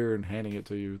making the beer and handing it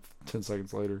to you 10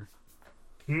 seconds later.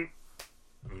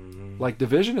 Like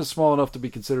Division is small enough to be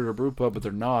considered a brew pub, but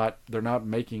they're not. They're not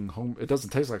making home. It doesn't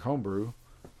taste like homebrew.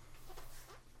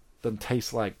 Doesn't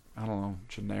taste like, I don't know,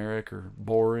 generic or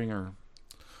boring or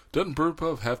Doesn't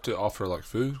Brewpub have to offer like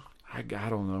food? I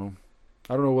don't know.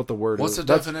 I don't know what the word What's is. the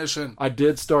That's- definition? I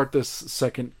did start this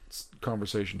second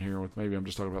conversation here with maybe I'm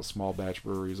just talking about small batch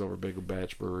breweries over big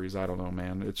batch breweries. I don't know,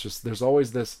 man. It's just there's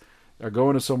always this. I go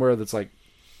into somewhere that's like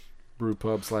brew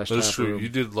pub / That's tap true. room, You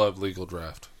did love Legal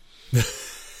Draft.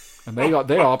 and they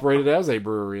operated as a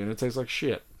brewery, and it tastes like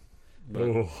shit.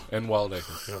 Oh. And Wild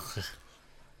Acre.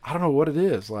 I don't know what it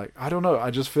is. Like I don't know. I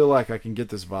just feel like I can get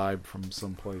this vibe from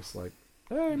someplace. Like,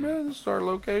 hey man, this is our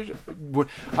location.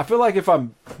 I feel like if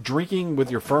I'm drinking with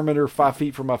your fermenter 5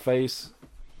 feet from my face,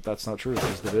 that's not true. It's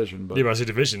just Division, but Yeah, but I say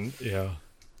Division. Yeah.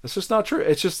 it's just not true.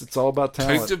 It's all about Take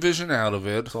talent. Division out of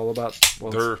it. It's all about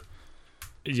They're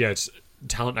Yeah, it's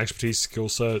talent, expertise, skill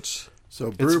sets. So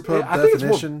it's, brewpub I think it's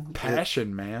more definition.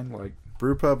 passion, man. Like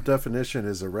Brewpub definition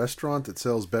is a restaurant that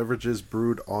sells beverages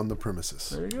brewed on the premises.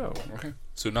 there you go. okay.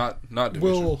 So not Division.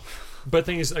 Well, but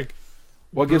the thing is, like,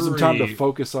 What gives them time to brewery-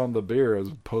 focus on the beer as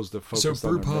opposed to focus so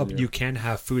on brew the pub, menu? you can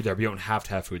have food there, but you don't have to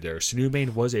have food there. So New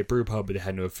Maine was a brew pub, but they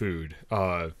had no food.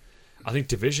 I think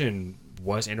Division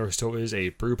was and or still is a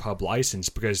brew pub license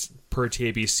because per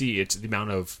TABC, it's the amount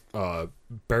of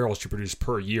barrels you produce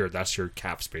per year. That's your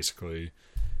caps, basically.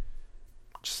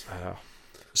 Just,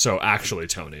 So actually,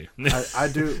 Tony, I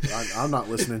do. I'm not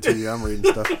listening to you. I'm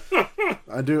reading stuff.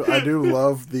 I do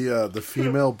love the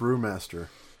female brewmaster.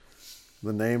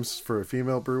 The names for a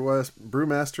female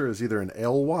brewmaster is either an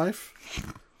alewife,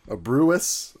 a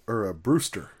brewess, or a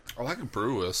brewster. I like a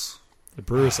Brewis. the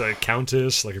brewess, like a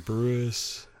countess, like a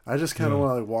brewess. I just kind of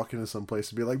want to walk into some place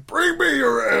and be like, "Bring me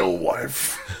your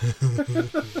alewife."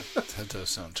 That does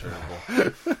sound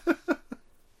terrible.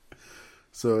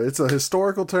 So it's a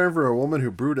historical term for a woman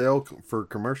who brewed ale for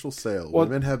commercial sale. Well,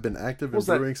 Women have been active in was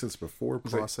that- brewing since before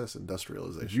process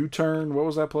industrialization. U-Turn, what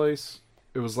was that place?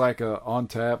 It was like a on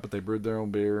tap, but they brewed their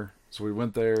own beer. So we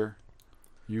went there.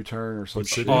 U-Turn or some What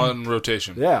shit. city? On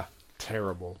rotation. Yeah,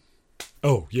 terrible.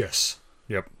 Oh yes,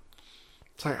 yep.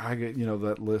 It's like I get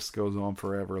that list goes on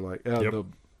forever. Like Yep.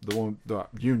 the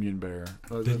Union Bear.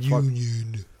 The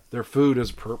Union. Their food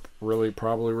is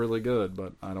probably really good,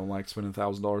 but I don't like spending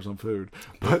 $1,000 on food.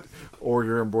 Or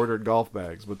your embroidered golf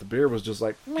bags. But the beer was just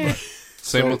like, meh.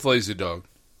 Same with Lazy Dog.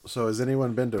 So has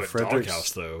anyone been to But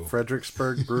Doghouse, though.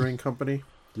 Fredericksburg Brewing Company?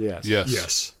 Yes. Yes.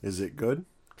 Yes. Is it good?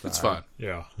 It's fine.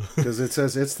 Yeah. Because it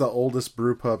says it's the oldest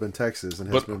brew pub in Texas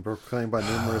and has been proclaimed by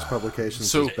numerous publications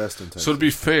So, as best in Texas. so to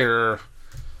be fair,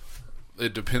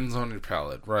 it depends on your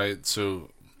palate, right?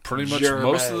 So pretty much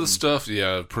most of the stuff,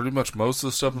 pretty much most of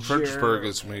the stuff in Fredericksburg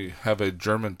is we have a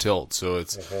German tilt, so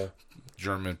it's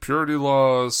German purity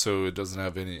laws, so it doesn't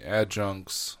have any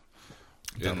adjuncts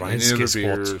in any of the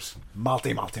beers,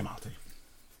 Malte.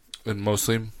 and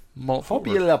mostly malt Hope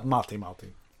you forward. love Malte.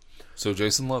 So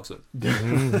Jason loves it.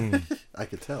 I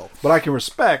could tell. But I can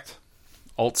respect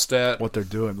Altstat. what they're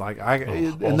doing. Like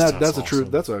Allstat's awesome.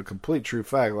 that's a complete true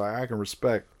fact. Like I can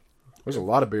respect. There's a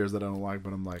lot of beers that I don't like,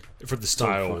 but I'm like, For the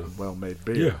style. well made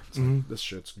beer. Yeah. It's like, this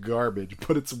shit's garbage,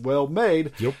 but it's well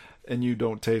made. Yep. And you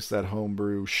don't taste that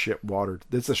homebrew shit water.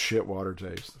 It's a shit water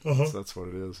taste. That's what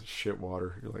it is. Shit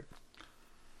water. You're like,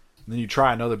 and then you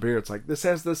try another beer. It's like this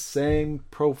has the same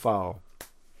profile,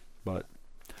 but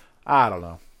I don't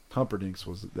know. Humperdinck's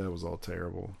was all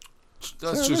terrible. That's So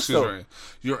just that's because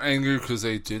you're angry because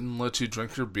they didn't let you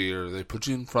drink your beer. They put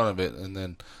you in front of it, and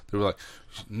then they were like,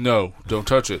 "No, don't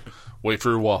touch it. Wait for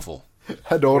your waffle."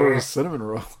 Had to order a cinnamon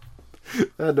roll.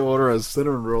 I had to order a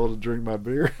cinnamon roll to drink my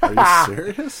beer. Are you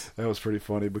serious? That was pretty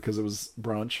funny because it was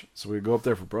brunch. So we go up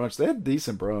there for brunch. They had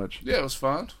decent brunch. Yeah, it was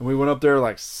fun. And we went up there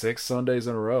like 6 Sundays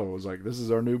in a row. It was like, this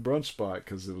is our new brunch spot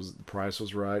because the price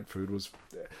was right. Food was,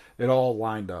 it all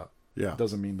lined up. Yeah.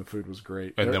 Doesn't mean the food was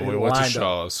great. And then It we went to lined up.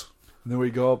 Shaw's. And then we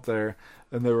go up there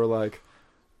and they were like,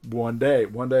 one day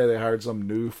they hired some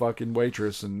new fucking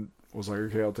waitress and was like,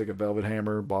 okay, I'll take a velvet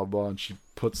hammer, blah, blah. And she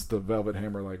puts the velvet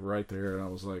hammer like right there. And I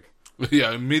was like,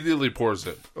 Yeah, immediately pours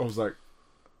it.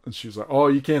 and she was like, oh,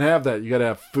 you can't have that. You got to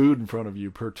have food in front of you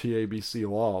per TABC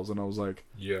laws. And I was like,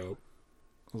 Yep.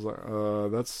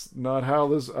 that's not how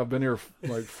this, I've been here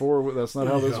like that's not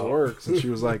how this works. And she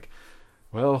was like,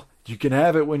 well, you can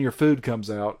have it when your food comes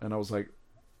out. And I was like,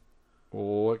 well,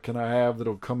 what can I have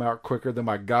that'll come out quicker than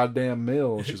my goddamn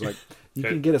meal? And she's like, you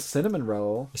can get a cinnamon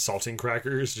roll. Saltine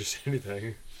crackers, just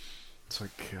anything. It's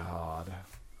like, God.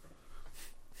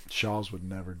 Shaw's would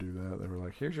never do that. They were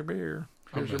like, here's your beer.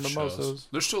 Here's your Shaw's. mimosas.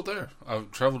 They're still there. I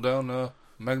traveled down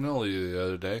Magnolia the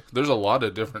other day. There's a lot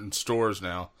of different stores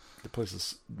now. The place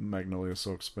is, Magnolia is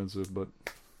so expensive, but,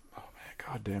 oh man,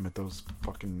 God damn it, those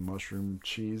fucking mushroom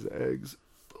cheese eggs.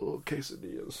 Oh,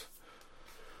 quesadillas.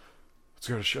 Let's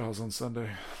go to Shaw's on Sunday.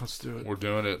 Let's do it. We're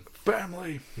doing it.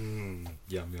 Family. Yum,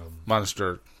 yum. Minus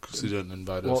Dirk, because he didn't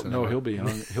invite us. Well, no,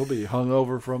 anyway. he'll be hung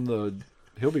over from the.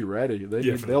 He'll be ready. from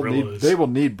the Gorillas. They will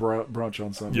need brunch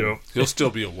on Sunday. Yep. He'll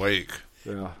still be awake.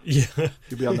 Yeah, Yeah.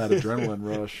 he'll be on that adrenaline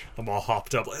rush. I'm all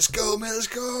hopped up. Let's go, man. Let's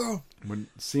go. When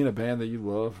seeing a band that you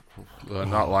love,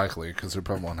 Not likely, because they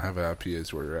probably won't have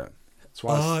IPAs where you're at. that's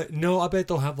why. No, I bet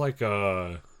they'll have like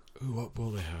what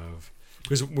will they have?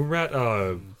 Because when we're at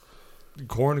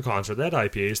Korn concert, that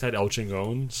IPAs had El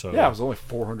Chingon. So Yeah, it was only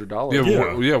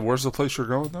 $400. Yeah, where's the place you're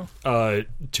going, though?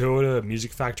 Toyota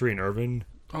Music Factory in Irvin.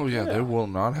 Oh, yeah, they will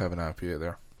not have an IPA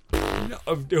there.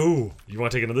 Oh, you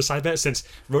want to take another side bet? Since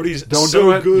Rhodey's Don't so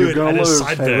do it. good You're gonna at his lose.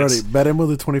 side Hey, bets. Roddy, bet him with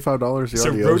the $25. He So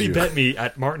already owes Rhodey you. bet me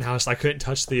at Martin House I couldn't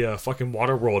touch the fucking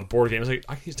Waterworld board game. I was like,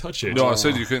 I can't touch it. No, I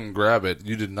said you couldn't grab it.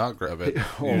 You did not grab it.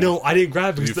 No, I didn't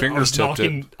grab it You because I was fingertipped it.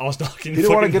 knocking. I was knocking. He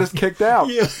didn't want to fucking- get us kicked out.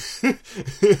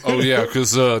 Yeah, Oh, yeah,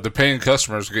 because the paying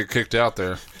customers get kicked out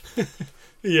there.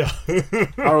 yeah,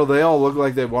 Oh, they all looked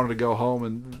like they wanted to go home,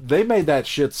 and they made that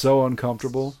shit so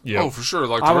uncomfortable. yeah. Oh, for sure.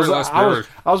 Like the I was, very last I was, barrack.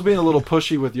 I was being a little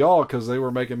pushy with y'all because they were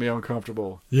making me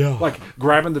uncomfortable. Yeah. Like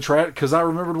grabbing the trash, because I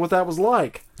remembered what that was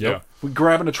like. Yeah. We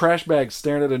grabbing a trash bag,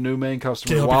 staring at a new main Can I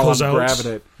customer help you while I'm close out?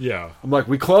 grabbing it. Yeah. I'm like,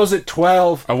 we close at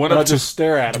 12. I went and up to- just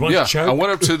stare at him. Want Yeah, to choke? I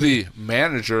went up to the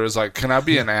manager. I was like, "Can I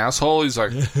be an asshole?" He's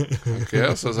like, "I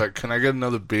guess." I was like, "Can I get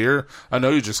another beer? I know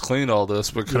you just cleaned all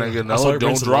this, but can I get I saw another? it Don't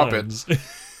rinse the drop lines. it."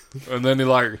 And then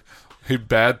he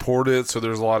bad poured it, so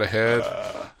there's a lot of head.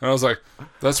 And I was like,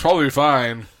 "That's probably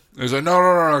fine." He's like, "No,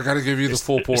 I got to give you the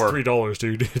full pour." It's $3,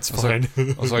 dude. It's fine.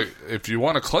 I was like, "If you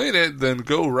want to clean it, then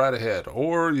go right ahead,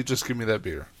 or you just give me that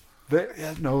beer."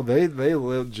 They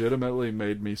legitimately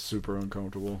made me super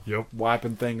uncomfortable. Yep.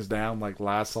 Wiping things down like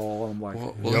Lysol. I'm like,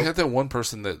 Well, they had that one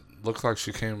person that looked like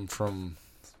she came from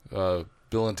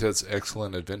Bill and Ted's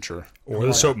Excellent Adventure. Or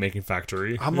the soap making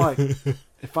factory. I'm like,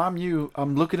 if I'm you,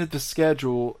 I'm looking at the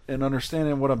schedule and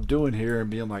understanding what I'm doing here and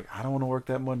being like, I don't want to work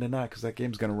that Monday night because that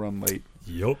game's going to run late.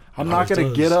 Yep. I'm It not always going to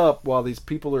does. get up while these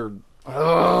people are.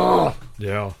 Ugh.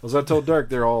 Yeah. As I told Dirk,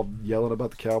 they're all yelling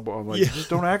about the cowboy. I'm like, Yeah. just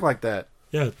don't act like that.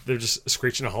 Yeah. They're just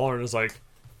screeching and hollering. It's like,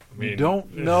 I mean, You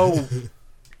don't know.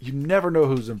 You never know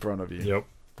who's in front of you. Yep.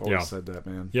 Always Yeah. said that,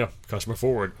 man. Yeah. Customer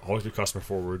forward. Always be customer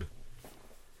forward.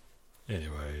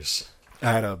 Anyways.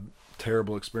 I had a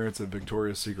terrible experience at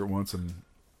Victoria's Secret once, and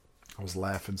I was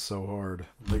laughing so hard.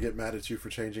 They get mad at you for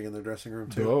changing in their dressing room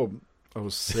too. Oh, I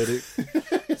was sitting.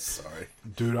 Sorry,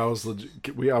 dude. I was legit.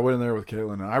 I went in there with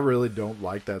Caitlin, and I really don't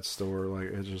like that store. Like,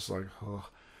 it's just like, oh.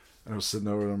 And I was sitting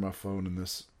over there on my phone, and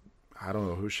this, I don't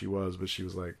know who she was, but she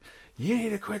was like, "You need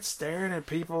to quit staring at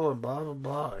people," and blah blah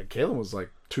blah. And Caitlin was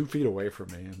like 2 feet away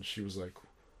from me, and she was like,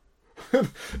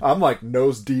 I'm like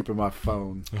nose deep in my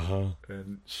phone,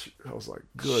 and I was like,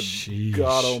 "Good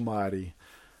God Almighty!"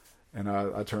 And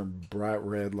I turned bright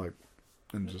red, like,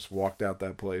 and just walked out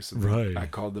that place. And I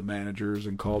called the managers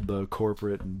and called the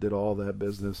corporate and did all that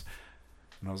business.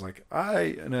 And I was like,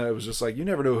 and it was just like, you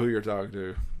never know who you're talking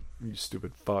to, you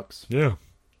stupid fucks. Yeah.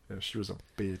 Yeah, she was a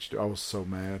bitch, dude. I was so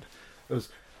mad. Would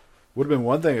have been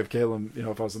one thing if Caitlin,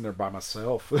 if I was in there by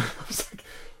myself.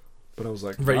 But I was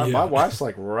like, my wife's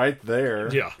like right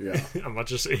there. Yeah. I'm not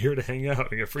just here to hang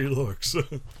out and get free looks.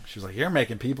 She was like, "You're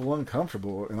making people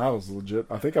uncomfortable," and I was legit.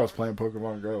 I think I was playing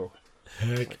Pokemon Go.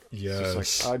 Heck yes.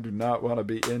 Just like, I do not want to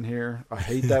be in here. I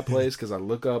hate that place because I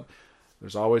look up.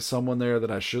 There's always someone there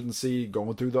that I shouldn't see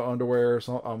going through the underwear or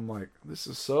something. I'm like, this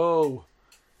is so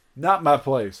not my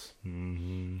place.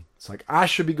 Mm-hmm. It's like I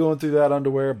should be going through that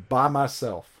underwear by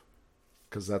myself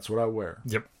because that's what I wear.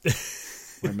 Yep.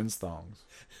 Women's thongs.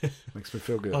 Makes me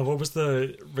feel good. What was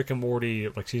the Rick and Morty,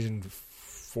 like season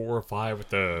 4 or 5 with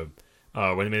the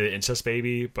when they made the incest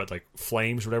baby, but like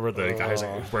flames, whatever, the guy's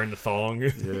like wearing the thong.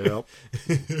 Yep.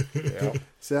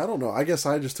 See, I don't know. I guess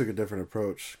I just took a different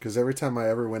approach because every time I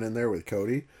ever went in there with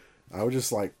Cody, I would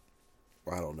just like,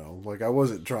 I don't know, like I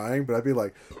wasn't trying, but I'd be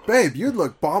like, "Babe, you'd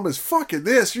look bomb as fuck at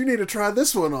this. You need to try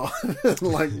this one on."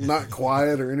 Like not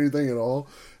quiet or anything at all.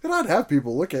 And I'd have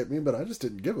people look at me, but I just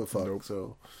didn't give a fuck. Nope.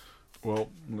 So. Well,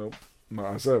 nope. No,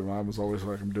 I said mine was always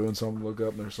like, I'm doing something, look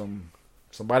up, and there's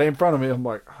somebody in front of me. I'm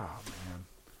like, oh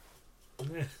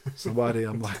man, somebody.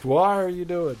 I'm like, why are you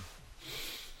doing?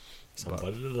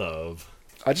 Somebody to love.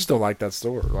 I just don't like that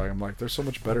store. Like, I'm like, there's so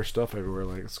much better stuff everywhere.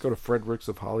 Like, let's go to Fredericks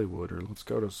of Hollywood, or let's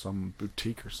go to some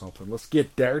boutique or something. Let's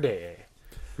get dirty.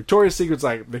 Victoria's Secret's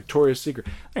like Victoria's Secret.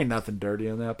 Ain't nothing dirty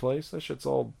in that place. That shit's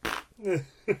all.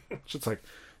 Shit's like,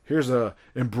 here's a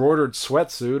embroidered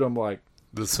sweatsuit. I'm like.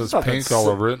 This says pink all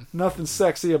over it. Nothing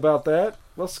sexy about that.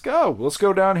 Let's go. Let's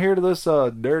go down here to this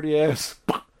dirty ass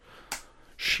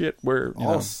shit where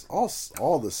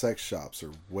all the sex shops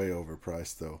are way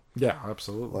overpriced though. Yeah,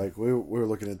 absolutely. Like we were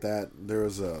looking at that. There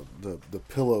was the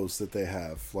pillows that they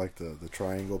have, like the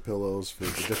triangle pillows for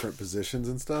the different positions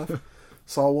and stuff.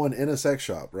 Saw one in a sex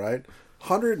shop, right?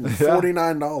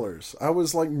 $149. I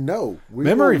was like, no.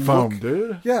 Memory foam,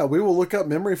 dude. Yeah, we will look up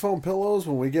memory foam pillows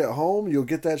when we get home. You'll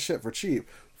get that shit for cheap.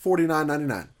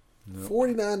 $49.99. Yep.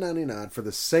 $49.99 for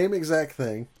the same exact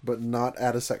thing, but not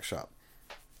at a sex shop.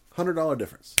 $100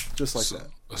 difference. Just like that.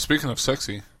 Speaking of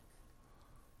sexy,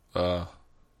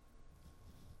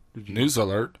 news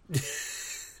alert.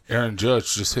 Aaron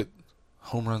Judge just hit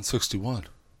home run 61.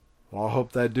 Well, I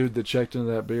hope that dude that checked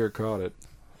into that beer caught it.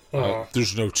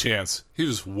 There's no chance. He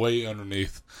was way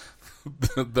underneath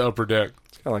the upper deck.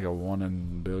 It's got like a 1 in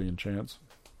a billion chance.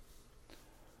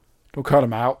 Don't cut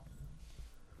him out.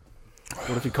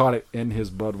 What if he caught it in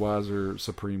his Budweiser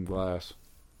Supreme glass?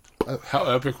 How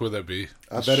epic would that be?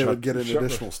 I bet it would get an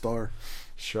additional star.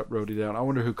 Shut Rhodey down. I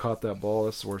wonder who caught that ball.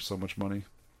 That's worth so much money.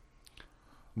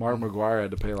 Mark McGuire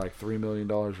had to pay like $3 million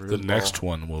for his ball. The next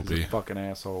one will be a fucking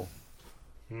asshole.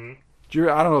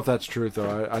 I don't know if that's true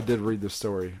though. I did read the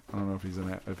story. I don't know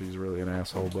if he's really an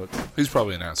asshole, but he's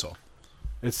probably an asshole.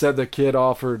 It said the kid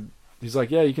offered. He's like,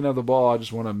 yeah, you can have the ball. I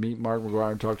just want to meet Mark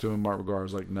McGuire and talk to him. Mark McGuire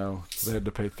was like, no. So they had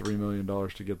to pay $3 million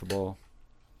to get the ball.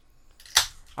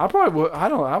 I probably would.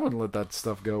 I wouldn't let that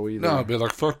stuff go either. No, I'd be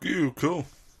like, fuck you, cool.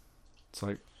 It's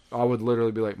like I would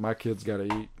literally be like, my kid's got to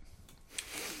eat.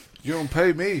 You don't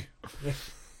pay me.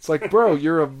 It's like, bro,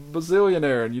 you're a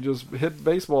bazillionaire and you just hit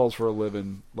baseballs for a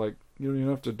living. Like, you don't even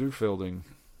have to do fielding.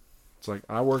 It's like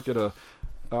I work a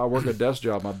desk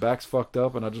job. My back's fucked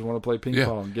up, and I just want to play ping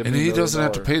pong. And he doesn't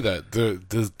have to pay that.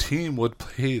 The team would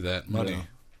pay that money. Yeah.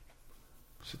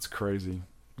 Shit's crazy.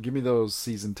 Give me those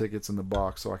season tickets in the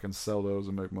box so I can sell those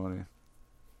and make money.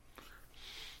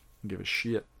 Give a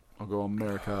shit. I'll go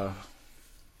America.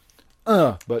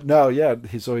 But no, yeah.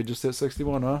 So he just hit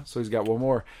 61, huh? So he's got one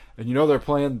more. And you know they're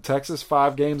playing Texas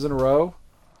 5 games in a row.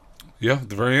 Yeah, at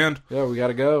the very end. Yeah, we got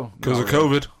to go because of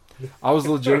COVID. I was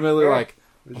legitimately like,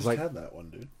 we just had that one,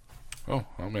 dude. Oh,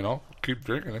 I mean, I'll keep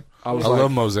drinking it. I like,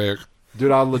 love Mosaic.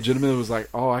 Dude, I legitimately was like,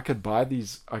 oh, I could buy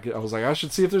these. I was like, I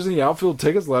should see if there's any outfield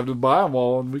tickets left and buy them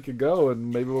all, and we could go,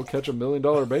 and maybe we'll catch $1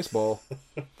 million baseball.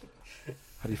 How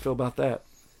do you feel about that?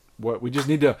 What we just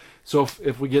need to. So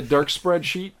if we get Dirk's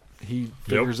spreadsheet he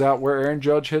figures out where Aaron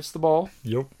Judge hits the ball.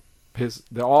 Yep.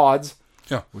 The odds.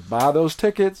 Yeah. We buy those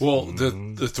tickets. Well,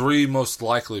 the three most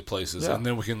likely places, Yeah. and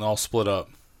then we can all split up.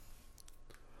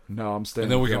 No, I'm staying.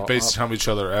 And then we with can y'all. FaceTime each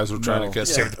other as we're trying to No. get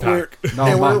Yeah, save the we're, pack. No,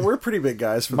 and my- we're pretty big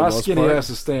guys for the My most skinny part. ass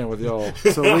is staying with y'all.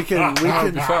 So we can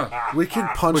Fun.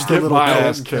 punch the Get little my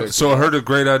ass gun. kicked. So I heard a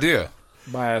great idea.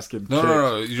 My ass getting No, kicked.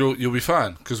 no, no. You'll be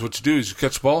fine. Because what you do is you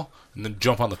catch the ball and then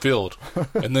jump on the field.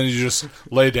 And then you just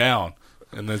lay down.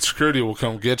 And then security will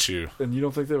come get you. And you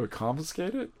don't think they would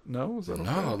confiscate it? No? Is that okay?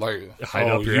 No, like, Hide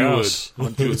up your you ass.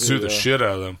 would sue the Yeah. shit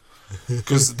out of them.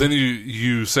 Because then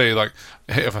you say, like,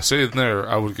 hey, if I stay in there,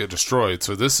 I would get destroyed.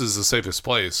 So this is the safest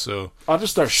place. So I'll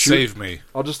just start shooting. save me.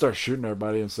 I'll just start shooting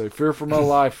everybody and say, "Fear for my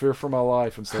life, fear for my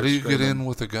life." And How start do you get screaming. in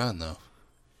with a gun, though?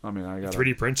 I mean, I got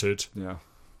 3D printed. Yeah.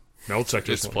 Melt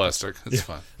sector. It's plastic. It's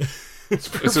fine. It's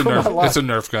a for my Nerf. life. It's a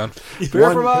Nerf gun.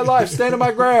 Fear for my life. Stand on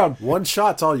my ground. One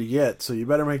shot's all you get, so you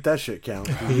better make that shit count.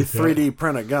 You 3D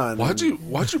print a gun. Why'd you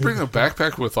bring a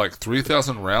backpack with like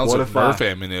 3,000 rounds What of if I-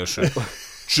 Nerf ammunition,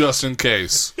 just in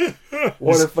case?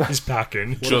 What if I, He's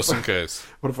packing. Just in case.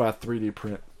 what if I 3D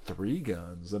print 3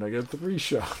 guns and I get 3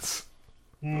 shots?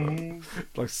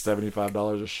 Like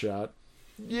 $75 a shot.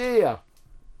 Yeah.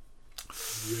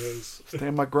 Yes.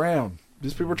 Stand my ground.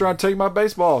 These people are trying to take my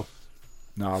baseball.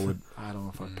 No, I don't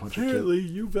know if I'd punch a kid.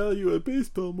 you value a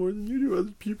baseball more than you do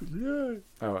other people. Yeah.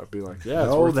 I would be like, yeah,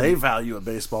 it's No, worth, they value a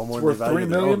baseball more it's than worth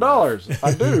they $3 value million.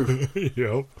 I do.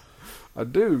 Yep. I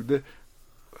do.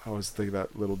 I always think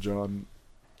about Little John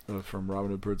from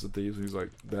Robin Hood Prince of Thieves. He's like,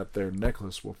 that their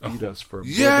necklace will feed us for a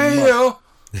month. Yeah.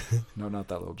 No, not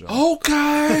that Little John.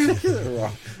 Okay.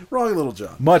 Wrong, Little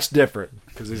John. Much different.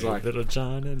 Because he's like, Little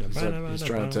John and he's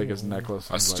trying to take his necklace.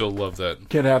 I He's like, still love that.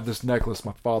 can't have this necklace.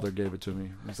 My father gave it to me.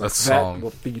 He's like, That song.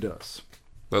 will feed us.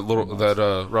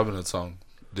 That Robin Hood song,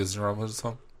 Disney Robin Hood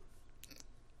song,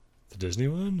 The Disney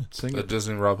one? Sing that it.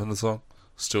 Disney Robin Hood song,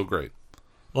 still great.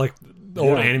 Like the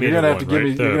old Yeah, animated you're gonna have one, to give right?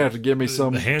 me. You're gonna have to give me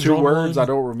some the 2 hand-drawn words one? I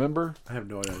don't remember. I have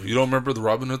no idea. You don't remember the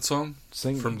Robin Hood song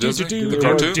Sing from do, Disney, do, the do,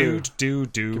 cartoon?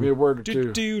 Give me a word or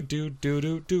two.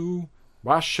 Do.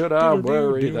 Why should I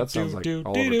worry? That sounds like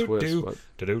Oliver Twist. But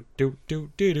I don't think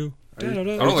Talking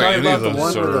any of about the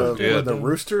those one are. where the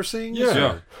rooster sings?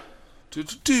 Yeah.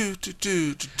 That's literally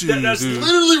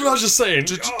what I was just saying.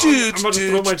 I'm about to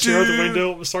throw my chair out the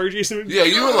window. Sorry, Jason. Yeah,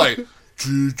 you were like.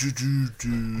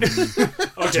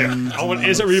 Okay, I want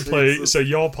instant replay. So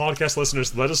y'all podcast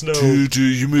listeners, let us know.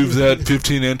 You move that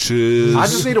 15 inches. I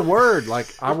just need a word. Like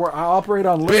I operate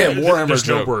on Bam, limbs. Warhammer There's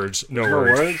no joke. words. No No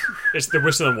words. words? It's the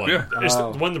whistling one. Yeah. It's the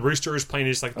one the rooster is playing.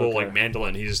 He's like the little Okay. like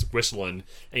mandolin. He's whistling, and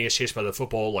he gets chased by the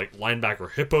football like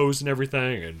linebacker hippos and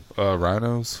everything, and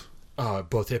Rhinos.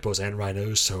 both hippos and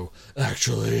rhinos. So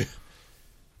actually,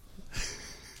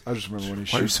 I just remember when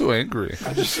he Why are you shoots. so angry?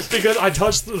 because I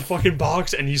touched the fucking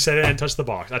box, and you said it and touched the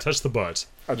box. I touched the butt.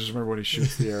 I just remember when he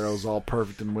shoots the arrows all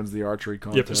perfect and wins the archery Yep,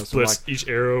 contest. it I'm splits like, each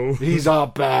arrow. he's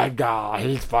a bad guy.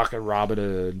 He's fucking Robin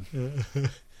Hood.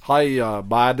 Hi,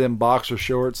 buy them boxer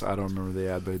shorts. I don't remember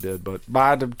the ad they did, but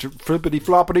buy them flippity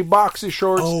floppity boxer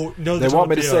shorts. Oh, no, they there's want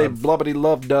one me to the, say blubbity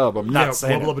love dub. I'm not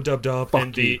saying blubba it. dub dub, Fuck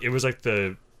and you. it was like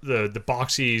the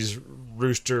boxies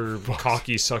rooster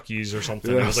cocky suckies or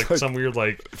something. Yeah, it was like, it's like- some weird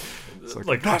like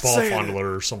like, not ball saying it.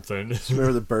 fondler or something.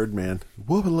 Remember the Birdman?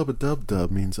 Wubba lubba dub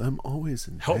dub means I'm always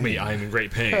in Help me, pain. I am in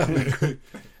great pain.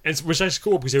 And which is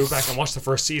cool because I went back and watched the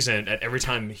first season, and every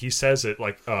time he says it,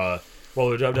 like, well,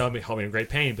 the dub dub help me in great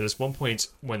pain. But there's one point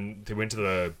when they went to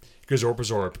the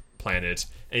Gazorpazorp planet,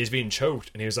 and he's being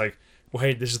choked, and he was like, well,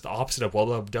 hey, this is the opposite of well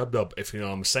dub dub, if you know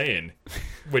what I'm saying,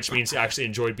 which means he actually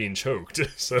enjoyed being choked.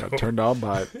 So Got turned on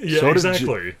by it. Yeah, did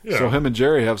exactly. Yeah. So him and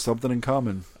Jerry have something in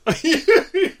common.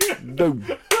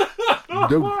 Dude.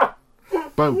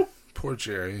 Boom. Poor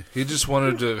Jerry. He just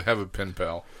wanted to have a pen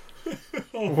pal.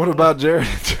 What about Jerry?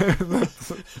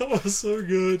 that was so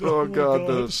good. Oh, my God,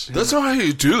 gosh. That's not how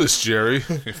you do this, Jerry.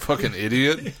 You fucking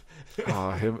idiot.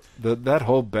 That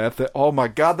whole Beth. Oh my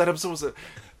God, that episode was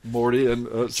Morty and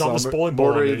Shot the Summer. bowling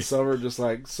ball Morty on and me. Summer just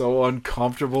like so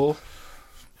uncomfortable.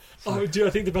 Oh, dude, I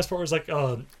think the best part was like,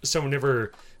 she's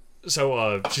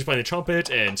playing the trumpet,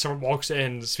 and someone walks in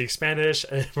and speaks Spanish,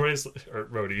 and Morty's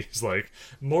like,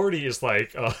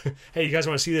 hey, you guys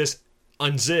want to see this?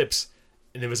 Unzips,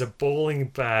 and there was a bowling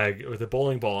bag with a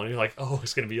bowling ball, and you're like, oh,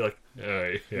 it's gonna be like,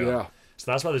 Yeah.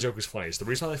 So that's why the joke was funny. So the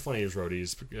reason why it's funny is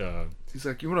Rhodey's. He's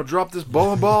like, you want to drop this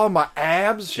bowling ball on my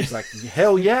abs? She's like,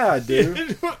 hell yeah, I do.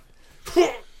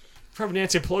 Probably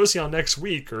Nancy Pelosi on next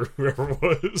week or whoever it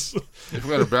was. If we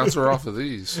got to bounce her off of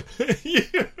these. Yeah.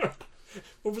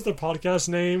 what was the podcast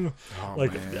name?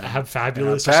 Like man. Ab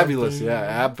Fabulous. or Fabulous, something? yeah,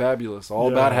 Ab Fabulous. All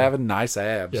Yeah. about having nice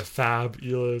abs. Yeah,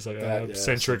 Fabulous, like Yeah,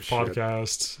 ab-centric some shit.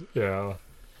 podcast. Yeah.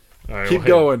 All right, Keep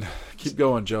going. Keep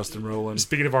going, Justin Rowland.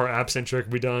 Speaking of our ab-centric,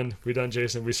 we done,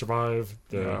 Jason. We survived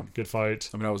the Yeah. good fight.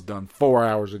 I mean, I was done 4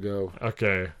 hours ago.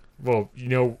 Okay. Well, you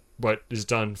know what is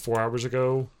done 4 hours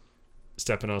ago?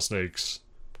 Stepping on snakes.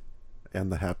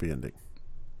 And the happy ending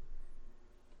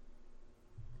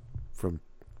from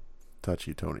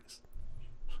Touchy Tony's.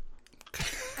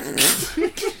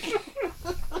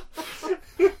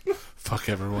 Fuck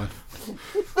everyone.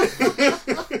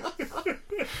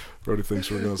 Brody thinks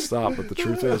we're going to stop, but the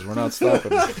truth is, we're not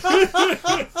stopping.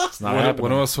 It's not happening.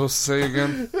 What am I supposed to say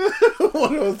again?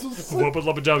 Whoop it,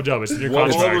 lubba, jub, jub. It's in your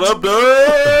contract.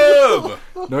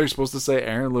 No, you're supposed to say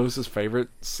Aaron Lewis's favorite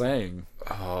saying.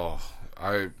 Oh,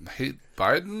 I hate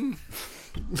Biden.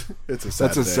 It's a sad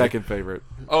That's his day. second favorite.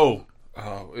 Oh,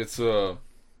 it's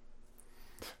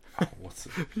what's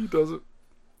it? He doesn't.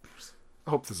 I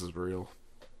hope this is real.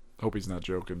 I hope he's not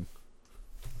joking.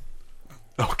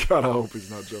 Oh, God, I hope he's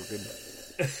not joking.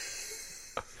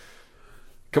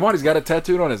 Come on, he's got it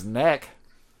tattooed on his neck.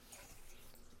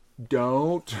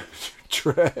 Don't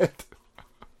tread.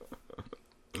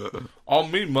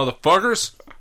 On me, motherfuckers.